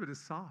 But part of it is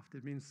soft.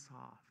 It means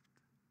soft.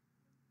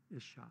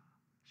 Isha.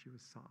 She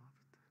was soft.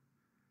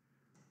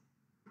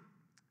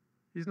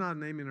 He's not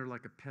naming her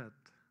like a pet,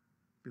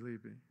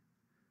 believe me.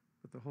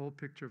 But the whole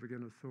picture of,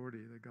 again, authority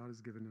that God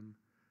has given him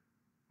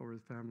over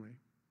his family.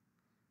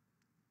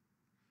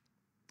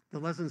 The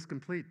lesson's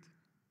complete.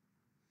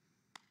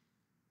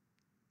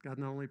 God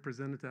not only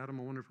presented to Adam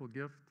a wonderful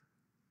gift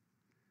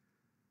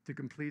to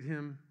complete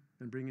him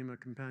and bring him a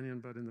companion,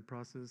 but in the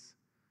process,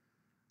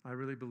 I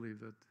really believe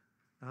that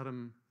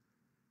Adam,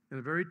 in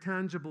a very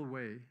tangible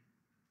way,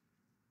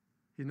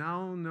 he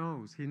now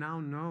knows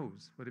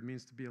what it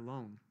means to be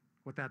alone,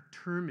 what that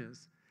term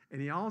is,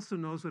 and he also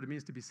knows what it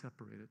means to be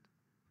separated.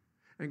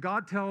 And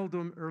God told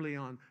him early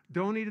on,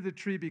 don't eat of the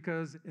tree,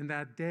 because in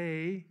that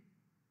day,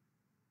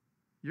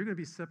 you're going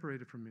to be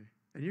separated from me,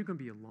 and you're going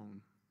to be alone,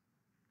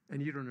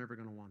 and you're never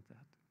going to want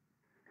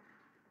that.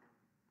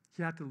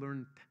 He had to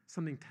learn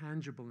something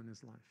tangible in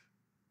his life.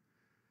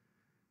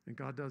 And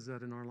God does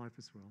that in our life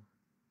as well.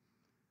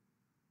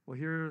 Well,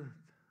 here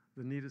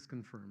the need is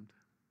confirmed.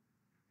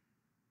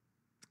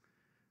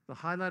 The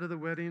highlight of the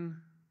wedding,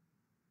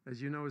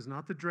 as you know, is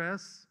not the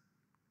dress.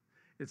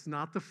 It's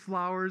not the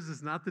flowers.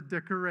 It's not the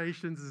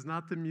decorations. It's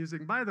not the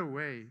music. By the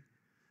way,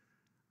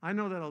 I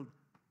know that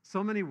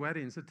so many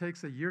weddings, it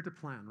takes a year to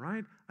plan,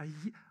 right?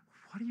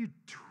 What are you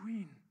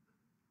doing?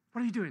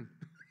 What are you doing?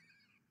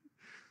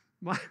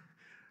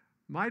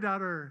 My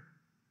daughter,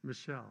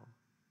 Michelle,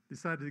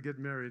 decided to get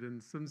married,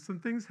 and some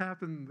things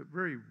happened,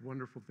 very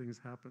wonderful things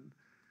happened.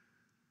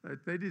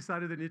 They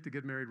decided they need to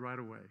get married right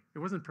away. It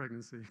wasn't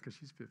pregnancy, because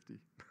she's 50.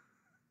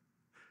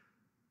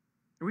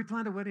 And we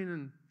planned a wedding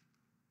in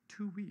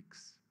 2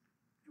 weeks.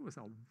 It was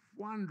a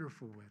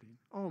wonderful wedding.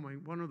 Oh my,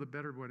 one of the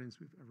better weddings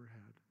we've ever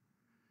had.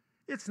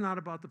 It's not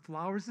about the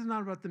flowers. It's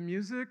not about the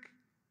music.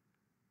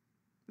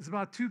 It's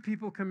about two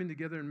people coming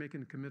together and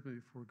making a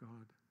commitment before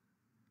God.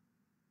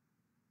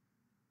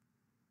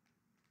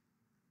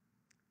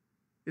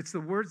 It's the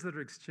words that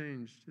are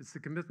exchanged. It's the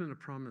commitment of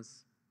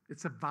promise.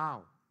 It's a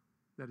vow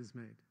that is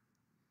made.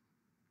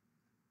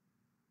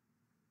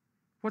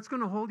 What's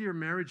going to hold your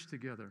marriage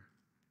together?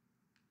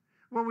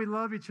 Well, we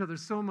love each other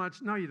so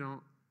much. No, you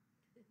don't.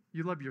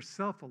 You love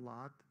yourself a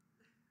lot,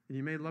 and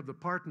you may love the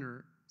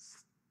partner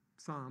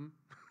some.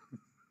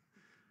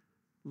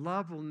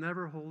 Love will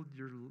never hold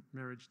your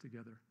marriage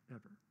together,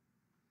 ever.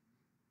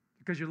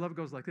 Because your love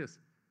goes like this,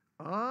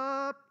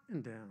 up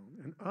and down,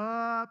 and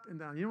up and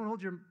down. You know what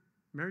holds your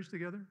marriage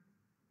together?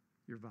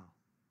 Your vow,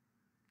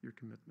 your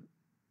commitment.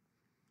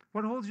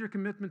 What holds your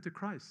commitment to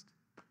Christ?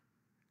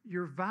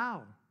 Your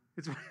vow.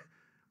 It's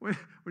when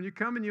you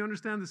come and you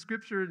understand the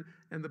Scripture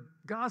and the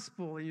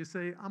gospel, and you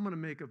say, I'm going to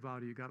make a vow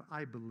to you, God,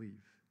 I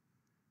believe.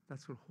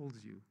 That's what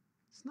holds you.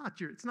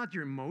 It's not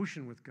your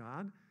emotion with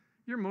God.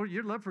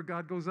 Your love for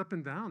God goes up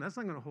and down. That's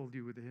not going to hold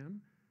you with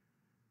Him.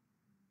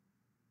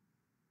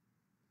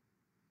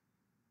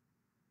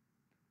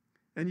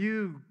 And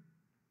you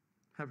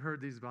have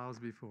heard these vows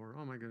before.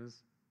 Oh, my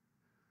goodness.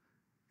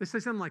 They say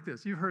something like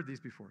this. You've heard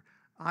these before.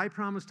 I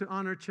promise to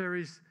honor,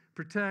 cherish,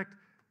 protect.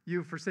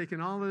 You've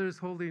forsaken all others,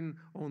 holding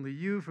only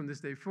you from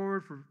this day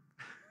forward for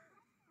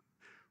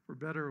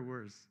better or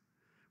worse,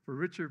 for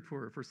rich or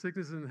poor, for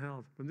sickness and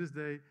health, from this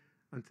day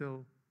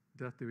until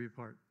death do we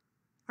part.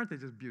 Aren't they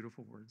just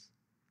beautiful words?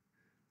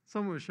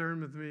 Someone was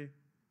sharing with me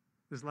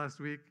this last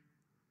week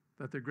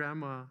that their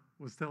grandma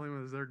was telling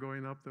them as they're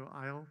going up the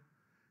aisle.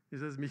 He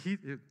says,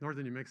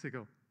 Northern New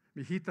Mexico,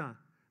 Mijita,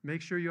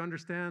 make sure you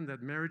understand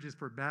that marriage is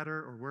for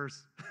better or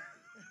worse.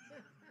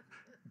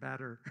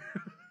 Better.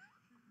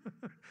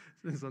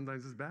 And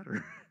sometimes it's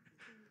better.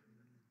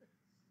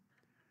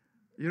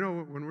 You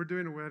know, when I'm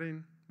doing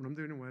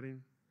a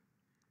wedding,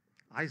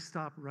 I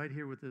stop right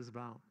here with this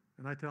vow.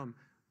 And I tell them,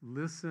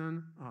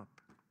 listen up.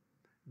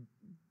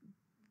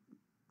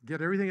 Get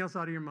everything else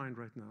out of your mind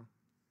right now.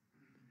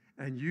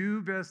 And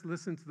you best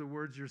listen to the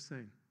words you're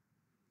saying.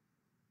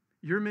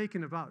 You're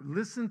making a vow.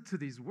 Listen to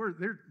these words.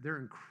 They're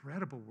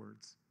incredible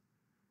words.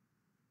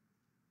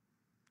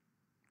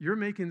 You're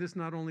making this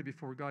not only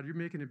before God, you're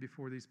making it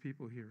before these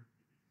people here.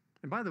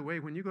 And by the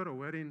way, when you go to a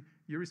wedding,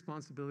 your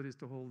responsibility is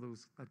to hold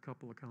that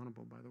couple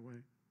accountable, by the way.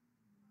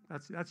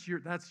 That's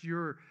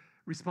your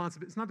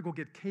responsibility. It's not to go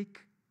get cake.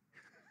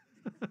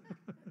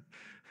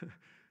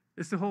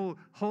 It's to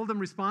hold them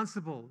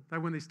responsible,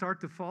 that when they start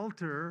to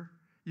falter,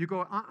 you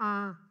go,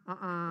 I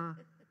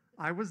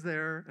was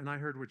there and I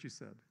heard what you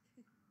said,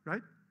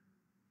 right?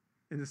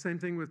 And the same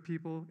thing with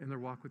people in their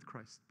walk with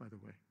Christ, by the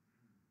way.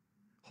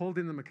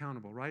 Holding them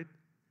accountable, right?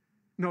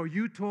 No,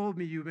 you told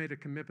me you made a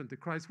commitment to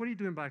Christ. What are you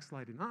doing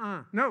backsliding?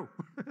 No.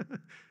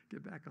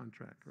 Get back on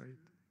track, right?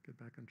 Get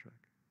back on track.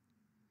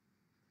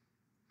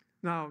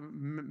 Now,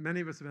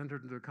 many of us have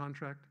entered into a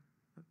contract.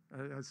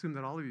 I assume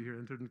that all of you here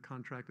entered into a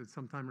contract at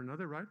some time or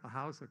another, right? A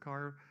house, a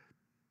car,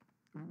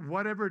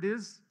 whatever it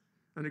is,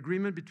 an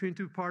agreement between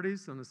two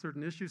parties on a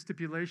certain issue.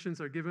 Stipulations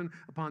are given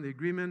upon the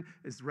agreement.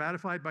 It's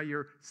ratified by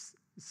your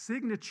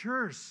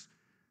signatures.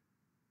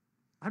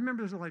 I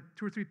remember there's like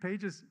 2 or 3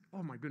 pages.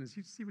 Oh, my goodness,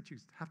 you see what you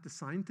have to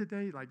sign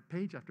today? Like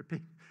page after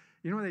page.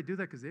 You know why they do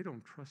that? Because they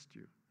don't trust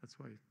you. That's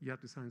why you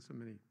have to sign so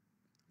many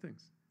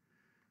things.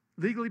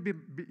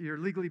 You're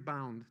legally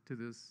bound to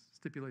this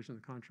stipulation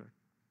of the contract.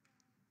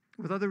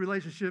 With other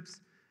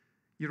relationships,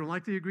 you don't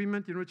like the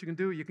agreement, you know what you can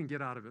do? You can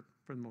get out of it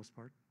for the most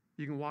part.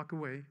 You can walk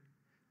away.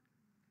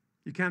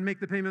 You can't make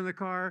the payment of the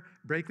car,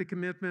 break the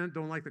commitment,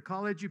 don't like the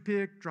college you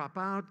picked, drop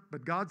out.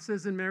 But God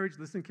says in marriage,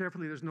 listen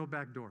carefully, there's no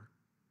back door.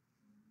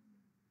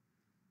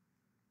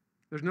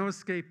 There's no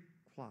escape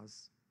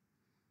clause.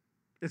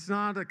 It's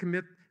not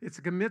it's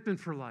a commitment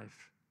for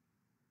life.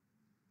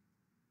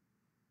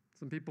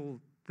 Some people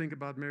think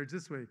about marriage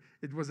this way.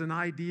 It was an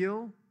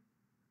ideal,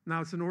 now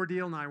it's an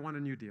ordeal, now I want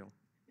a new deal.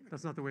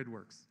 That's not the way it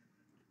works.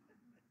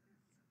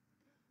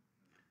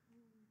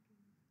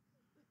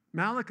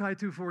 Malachi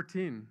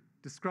 2:14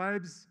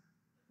 describes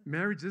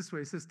marriage this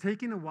way. It says,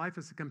 taking a wife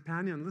as a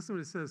companion. Listen to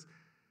what it says.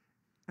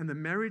 And the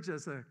marriage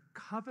as a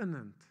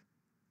covenant.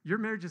 Your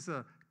marriage is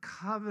a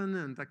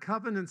covenant. A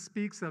covenant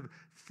speaks of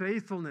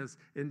faithfulness,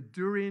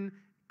 enduring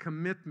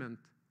commitment.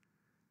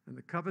 And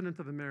the covenant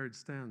of a marriage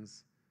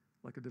stands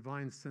like a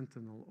divine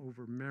sentinel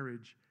over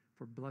marriage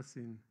for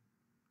blessing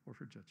or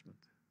for judgment.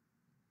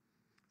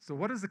 So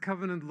what does the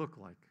covenant look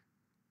like?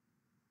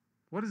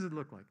 What does it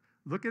look like?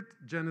 Look at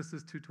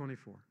Genesis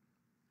 2:24.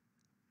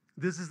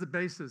 This is the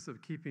basis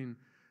of keeping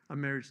a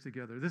marriage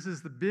together. This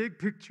is the big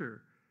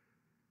picture.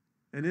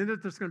 And in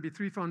it, there's going to be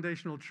 3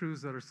 foundational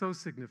truths that are so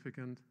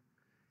significant.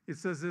 It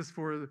says this,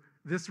 for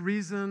this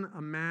reason,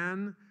 a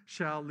man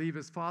shall leave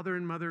his father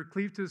and mother,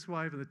 cleave to his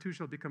wife, and the two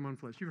shall become one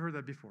flesh. You've heard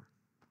that before.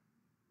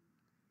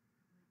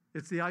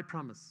 It's the I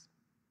promise.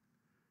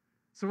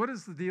 So what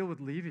is the deal with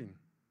leaving?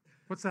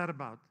 What's that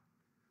about?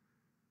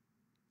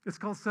 It's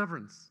called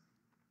severance.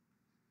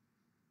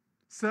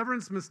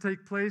 Severance must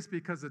take place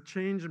because a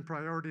change in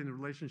priority in the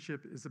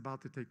relationship is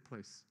about to take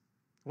place.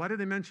 Why did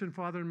they mention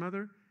father and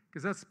mother?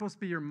 because that's supposed to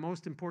be your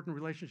most important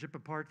relationship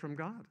apart from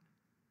God.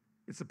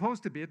 It's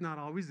supposed to be. It not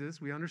always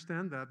is. We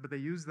understand that, but they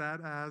use that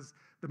as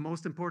the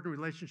most important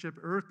relationship,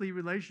 earthly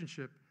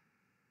relationship.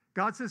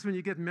 God says when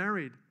you get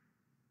married,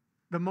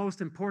 the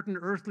most important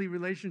earthly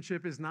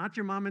relationship is not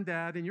your mom and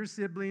dad and your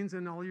siblings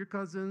and all your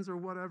cousins or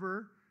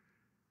whatever.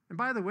 And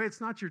by the way,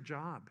 it's not your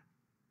job.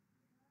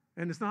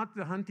 And it's not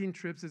the hunting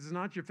trips. It's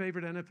not your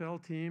favorite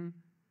NFL team.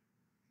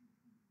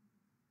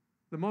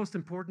 The most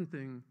important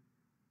thing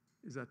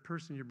is that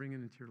person you're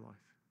bringing into your life.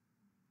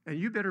 And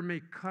you better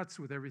make cuts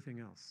with everything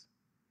else.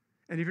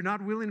 And if you're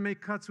not willing to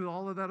make cuts with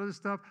all of that other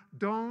stuff,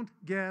 don't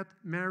get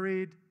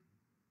married.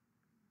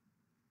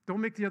 Don't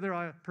make the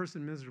other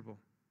person miserable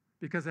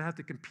because they have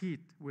to compete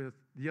with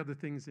the other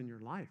things in your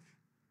life.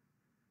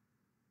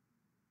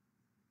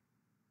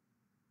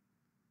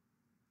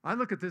 I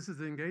look at this as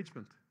the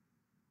engagement.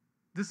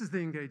 This is the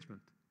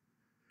engagement.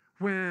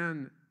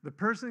 When the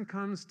person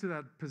comes to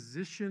that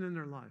position in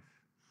their life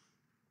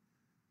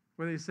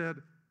where they said,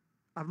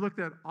 I've looked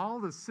at all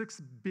the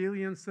 6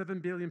 billion, 7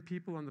 billion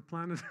people on the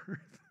planet Earth,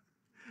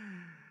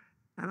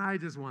 and I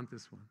just want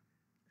this one.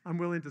 I'm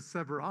willing to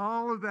sever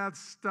all of that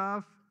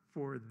stuff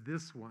for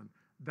this one.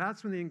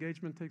 That's when the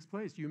engagement takes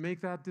place. You make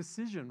that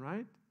decision,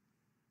 right?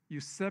 You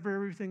sever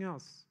everything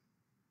else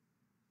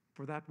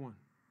for that one,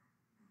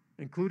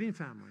 including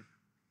family.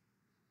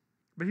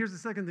 But here's the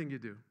second thing you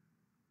do.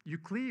 You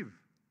cleave.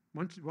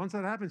 Once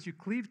that happens, you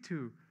cleave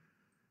to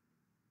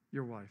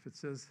your wife. It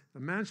says, a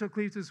man shall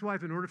cleave to his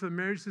wife in order for the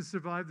marriage to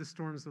survive the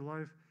storms of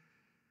life.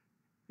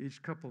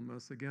 Each couple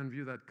must again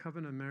view that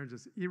covenant marriage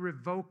as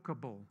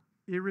irrevocable,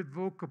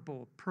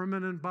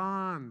 permanent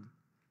bond.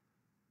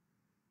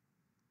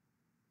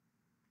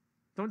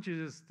 Don't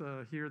you just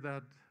hear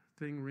that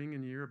thing ring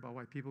in your ear about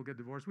why people get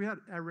divorced? We had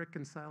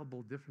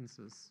irreconcilable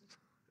differences.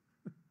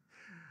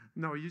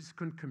 No, you just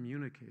couldn't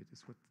communicate,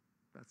 is what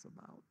that's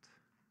about.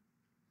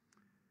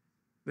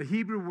 The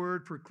Hebrew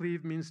word for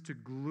cleave means to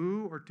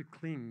glue or to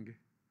cling.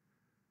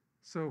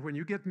 So when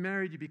you get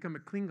married, you become a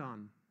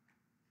Klingon.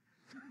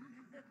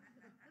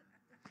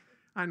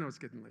 I know it's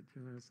getting late.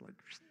 You know, it's like,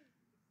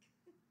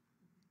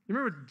 you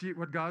remember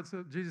what God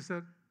said, Jesus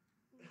said,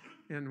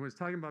 and when he was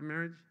talking about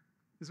marriage?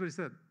 This is what he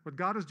said. What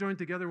God has joined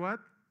together, what?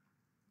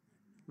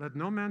 Let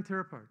no man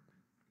tear apart.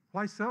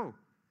 Why so?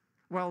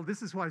 Well,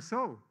 this is why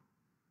so.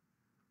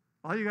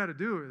 All you got to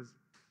do is,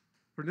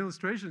 for an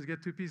illustration, is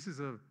get 2 pieces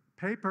of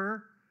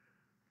paper,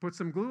 put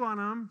some glue on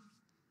them,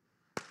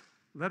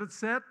 let it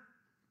set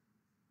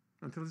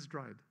until it's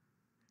dried,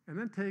 and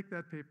then take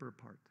that paper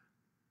apart.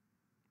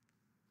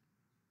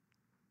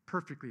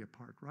 Perfectly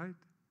apart, right?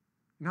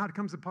 You know how it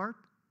comes apart?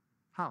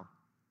 How?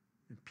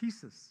 In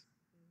pieces.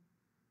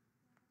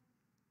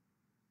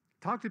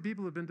 Talk to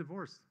people who have been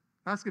divorced.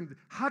 Ask them,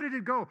 how did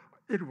it go?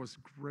 It was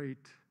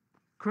great.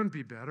 Couldn't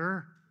be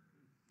better.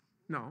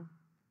 No.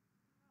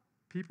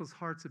 People's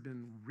hearts have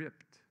been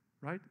ripped,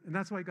 right? And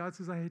that's why God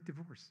says, I hate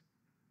divorce.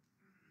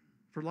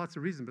 For lots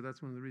of reasons, but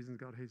that's one of the reasons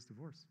God hates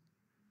divorce.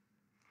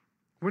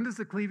 When does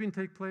the cleaving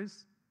take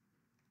place?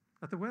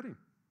 At the wedding,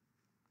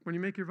 when you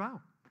make your vow.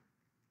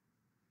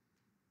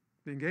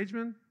 The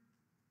engagement,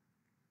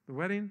 the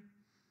wedding,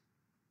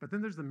 but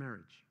then there's the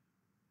marriage.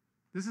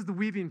 This is the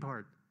weaving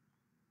part.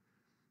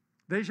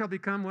 They shall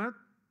become what?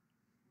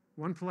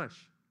 One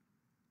flesh.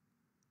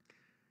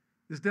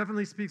 This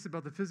definitely speaks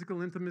about the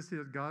physical intimacy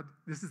of God.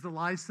 This is the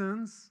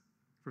license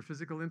for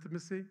physical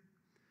intimacy.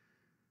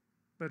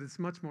 But it's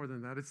much more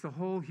than that. It's the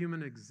whole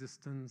human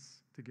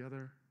existence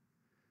together.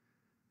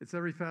 It's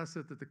every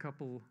facet that the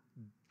couple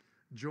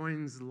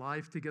joins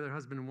life together,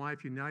 husband and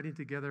wife, uniting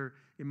together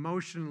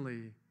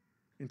emotionally,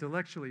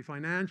 intellectually,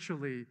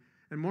 financially,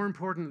 and more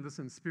importantly,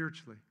 listen,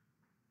 spiritually.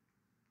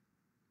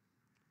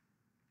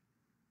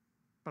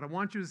 But I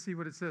want you to see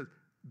what it says.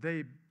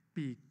 They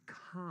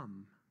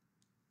become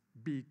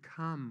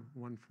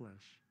one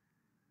flesh.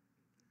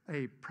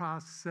 A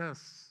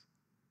process.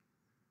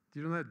 Do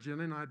you know that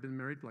Jenna and I have been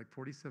married like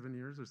 47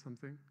 years or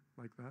something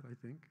like that, I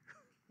think?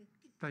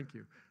 Thank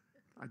you.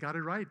 I got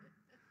it right.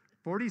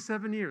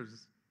 47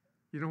 years.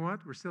 You know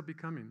what? We're still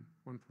becoming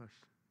one flesh.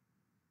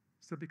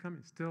 Still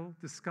becoming, still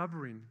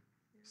discovering,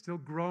 still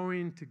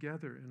growing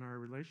together in our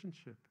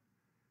relationship.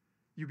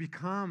 You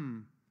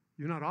become,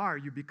 you not are,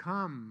 you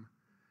become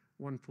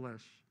one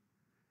flesh.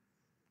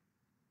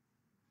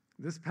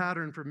 This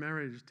pattern for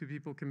marriage, 2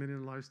 people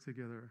committing lives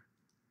together,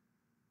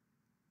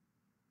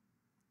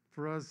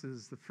 for us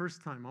is the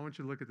first time. I want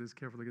you to look at this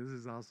carefully because this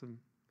is awesome.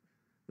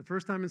 The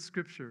first time in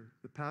Scripture,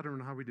 the pattern on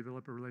how we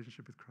develop a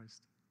relationship with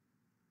Christ.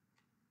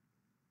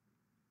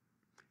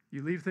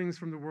 You leave things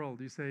from the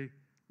world. You say,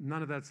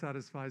 none of that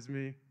satisfies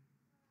me.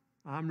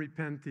 I'm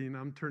repenting.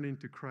 I'm turning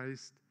to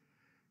Christ.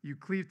 You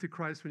cleave to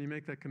Christ when you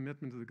make that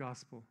commitment to the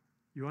gospel.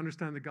 You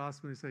understand the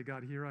gospel and you say,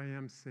 God, here I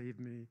am, save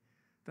me.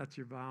 That's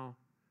your vow.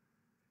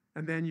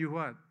 And then you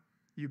what?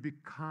 You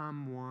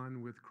become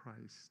one with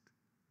Christ.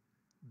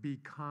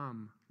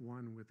 Become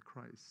one with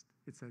Christ.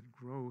 It's that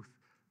growth,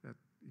 that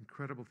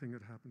incredible thing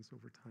that happens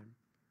over time.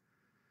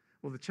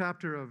 Well, the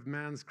chapter of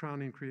man's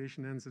crowning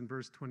creation ends in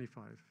verse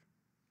 25.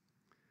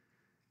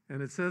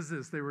 And it says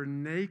this, they were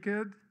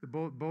naked,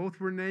 both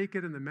were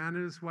naked, and the man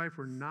and his wife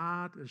were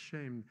not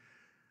ashamed.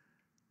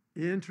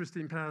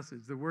 Interesting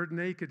passage. The word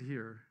naked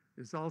here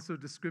is also a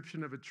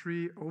description of a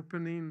tree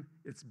opening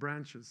its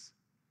branches.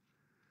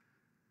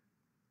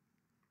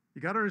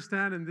 You got to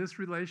understand, in this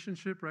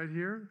relationship right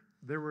here,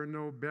 there were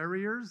no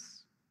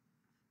barriers.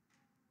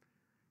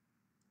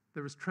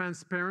 There was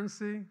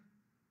transparency,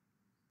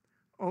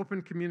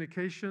 open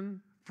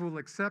communication, full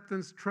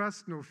acceptance,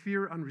 trust, no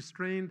fear,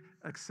 unrestrained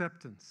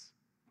acceptance.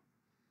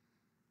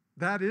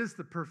 That is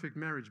the perfect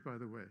marriage, by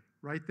the way,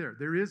 right there.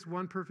 There is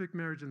one perfect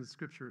marriage in the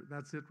Scripture.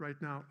 That's it right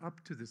now,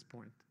 up to this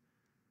point.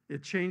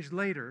 It changed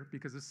later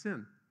because of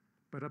sin.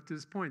 But up to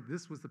this point,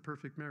 this was the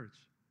perfect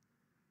marriage.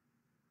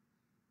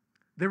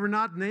 They were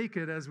not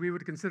naked as we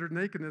would consider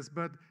nakedness,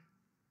 but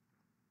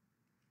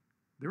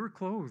they were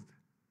clothed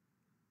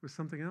with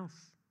something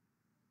else.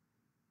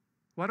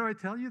 Why do I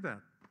tell you that?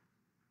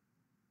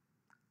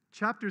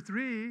 Chapter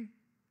 3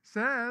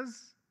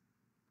 says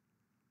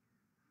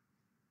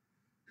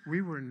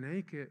we were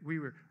naked.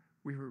 We're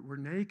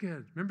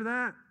naked. Remember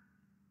that?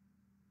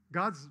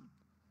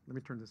 Let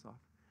me turn this off.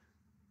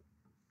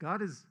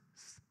 God is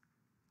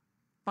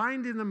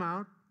finding them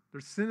out.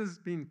 Their sin is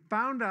being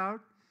found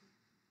out.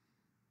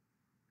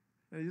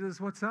 And he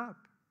says, what's up?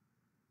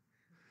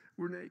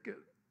 We're naked.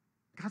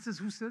 God says,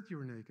 who said you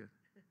were naked?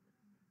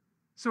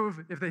 So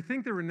if they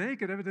think they were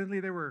naked,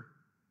 evidently they were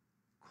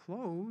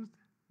clothed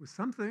with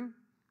something.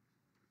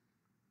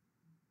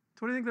 So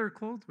what do you think they were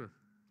clothed with?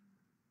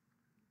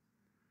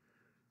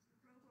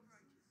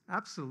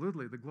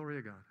 Absolutely, the glory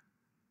of God.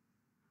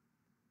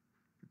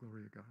 The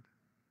glory of God.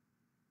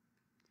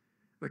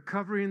 The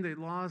covering they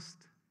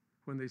lost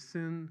when they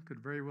sinned could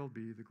very well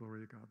be the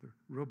glory of God, the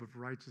robe of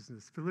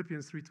righteousness.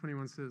 Philippians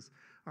 3:21 says,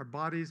 our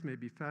bodies may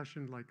be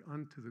fashioned like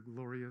unto the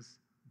glorious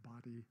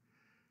body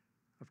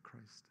of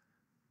Christ.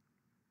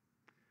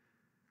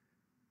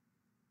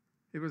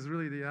 It was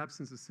really the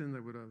absence of sin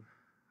that would have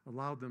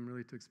allowed them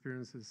really to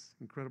experience this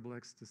incredible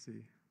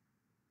ecstasy.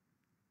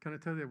 Can I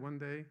tell you that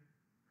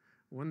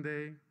one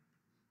day,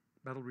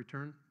 that'll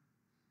return?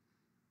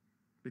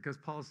 Because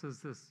Paul says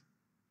this,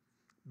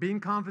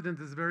 being confident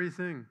this very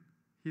thing,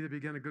 he that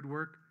began a good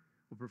work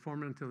will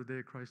perform it until the day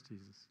of Christ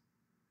Jesus.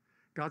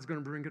 God's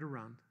going to bring it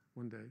around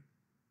one day.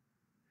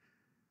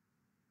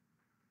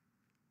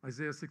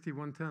 Isaiah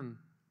 61:10.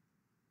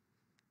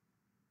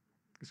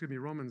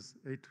 Romans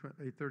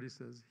 8:30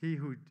 says, he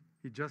who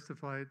he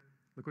justified,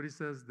 look what he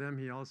says, them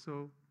he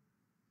also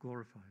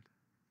glorified.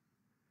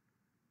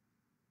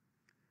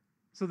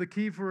 So the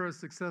key for a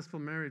successful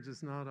marriage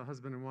is not a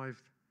husband and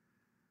wife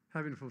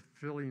having a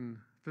fulfilling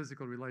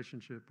physical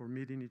relationship or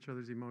meeting each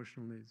other's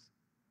emotional needs.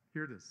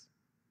 Here it is.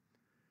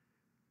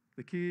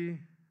 The key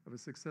of a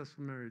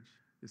successful marriage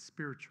is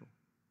spiritual.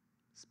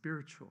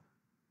 Spiritual.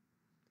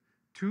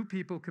 Two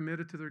people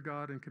committed to their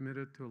God and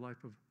committed to a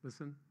life of,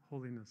 listen,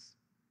 holiness.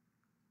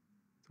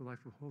 To a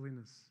life of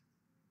holiness.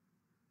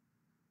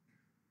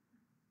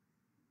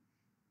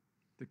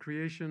 The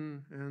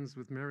creation ends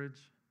with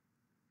marriage.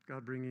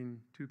 God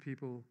bringing two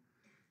people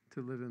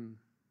to live in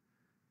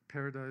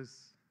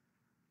paradise.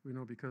 We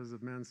know because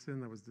of man's sin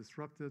that was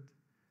disrupted.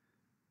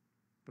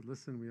 But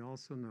listen, we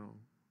also know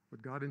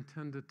what God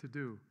intended to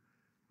do.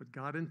 What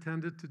God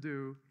intended to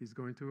do, he's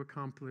going to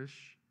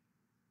accomplish.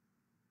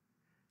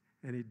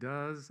 And he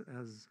does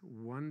as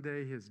one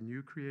day his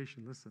new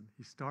creation. Listen,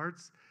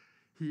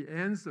 he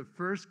ends the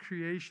first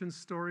creation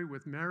story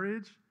with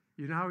marriage.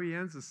 You know how he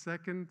ends the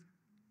second,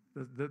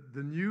 the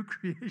new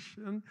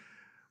creation?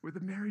 With the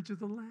marriage of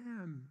the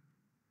Lamb.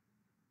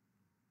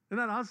 Isn't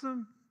that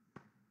awesome?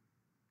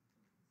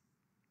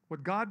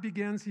 What God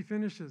begins, he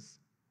finishes.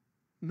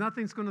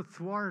 Nothing's going to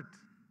thwart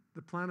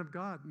the plan of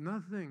God.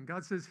 Nothing.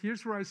 God says,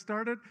 here's where I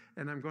started,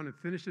 and I'm going to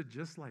finish it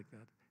just like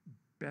that.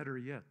 Better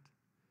yet.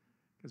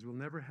 Because we'll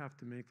never have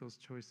to make those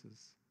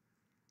choices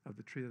of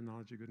the tree of the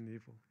knowledge of good and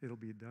evil. It'll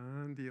be a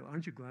done deal.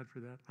 Aren't you glad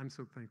for that? I'm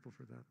so thankful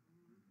for that.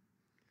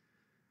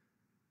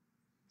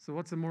 So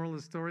what's the moral of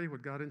the story?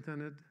 What God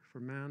intended for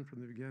man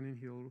from the beginning,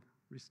 he'll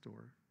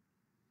restore.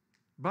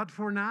 But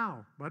for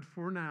now,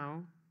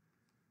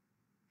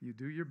 you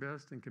do your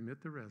best and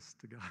commit the rest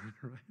to God,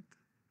 right?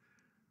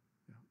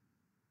 Yeah.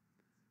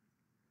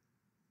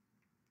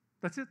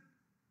 That's it.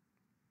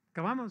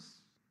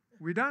 Acabamos.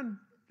 We're done.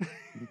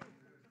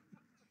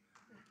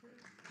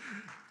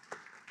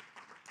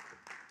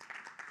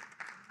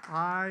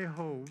 I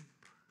hope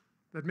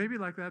that maybe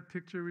like that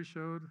picture we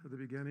showed at the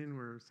beginning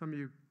where some of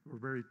you were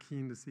very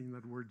keen to seeing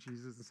that word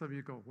Jesus, and some of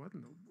you go, what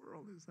in the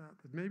world is that?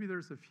 That maybe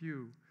there's a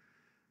few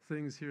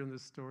things here in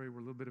this story were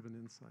a little bit of an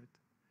insight.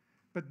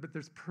 But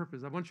there's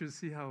purpose. I want you to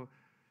see how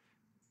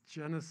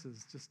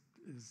Genesis just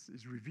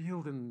is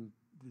revealed in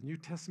the New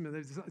Testament.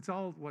 It's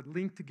all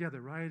linked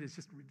together, right? It's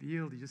just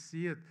revealed. You just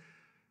see it.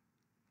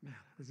 Man,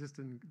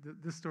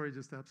 this story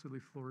just absolutely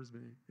floors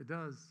me. It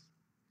does.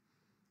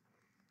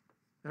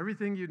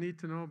 Everything you need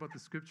to know about the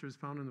Scripture is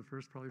found in the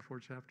first probably 4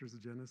 chapters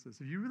of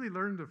Genesis. If you really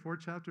learn the 4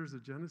 chapters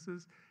of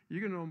Genesis,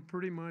 you're going to know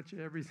pretty much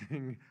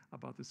everything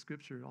about the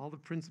Scripture. All the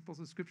principles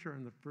of Scripture are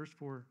in the first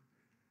 4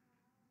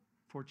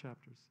 4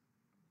 chapters.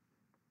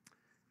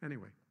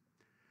 Anyway,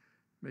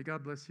 may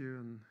God bless you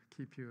and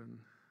keep you and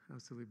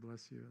absolutely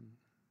bless you. And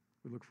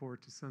we look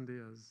forward to Sunday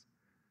as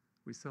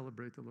we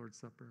celebrate the Lord's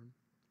Supper.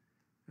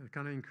 And I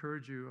kind of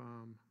encourage you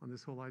on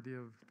this whole idea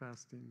of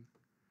fasting.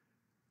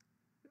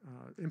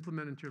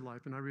 Implement into your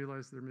life. And I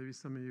realize there may be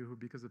some of you who,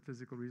 because of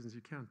physical reasons,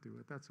 you can't do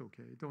it. That's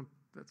okay.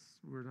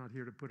 We're not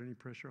here to put any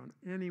pressure on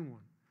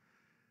anyone.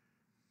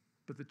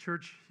 But the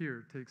church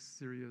here takes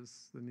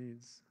serious the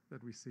needs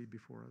that we see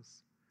before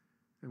us.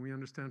 And we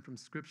understand from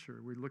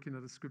Scripture, we're looking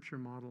at a Scripture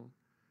model.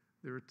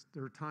 There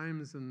are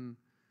times in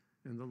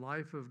the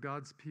life of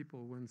God's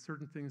people when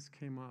certain things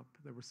came up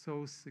that were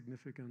so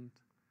significant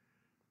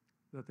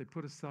that they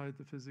put aside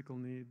the physical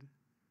need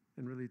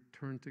and really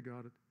turned to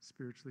God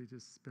spiritually,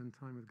 just spend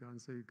time with God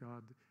and say,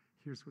 God,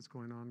 here's what's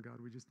going on, God.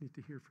 We just need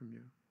to hear from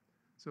you.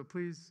 So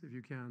please, if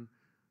you can,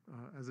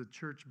 as a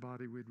church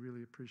body, we'd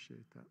really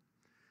appreciate that.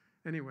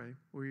 Anyway,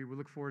 we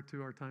look forward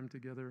to our time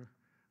together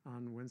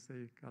on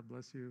Wednesday. God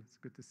bless you. It's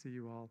good to see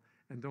you all.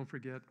 And don't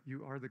forget,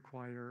 you are the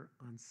choir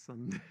on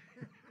Sunday.